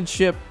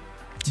championship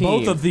team.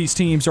 Both of these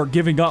teams are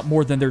giving up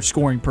more than they're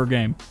scoring per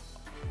game.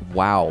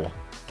 Wow.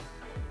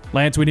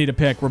 Lance, we need a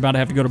pick. We're about to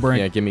have to go to break.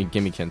 Yeah, give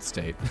me Kent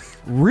State.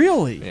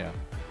 Really? Yeah.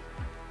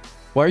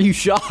 Why are you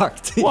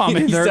shocked? Well, I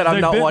mean,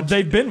 you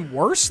they've been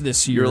worse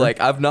this year. You're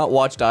like, I've not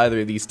watched either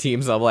of these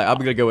teams. I'm going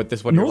to go with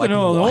this one. Northern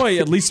Illinois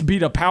at least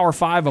beat a Power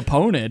 5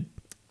 opponent.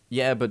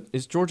 Yeah, but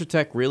is Georgia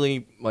Tech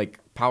really like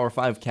Power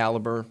 5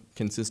 caliber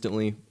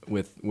consistently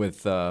with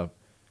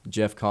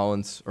Jeff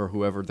Collins or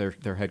whoever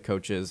their head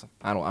coach is?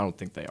 I don't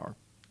think they are.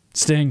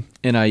 Sting.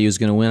 NIU is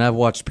going to win. I've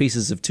watched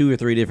pieces of 2 or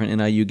 3 different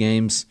NIU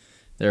games.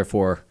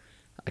 Therefore,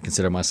 I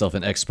consider myself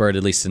an expert,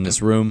 at least in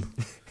this room.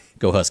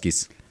 Go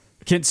Huskies.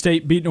 Kent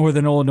State beat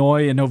Northern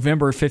Illinois in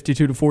November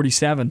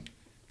 52-47.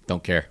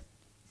 Don't care.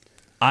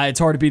 It's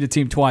hard to beat a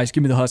team twice.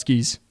 Give me the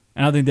Huskies.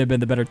 And I think they've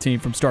been the better team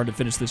from start to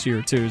finish this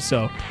year, too.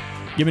 So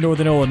give me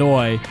Northern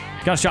Illinois.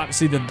 Kind of shocked to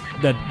see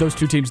that those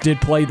two teams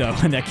did play, though,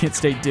 and that Kent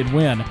State did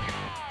win.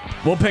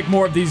 We'll pick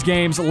more of these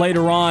games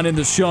later on in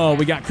the show.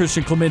 We got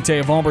Christian Clemente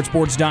of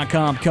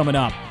AuburnSports.com coming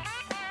up.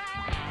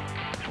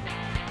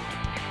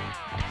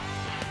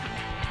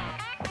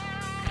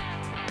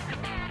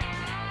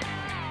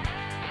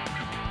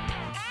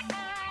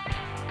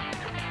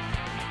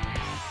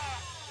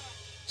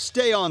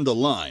 Stay on the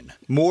line.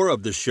 More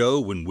of the show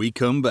when we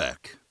come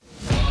back.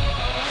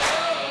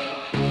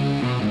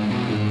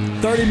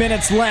 30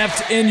 minutes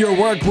left in your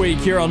work week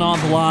here on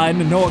The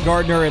Line. Noah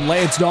Gardner and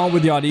Lance Dawe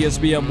with you on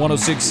ESPN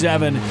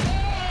 106.7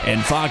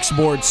 and Fox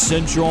Sports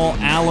Central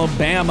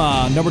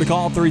Alabama. Number to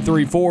call,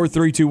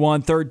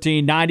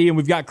 334-321-1390. And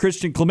we've got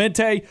Christian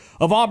Clemente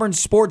of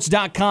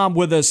AuburnSports.com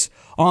with us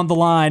on the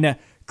line.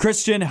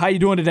 Christian, how you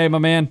doing today, my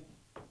man?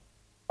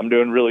 I'm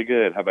doing really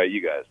good. How about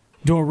you guys?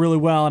 Doing really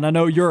well, and I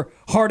know you're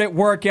hard at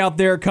work out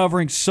there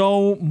covering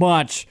so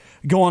much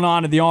going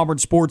on in the Auburn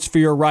sports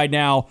sphere right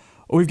now.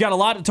 We've got a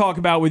lot to talk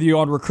about with you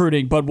on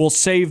recruiting, but we'll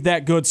save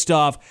that good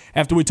stuff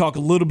after we talk a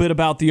little bit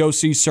about the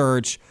OC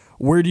search.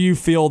 Where do you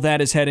feel that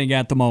is heading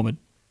at the moment?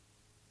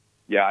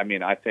 Yeah, I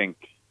mean, I think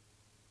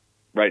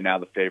right now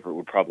the favorite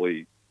would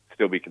probably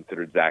still be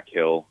considered Zach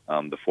Hill,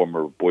 the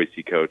former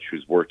Boise coach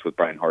who's worked with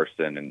Brian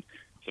Harston and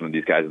some of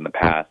these guys in the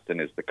past and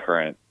is the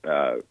current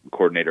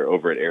coordinator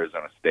over at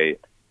Arizona State.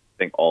 I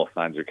think all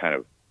signs are kind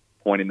of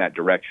pointing that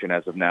direction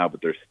as of now,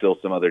 but there's still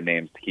some other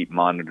names to keep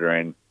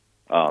monitoring.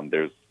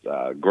 There's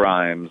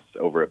Grimes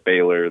over at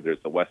Baylor.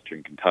 There's the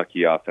Western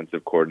Kentucky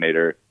offensive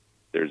coordinator.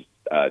 There's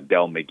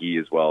Del McGee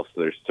as well.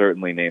 So there's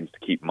certainly names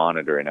to keep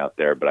monitoring out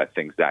there, but I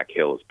think Zach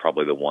Hill is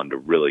probably the one to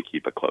really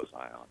keep a close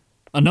eye on.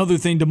 Another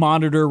thing to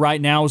monitor right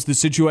now is the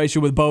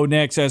situation with Bo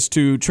Nix as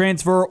to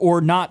transfer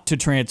or not to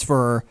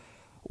transfer.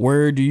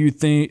 Where do you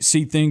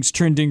see things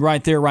trending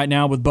right there right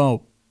now with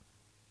Bo?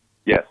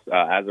 Yes,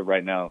 as of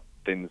right now,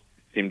 things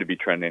seem to be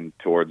trending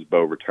towards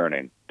Bo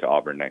returning to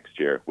Auburn next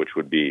year, which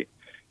would be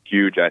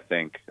huge, I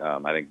think.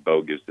 I think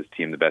Bo gives this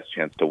team the best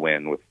chance to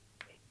win with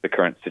the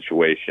current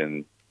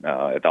situation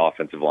at the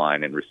offensive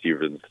line and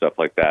receivers and stuff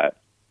like that.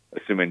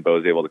 Assuming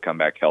Bo's able to come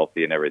back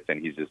healthy and everything,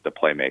 he's just a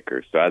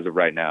playmaker. So as of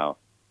right now,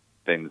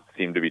 things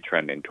seem to be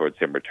trending towards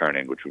him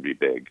returning, which would be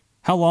big.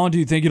 How long do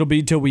you think it'll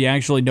be till we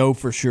actually know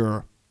for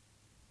sure?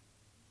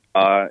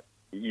 I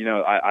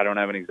don't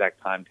have an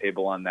exact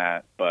timetable on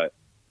that, but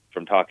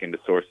from talking to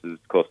sources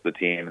close to the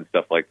team and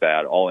stuff like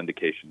that, all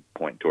indications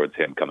point towards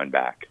him coming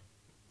back.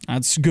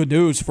 That's good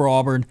news for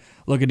Auburn,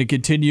 looking to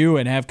continue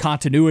and have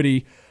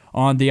continuity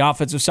on the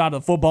offensive side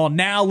of the football.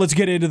 Now let's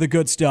get into the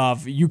good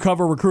stuff. You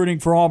cover recruiting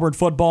for Auburn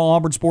football,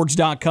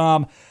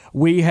 auburnsports.com.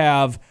 We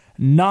have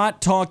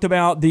not talked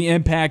about the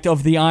impact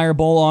of the Iron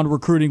Bowl on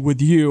recruiting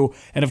with you.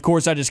 And, of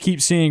course, I just keep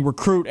seeing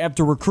recruit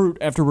after recruit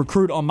after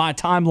recruit on my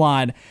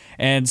timeline,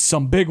 and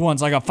some big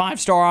ones, like a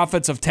 5-star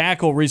offensive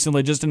tackle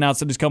recently just announced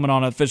that he's coming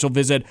on an official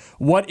visit.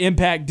 What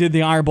impact did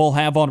the Iron Bowl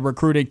have on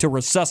recruiting to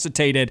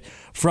resuscitate it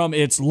from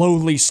its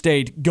lowly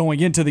state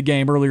going into the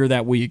game earlier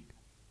that week?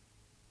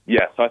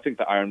 Yeah, so I think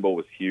the Iron Bowl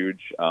was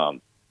huge.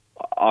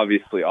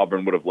 Obviously,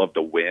 Auburn would have loved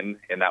to win,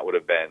 and that would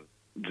have been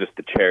just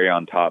the cherry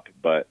on top,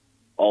 but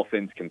all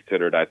things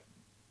considered, I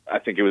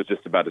think it was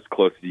just about as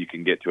close as you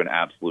can get to an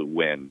absolute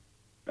win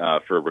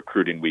for a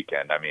recruiting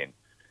weekend. I mean,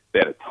 they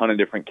had a ton of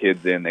different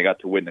kids in. They got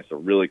to witness a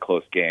really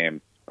close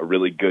game, a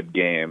really good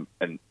game,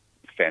 and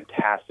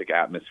fantastic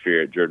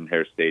atmosphere at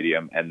Jordan-Hare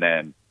Stadium. And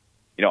then,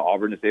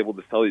 Auburn is able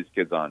to tell these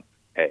kids on,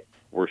 hey,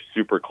 we're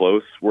super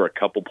close. We're a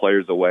couple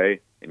players away,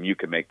 and you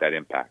can make that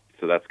impact.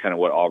 So that's kind of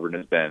what Auburn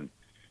has been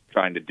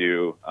trying to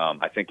do.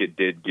 I think it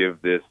did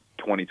give this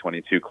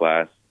 2022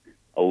 class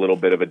a little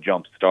bit of a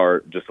jump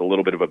start, just a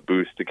little bit of a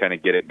boost to kind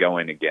of get it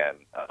going again.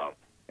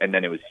 And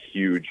then it was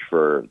huge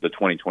for the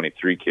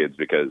 2023 kids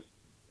because,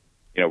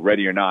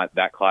 ready or not,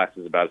 that class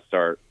is about to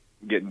start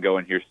getting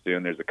going here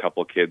soon. There's a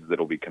couple kids that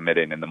will be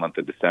committing in the month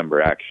of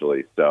December,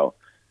 actually. So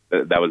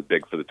that was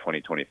big for the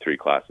 2023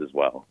 class as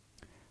well.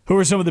 Who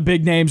are some of the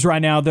big names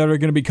right now that are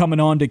going to be coming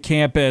onto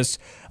campus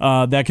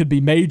that could be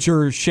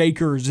major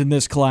shakers in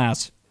this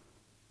class?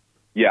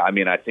 Yeah,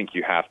 I think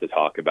you have to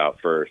talk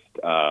about first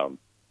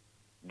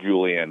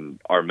Julian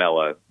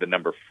Armella, the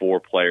number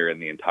 4 player in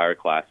the entire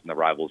class in the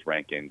Rivals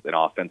rankings, an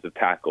offensive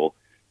tackle.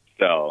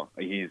 So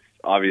he's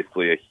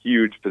obviously a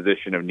huge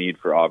position of need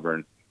for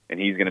Auburn, and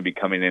he's going to be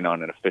coming in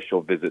on an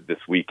official visit this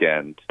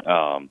weekend.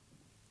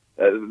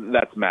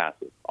 That's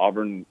massive.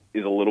 Auburn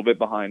is a little bit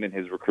behind in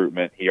his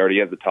recruitment. He already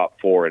has the top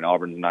 4, and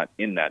Auburn's not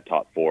in that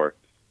top 4.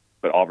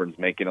 But Auburn's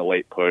making a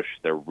late push.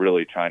 They're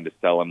really trying to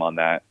sell him on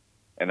that.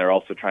 And they're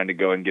also trying to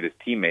go and get his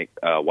teammate,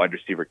 wide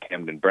receiver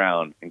Camden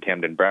Brown, and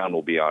Camden Brown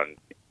will be on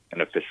an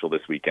official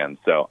this weekend.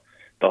 So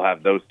they'll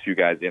have those 2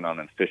 guys in on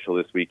an official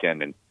this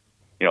weekend. And,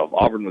 if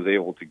Auburn was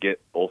able to get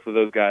both of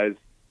those guys,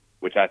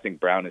 which I think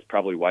Brown is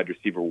probably wide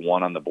receiver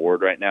 1 on the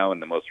board right now and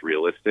the most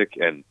realistic,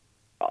 and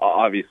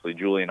obviously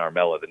Julian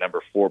Armella, the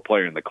number 4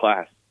 player in the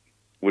class,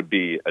 would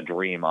be a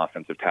dream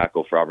offensive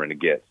tackle for Auburn to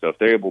get. So if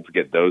they're able to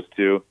get those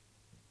 2,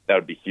 that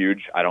would be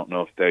huge. I don't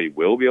know if they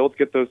will be able to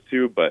get those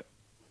 2, but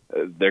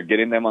they're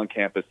getting them on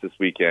campus this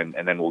weekend,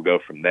 and then we'll go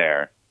from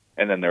there.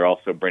 And then they're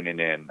also bringing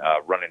in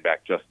running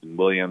back Justin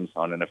Williams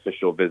on an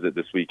official visit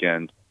this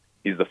weekend.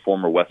 He's the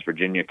former West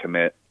Virginia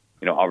commit.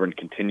 Auburn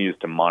continues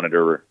to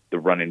monitor the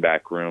running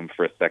back room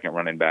for a second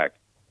running back.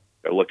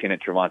 They're looking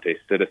at Trevante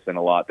Citizen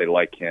a lot. They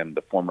like him,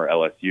 the former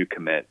LSU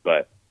commit,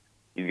 but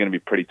he's going to be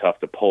pretty tough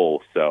to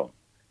pull. So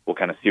we'll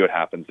kind of see what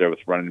happens there with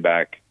running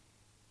back.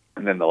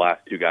 And then the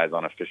last 2 guys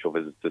on official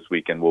visits this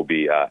weekend will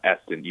be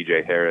Eston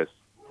E.J. Harris,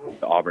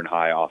 the Auburn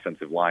High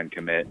offensive line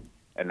commit,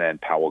 and then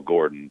Powell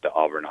Gordon, the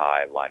Auburn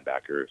High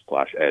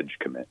linebacker/edge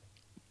commit.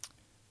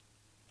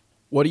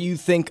 What do you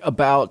think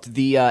about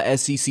the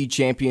SEC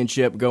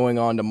championship going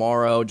on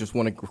tomorrow? Just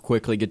want to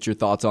quickly get your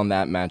thoughts on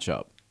that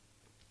matchup.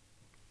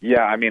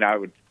 Yeah, I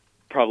would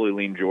probably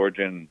lean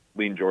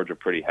Georgia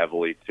pretty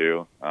heavily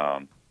too.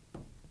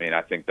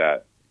 I think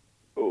that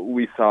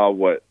we saw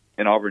what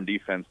an Auburn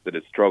defense that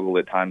has struggled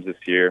at times this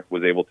year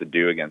was able to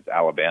do against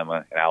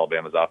Alabama and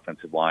Alabama's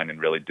offensive line and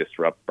really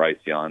disrupt Bryce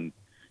Young.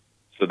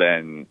 So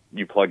then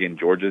you plug in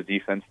Georgia's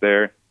defense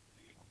there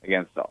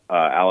against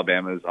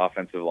Alabama's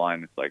offensive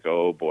line. It's like,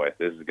 oh boy,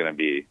 this is going to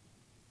be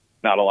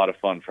not a lot of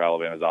fun for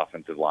Alabama's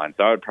offensive line.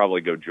 So I would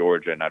probably go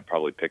Georgia, and I'd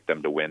probably pick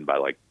them to win by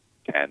like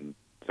 10,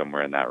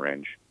 somewhere in that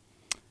range.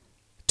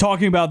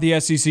 Talking about the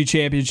SEC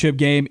championship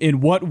game,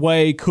 in what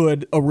way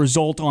could a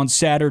result on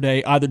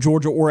Saturday, either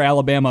Georgia or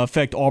Alabama,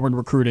 affect Auburn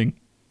recruiting?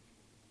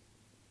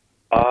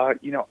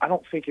 I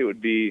don't think it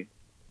would be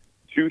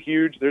too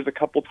huge. There's a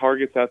couple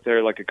targets out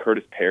there, like a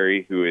Curtis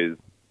Perry, who is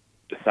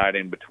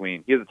deciding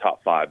between. He has a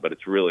top 5, but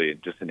it's really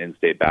just an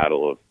in-state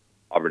battle of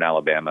Auburn,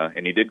 Alabama.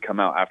 And he did come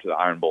out after the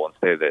Iron Bowl and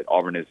say that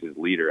Auburn is his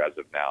leader as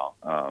of now.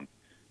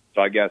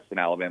 So I guess an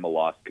Alabama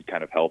loss could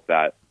kind of help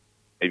that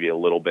maybe a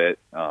little bit.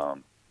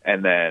 And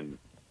then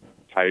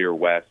Tyre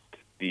West,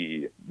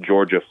 the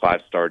Georgia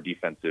 5-star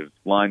defensive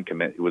line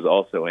commit, who was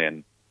also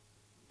in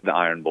the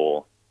Iron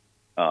Bowl.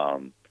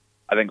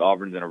 I think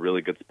Auburn's in a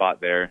really good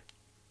spot there.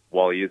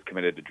 While he is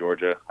committed to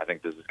Georgia, I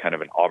think this is kind of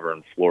an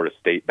Auburn-Florida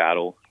State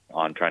battle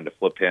on trying to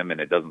flip him,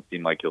 and it doesn't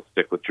seem like he'll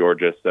stick with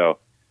Georgia. So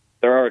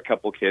there are a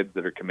couple kids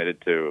that are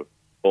committed to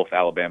both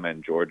Alabama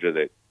and Georgia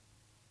that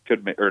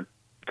could – or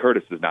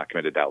Curtis is not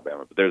committed to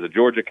Alabama, but there's a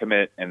Georgia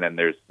commit, and then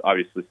there's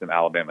obviously some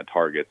Alabama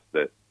targets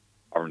that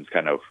Auburn's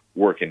kind of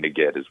working to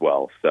get as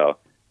well. So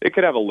it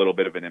could have a little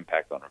bit of an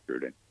impact on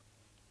recruiting.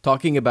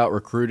 Talking about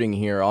recruiting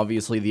here,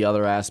 obviously the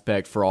other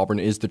aspect for Auburn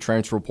is the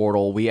transfer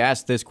portal. We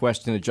asked this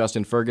question to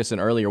Justin Ferguson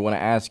earlier. I want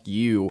to ask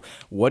you,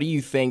 what do you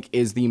think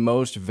is the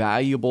most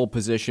valuable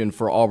position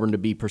for Auburn to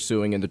be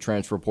pursuing in the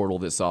transfer portal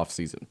this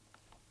offseason?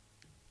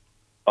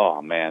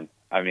 Oh, man.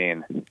 I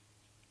mean,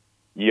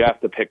 you have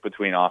to pick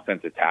between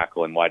offensive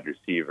tackle and wide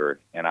receiver,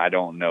 and I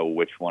don't know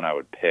which one I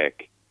would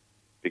pick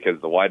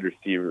because the wide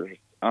receivers,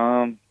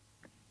 I'm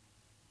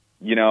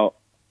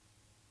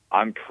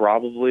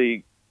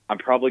probably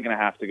going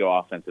to have to go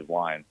offensive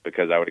line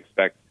because I would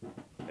expect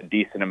a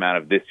decent amount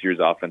of this year's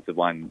offensive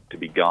line to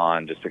be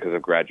gone just because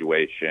of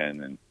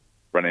graduation and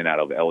running out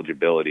of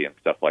eligibility and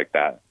stuff like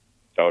that.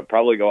 So I would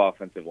probably go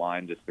offensive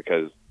line just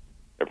because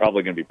they're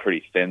probably going to be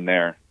pretty thin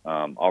there.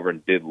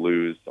 Auburn did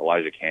lose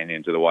Elijah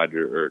Canyon to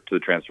the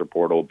transfer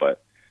portal,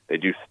 but they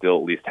do still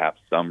at least have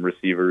some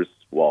receivers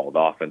while the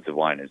offensive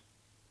line is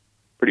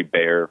pretty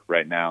bare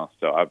right now.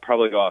 So I'd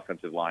probably go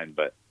offensive line,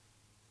 but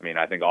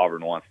I think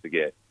Auburn wants to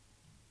get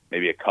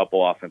maybe a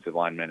couple offensive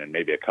linemen and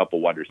maybe a couple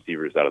wide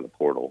receivers out of the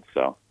portal.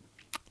 So,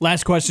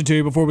 last question to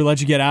you before we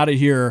let you get out of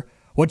here.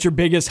 What's your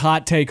biggest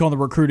hot take on the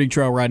recruiting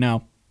trail right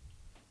now?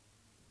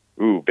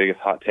 Ooh,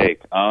 biggest hot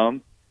take.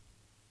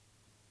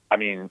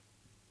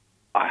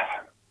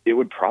 It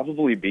would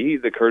probably be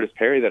the Curtis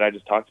Perry that I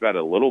just talked about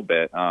a little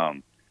bit.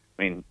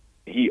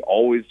 He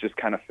always just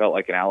kind of felt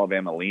like an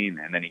Alabama lean,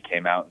 and then he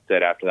came out and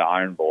said after the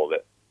Iron Bowl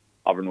that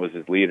Auburn was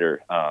his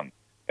leader. And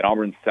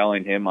Auburn's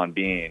selling him on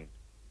being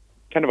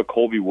kind of a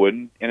Colby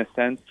Wooden in a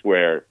sense,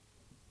 where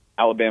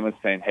Alabama's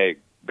saying, hey,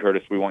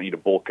 Curtis, we want you to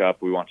bulk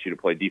up. We want you to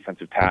play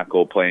defensive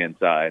tackle, play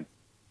inside.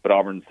 But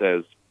Auburn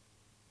says,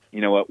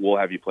 you know what, we'll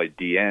have you play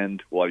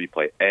D-end. We'll have you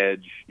play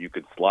edge. You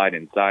could slide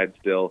inside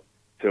still.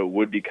 So it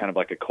would be kind of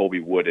like a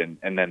Colby Wooden.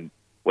 And then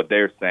what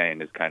they're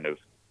saying is kind of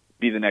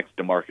be the next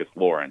DeMarcus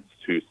Lawrence,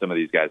 who some of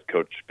these guys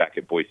coached back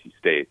at Boise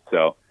State.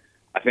 So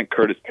I think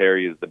Curtis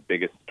Perry is the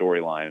biggest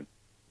storyline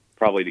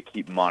probably to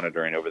keep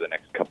monitoring over the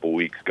next couple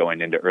weeks going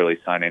into early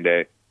signing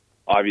day.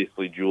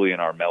 Obviously, Julian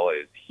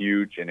Armella is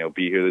huge, and he'll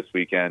be here this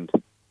weekend.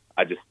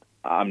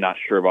 I'm not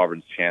sure of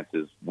Auburn's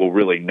chances. We'll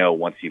really know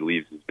once he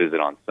leaves his visit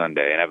on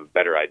Sunday and have a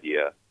better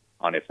idea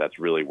on if that's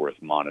really worth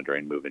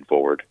monitoring moving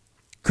forward.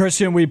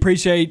 Christian, we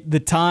appreciate the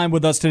time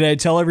with us today.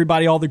 Tell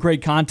everybody all the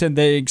great content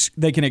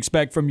they can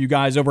expect from you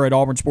guys over at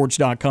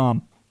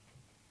auburnsports.com.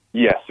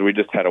 Yes, so we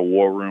just had a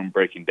war room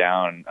breaking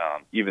down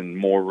even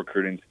more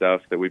recruiting stuff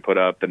that we put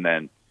up, and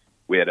then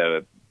we had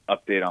an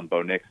update on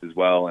Bo Nix as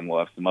well, and we'll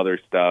have some other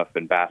stuff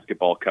and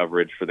basketball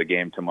coverage for the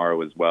game tomorrow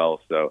as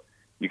well. So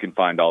you can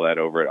find all that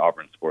over at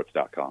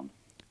auburnsports.com.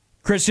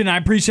 Christian, I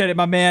appreciate it,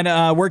 my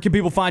man. Where can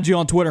people find you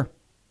on Twitter?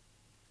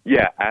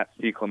 Yeah, at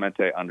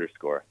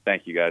 @CClemente_.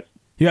 Thank you, guys.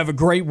 You have a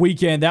great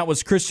weekend. That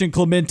was Christian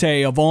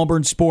Clemente of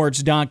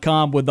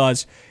auburnsports.com with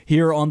us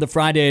here on the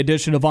Friday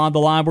edition of On the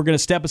Line. We're going to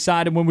step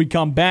aside, and when we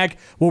come back,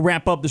 we'll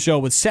wrap up the show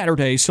with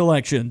Saturday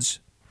selections.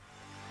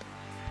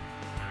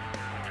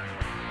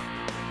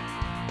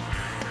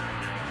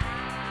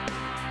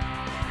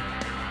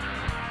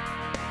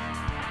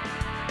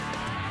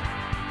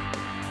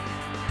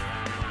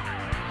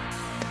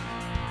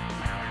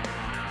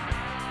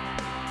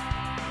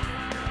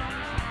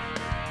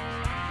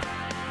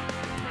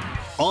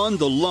 On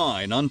the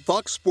Line on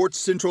Fox Sports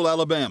Central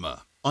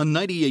Alabama on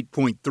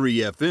 98.3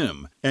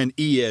 FM and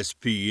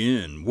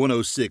ESPN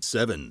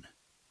 106.7.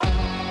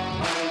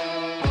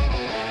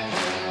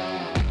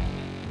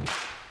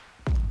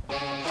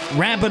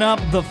 Wrapping up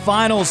the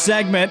final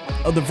segment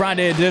of the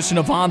Friday edition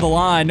of On the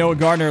Line. Noah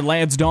Gardner and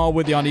Lance Dawe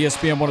with you on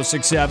ESPN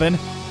 106.7.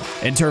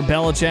 Intern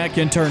Belichick,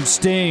 Intern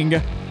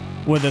Sting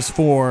with us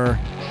for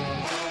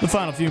the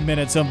final few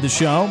minutes of the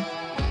show.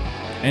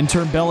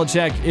 Intern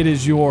Belichick, it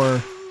is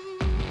your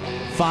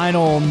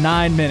final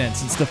 9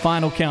 minutes. It's the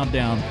final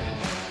countdown.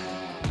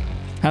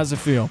 How's it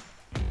feel?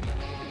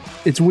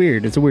 It's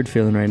weird. It's a weird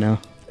feeling right now.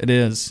 It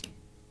is.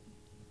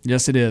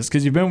 Yes, it is.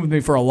 Because you've been with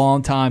me for a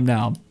long time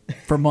now.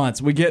 For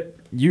months. We get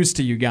used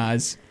to you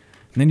guys.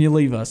 And then you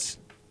leave us.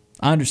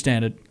 I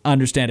understand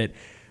it.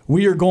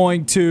 We are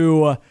going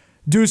to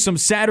do some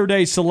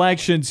Saturday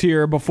selections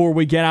here before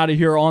we get out of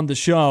here on the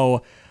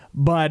show.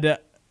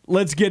 But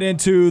let's get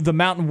into the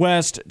Mountain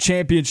West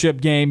Championship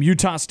game.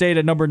 Utah State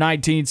at number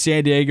 19,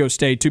 San Diego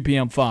State, 2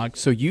 p.m. Fox.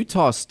 So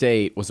Utah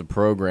State was a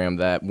program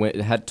that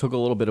took a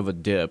little bit of a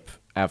dip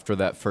after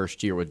that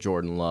first year with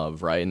Jordan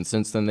Love, right? And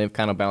since then, they've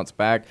kind of bounced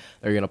back.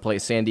 They're going to play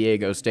San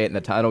Diego State in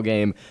the title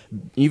game,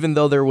 even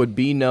though there would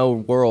be no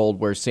world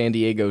where San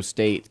Diego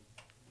State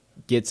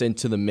gets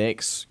into the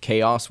mix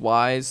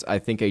chaos-wise. I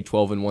think a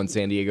 12-1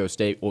 San Diego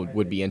State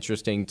would be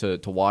interesting to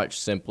watch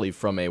simply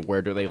from a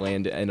where do they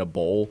land in a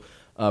bowl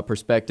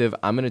perspective.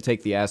 I'm going to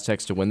take the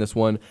Aztecs to win this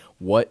one.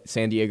 What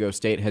San Diego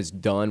State has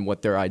done,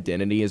 what their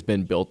identity has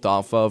been built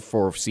off of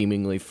for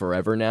seemingly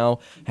forever now,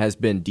 has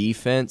been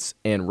defense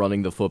and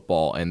running the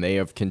football, and they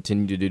have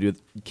continued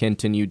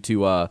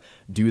to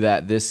do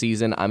that this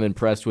season. I'm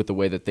impressed with the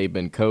way that they've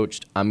been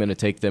coached. I'm going to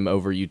take them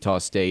over Utah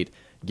State.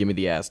 Give me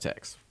the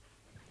Aztecs.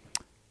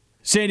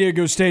 San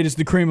Diego State is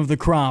the cream of the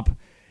crop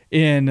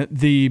in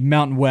the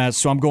Mountain West,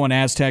 so I'm going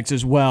Aztecs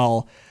as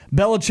well.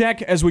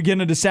 Belichick, as we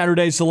get into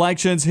Saturday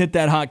selections, hit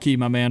that hotkey,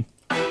 my man.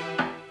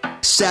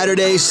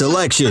 Saturday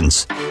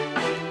selections.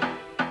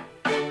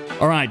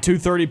 All right,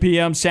 2:30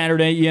 p.m.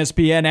 Saturday,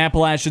 ESPN,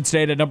 Appalachian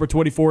State at number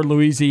 24,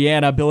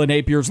 Louisiana. Billy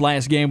Napier's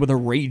last game with the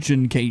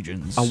Ragin'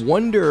 Cajuns. I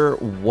wonder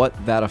what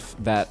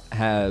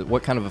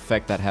what kind of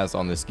effect that has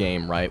on this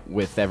game, right?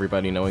 With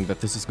everybody knowing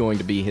that this is going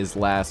to be his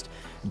last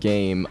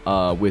game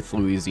with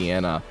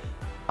Louisiana.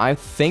 I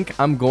think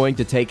I'm going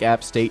to take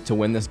App State to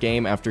win this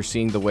game after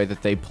seeing the way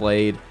that they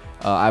played.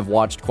 I've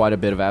watched quite a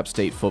bit of App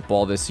State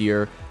football this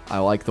year. I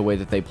like the way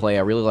that they play.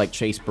 I really like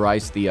Chase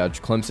Bryce, the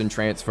Clemson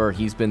transfer.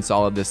 He's been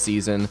solid this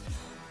season.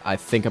 I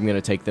think I'm going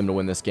to take them to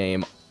win this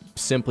game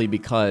simply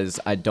because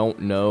I don't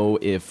know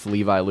if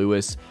Levi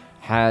Lewis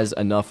has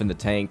enough in the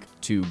tank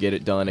to get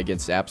it done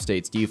against App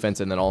State's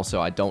defense, and then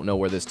also I don't know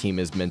where this team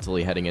is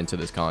mentally heading into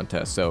this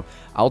contest. So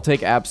I'll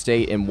take App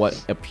State in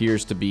what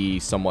appears to be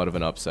somewhat of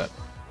an upset.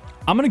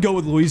 I'm going to go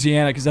with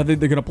Louisiana because I think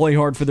they're going to play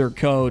hard for their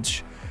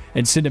coach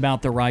and send him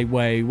out the right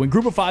way. When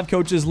Group of 5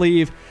 coaches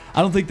leave,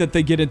 I don't think that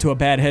they get into a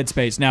bad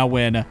headspace. Now,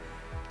 when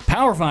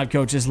Power 5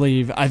 coaches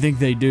leave, I think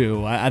they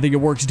do. I think it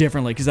works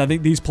differently because I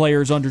think these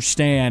players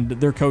understand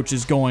that their coach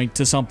is going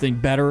to something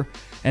better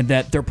and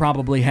that they're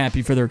probably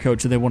happy for their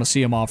coach and they want to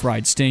see him off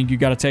right. Sting, you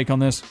got a take on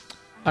this?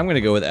 I'm going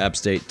to go with App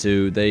State,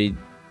 too. They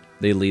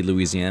lead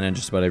Louisiana in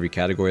just about every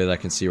category that I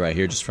can see right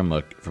here, just from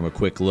a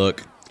quick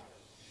look.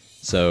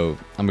 So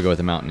I'm going to go with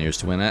the Mountaineers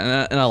to win.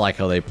 And I like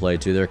how they play,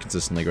 too. They're a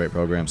consistently great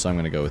program, so I'm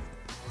going to go with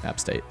App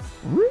State.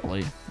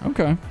 Really?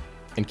 Okay.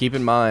 And keep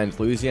in mind,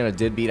 Louisiana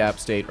did beat App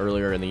State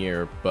earlier in the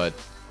year, but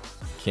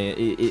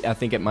I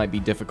think it might be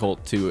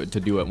difficult to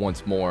do it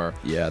once more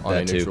on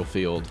a neutral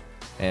field.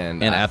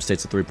 And App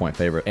State's a 3-point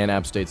favorite. And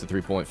App State's a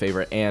 3-point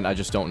favorite, and I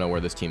just don't know where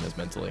this team is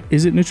mentally.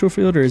 Is it neutral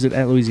field or is it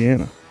at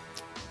Louisiana?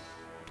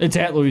 It's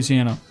at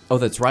Louisiana. Oh,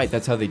 that's right.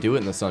 That's how they do it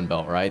in the Sun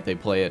Belt, right? They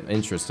play it.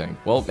 Interesting.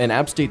 Well, and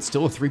App State's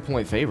still a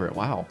 3-point favorite.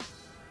 Wow.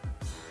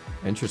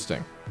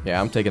 Interesting.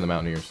 Yeah, I'm taking the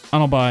Mountaineers. I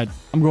don't buy it.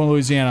 I'm going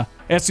Louisiana.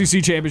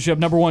 SEC Championship,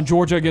 number 1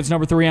 Georgia against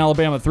number 3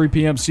 Alabama, 3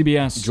 p.m.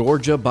 CBS.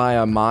 Georgia by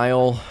a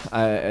mile.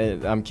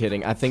 I'm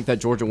kidding. I think that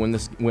Georgia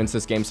wins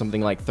this game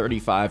something like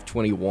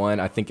 35-21.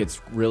 I think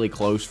it's really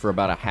close for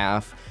about a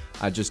half.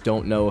 I just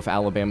don't know if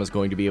Alabama's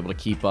going to be able to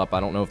keep up. I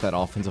don't know if that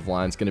offensive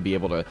line is going to be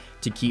able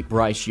to keep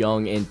Bryce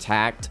Young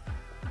intact.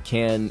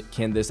 Can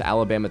this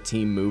Alabama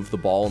team move the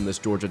ball in this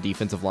Georgia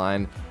defensive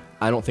line?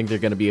 I don't think they're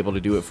going to be able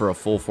to do it for a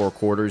full 4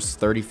 quarters.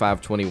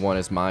 35-21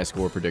 is my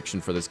score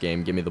prediction for this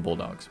game. Give me the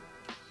Bulldogs.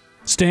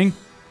 Sting?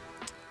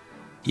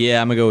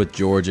 Yeah, I'm going to go with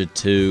Georgia,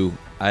 too.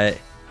 I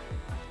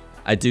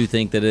do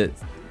think that it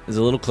is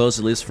a little close,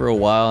 at least for a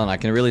while, and I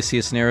can really see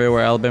a scenario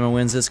where Alabama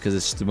wins this because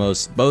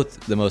it's both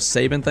the most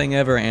Saban thing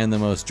ever and the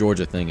most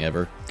Georgia thing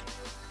ever.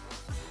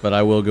 But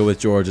I will go with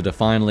Georgia to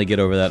finally get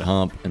over that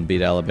hump and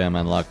beat Alabama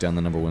and lock down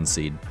the number 1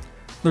 seed.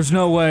 There's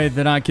no way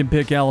that I can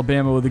pick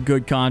Alabama with a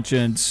good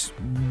conscience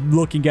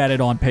looking at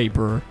it on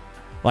paper.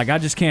 Like, I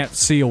just can't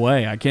see a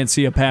way. I can't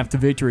see a path to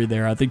victory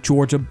there. I think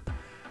Georgia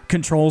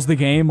controls the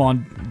game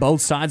on both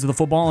sides of the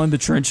football in the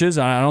trenches.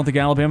 I don't think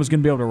Alabama's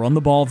going to be able to run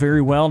the ball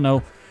very well.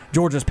 No,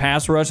 Georgia's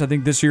pass rush, I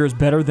think this year is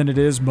better than it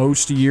is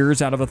most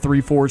years out of a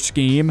 3-4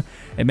 scheme.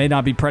 It may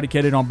not be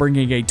predicated on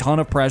bringing a ton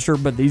of pressure,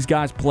 but these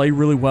guys play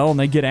really well and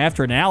they get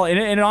after it. Now, and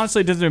it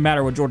honestly doesn't even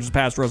matter what Georgia's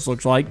pass rush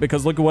looks like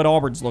because look at what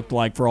Auburn's looked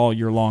like for all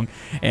year long.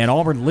 And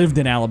Auburn lived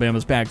in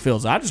Alabama's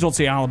backfields. I just don't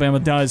see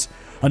Alabama does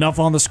enough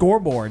on the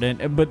scoreboard.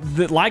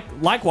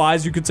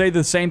 Likewise, you could say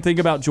the same thing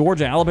about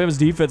Georgia. Alabama's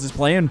defense is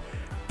playing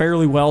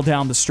fairly well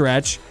down the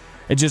stretch.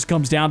 It just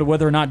comes down to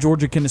whether or not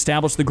Georgia can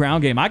establish the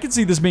ground game. I could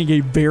see this being a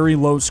very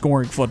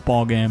low-scoring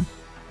football game,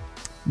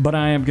 but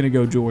I am going to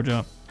go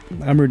Georgia.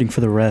 I'm rooting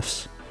for the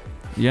refs.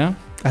 Yeah?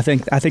 I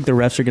think the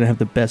refs are going to have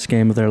the best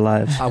game of their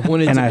lives.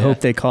 I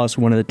hope they cost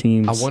one of the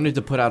teams. I wanted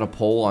to put out a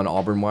poll on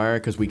Auburn Wire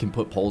because we can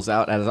put polls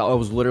out. As I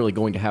was literally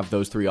going to have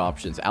those 3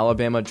 options: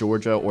 Alabama,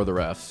 Georgia, or the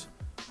refs.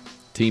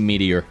 Team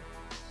Meteor.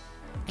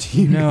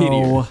 Team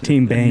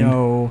Bane.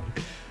 No.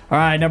 All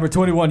right, number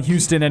 21,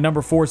 Houston, and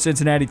number 4,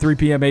 Cincinnati, 3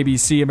 p.m.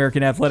 ABC,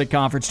 American Athletic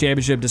Conference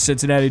Championship. Does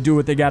Cincinnati do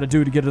what they got to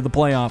do to get to the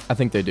playoff? I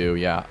think they do,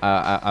 yeah.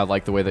 I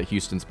like the way that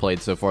Houston's played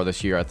so far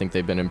this year. I think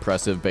they've been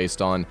impressive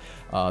based on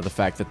the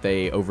fact that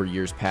they, over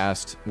years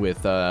past,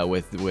 with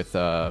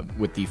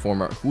the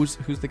former, who's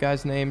the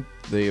guy's name?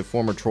 The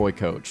former Troy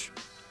coach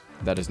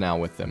that is now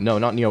with them. No,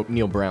 not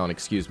Neil Brown,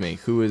 excuse me.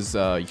 Who is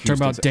Houston's?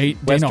 Talking about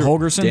Dana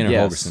Holgorsen? Dana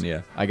Yes. Holgorsen,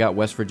 yeah. I got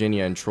West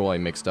Virginia and Troy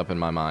mixed up in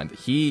my mind.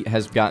 He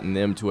has gotten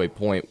them to a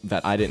point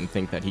that I didn't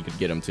think that he could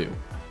get them to,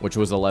 which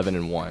was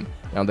 11-1.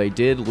 Now, they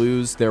did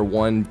lose their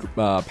one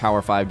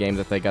Power 5 game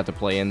that they got to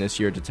play in this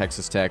year to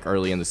Texas Tech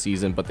early in the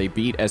season, but they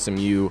beat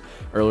SMU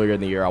earlier in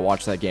the year. I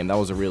watched that game. That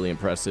was a really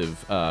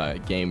impressive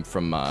game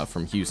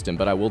from Houston,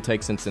 but I will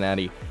take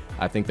Cincinnati.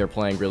 I think they're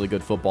playing really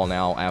good football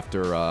now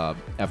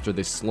after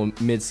this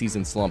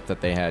mid-season slump that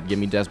they had. Give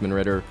me Desmond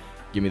Ridder.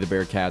 Give me the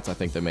Bearcats. I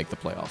think they make the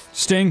playoff.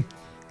 Sting?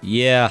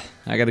 Yeah,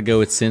 I got to go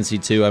with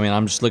Cincy, too. I mean,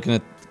 I'm just looking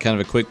at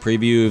kind of a quick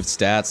preview of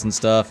stats and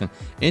stuff, and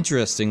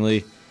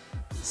interestingly,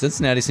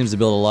 Cincinnati seems to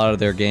build a lot of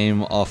their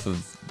game off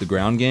of the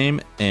ground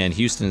game, and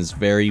Houston is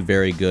very,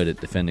 very good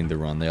at defending the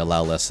run. They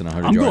allow less than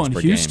 100 yards per game. I'm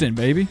going Houston,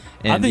 baby.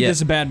 And I think this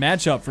is a bad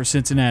matchup for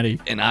Cincinnati.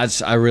 And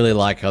I really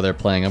like how they're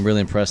playing. I'm really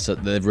impressed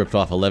that they've ripped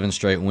off 11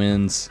 straight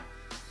wins.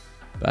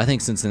 But I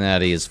think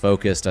Cincinnati is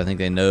focused. I think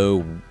they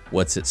know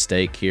what's at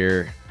stake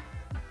here.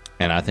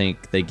 And I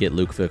think they get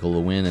Luke Fickell to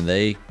win, and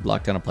they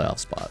lock down a playoff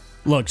spot.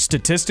 Look,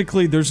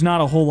 statistically, there's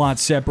not a whole lot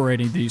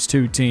separating these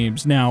two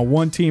teams. Now,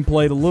 one team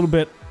played a little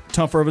bit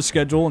tougher of a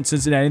schedule in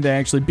Cincinnati. They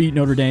actually beat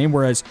Notre Dame,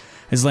 whereas,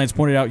 as Lance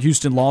pointed out,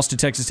 Houston lost to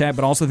Texas Tech,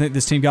 but also think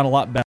this team got a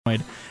lot better.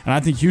 And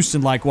I think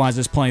Houston, likewise,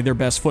 is playing their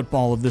best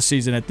football of this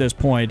season at this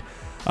point.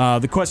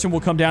 The question will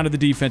come down to the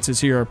defenses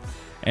here.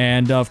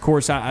 And, of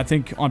course, I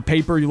think on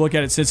paper, you look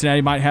at it, Cincinnati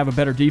might have a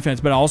better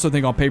defense, but I also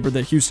think on paper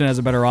that Houston has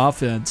a better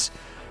offense.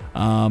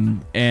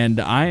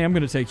 And I am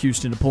going to take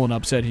Houston to pull an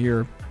upset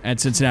here at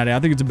Cincinnati. I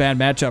think it's a bad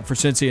matchup for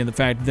Cincy, and the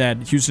fact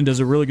that Houston does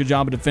a really good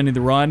job of defending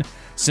the run.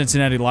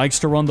 Cincinnati likes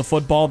to run the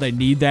football. They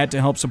need that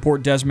to help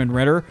support Desmond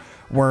Ridder,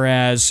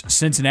 whereas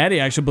Cincinnati,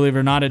 actually, believe it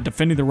or not, at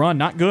defending the run,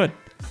 not good.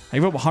 They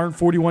give up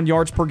 141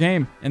 yards per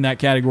game in that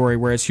category,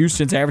 whereas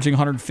Houston's averaging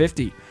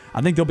 150.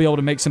 I think they'll be able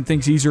to make some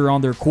things easier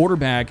on their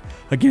quarterback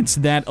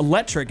against that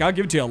electric, I'll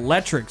give it to you,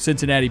 electric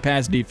Cincinnati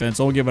pass defense.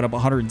 They'll give it up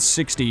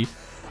 160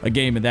 a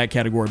game in that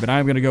category, but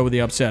I'm going to go with the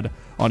upset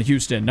on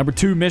Houston. Number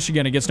 2,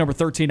 Michigan against number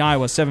 13,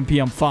 Iowa, 7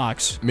 p.m.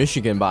 Fox.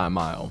 Michigan by a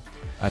mile.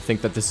 I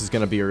think that this is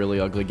going to be a really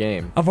ugly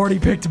game. I've already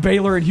picked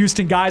Baylor and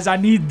Houston, guys. I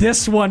need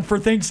this one for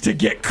things to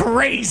get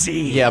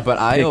crazy. Yeah, but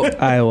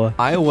Iowa.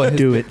 Iowa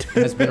it.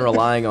 has been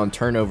relying on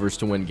turnovers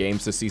to win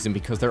games this season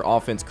because their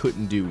offense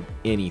couldn't do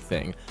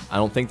anything. I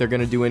don't think they're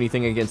going to do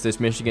anything against this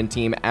Michigan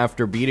team.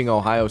 After beating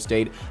Ohio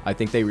State, I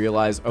think they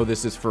realize, oh,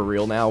 this is for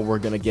real now. We're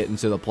going to get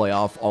into the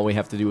playoff. All we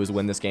have to do is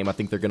win this game. I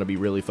think they're going to be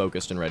really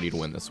focused and ready to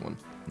win this one.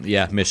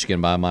 Yeah, Michigan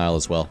by a mile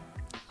as well.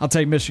 I'll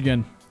take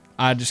Michigan.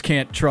 I just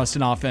can't trust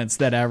an offense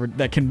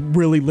that can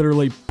really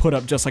literally put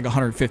up just like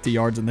 150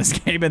 yards in this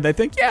game, and they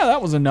think, yeah,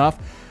 that was enough.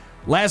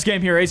 Last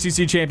game here,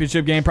 ACC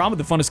Championship game, probably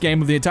the funnest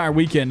game of the entire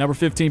weekend. Number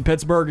 15,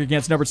 Pittsburgh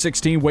against number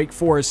 16, Wake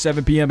Forest,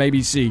 7 p.m.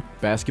 ABC.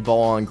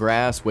 Basketball on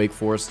grass. Wake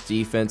Forest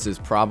defense is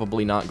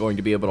probably not going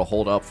to be able to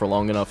hold up for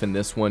long enough in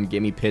this one.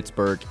 Give me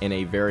Pittsburgh in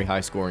a very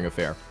high-scoring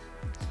affair.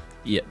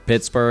 Yeah,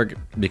 Pittsburgh,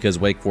 because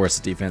Wake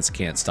Forest defense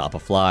can't stop a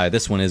fly.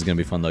 This one is going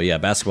to be fun, though. Yeah,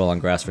 basketball on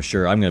grass for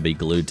sure. I'm going to be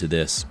glued to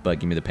this, but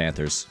give me the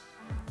Panthers.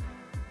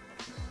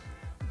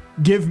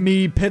 Give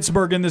me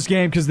Pittsburgh in this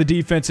game because the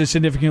defense is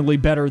significantly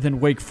better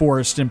than Wake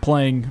Forest and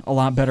playing a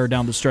lot better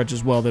down the stretch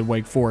as well than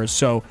Wake Forest.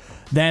 So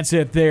that's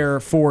it there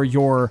for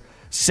your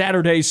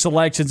Saturday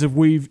selections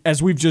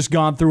as we've just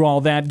gone through all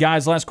that.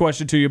 Guys, last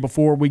question to you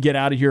before we get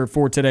out of here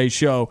for today's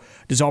show.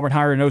 Does Auburn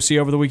hire an OC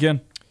over the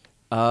weekend?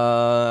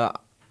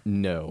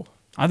 No.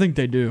 I think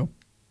they do.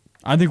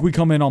 I think we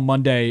come in on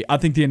Monday. I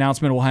think the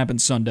announcement will happen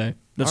Sunday.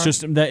 That's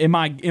just that in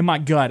my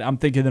gut. I'm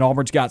thinking that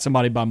Auburn's got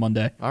somebody by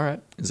Monday. All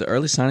right. Is the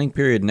early signing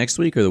period next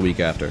week or the week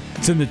after?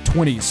 It's in the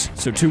 20s,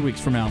 so 2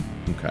 weeks from now.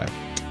 Okay.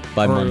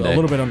 By or Monday. A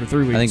little bit under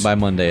 3 weeks. I think by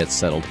Monday it's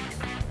settled.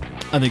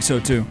 I think so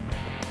too.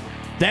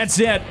 That's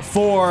it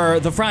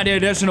for the Friday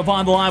edition of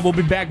On the Line. We'll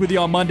be back with you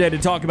on Monday to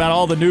talk about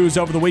all the news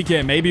over the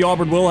weekend. Maybe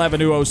Auburn will have a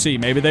new OC.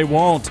 Maybe they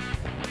won't.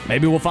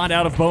 Maybe we'll find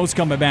out if Bo's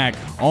coming back.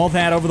 All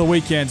that over the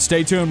weekend.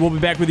 Stay tuned. We'll be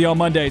back with you on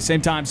Monday.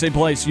 Same time, same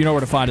place. You know where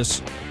to find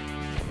us.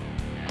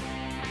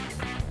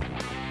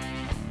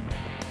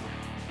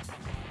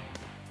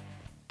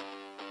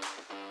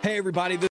 Hey, everybody.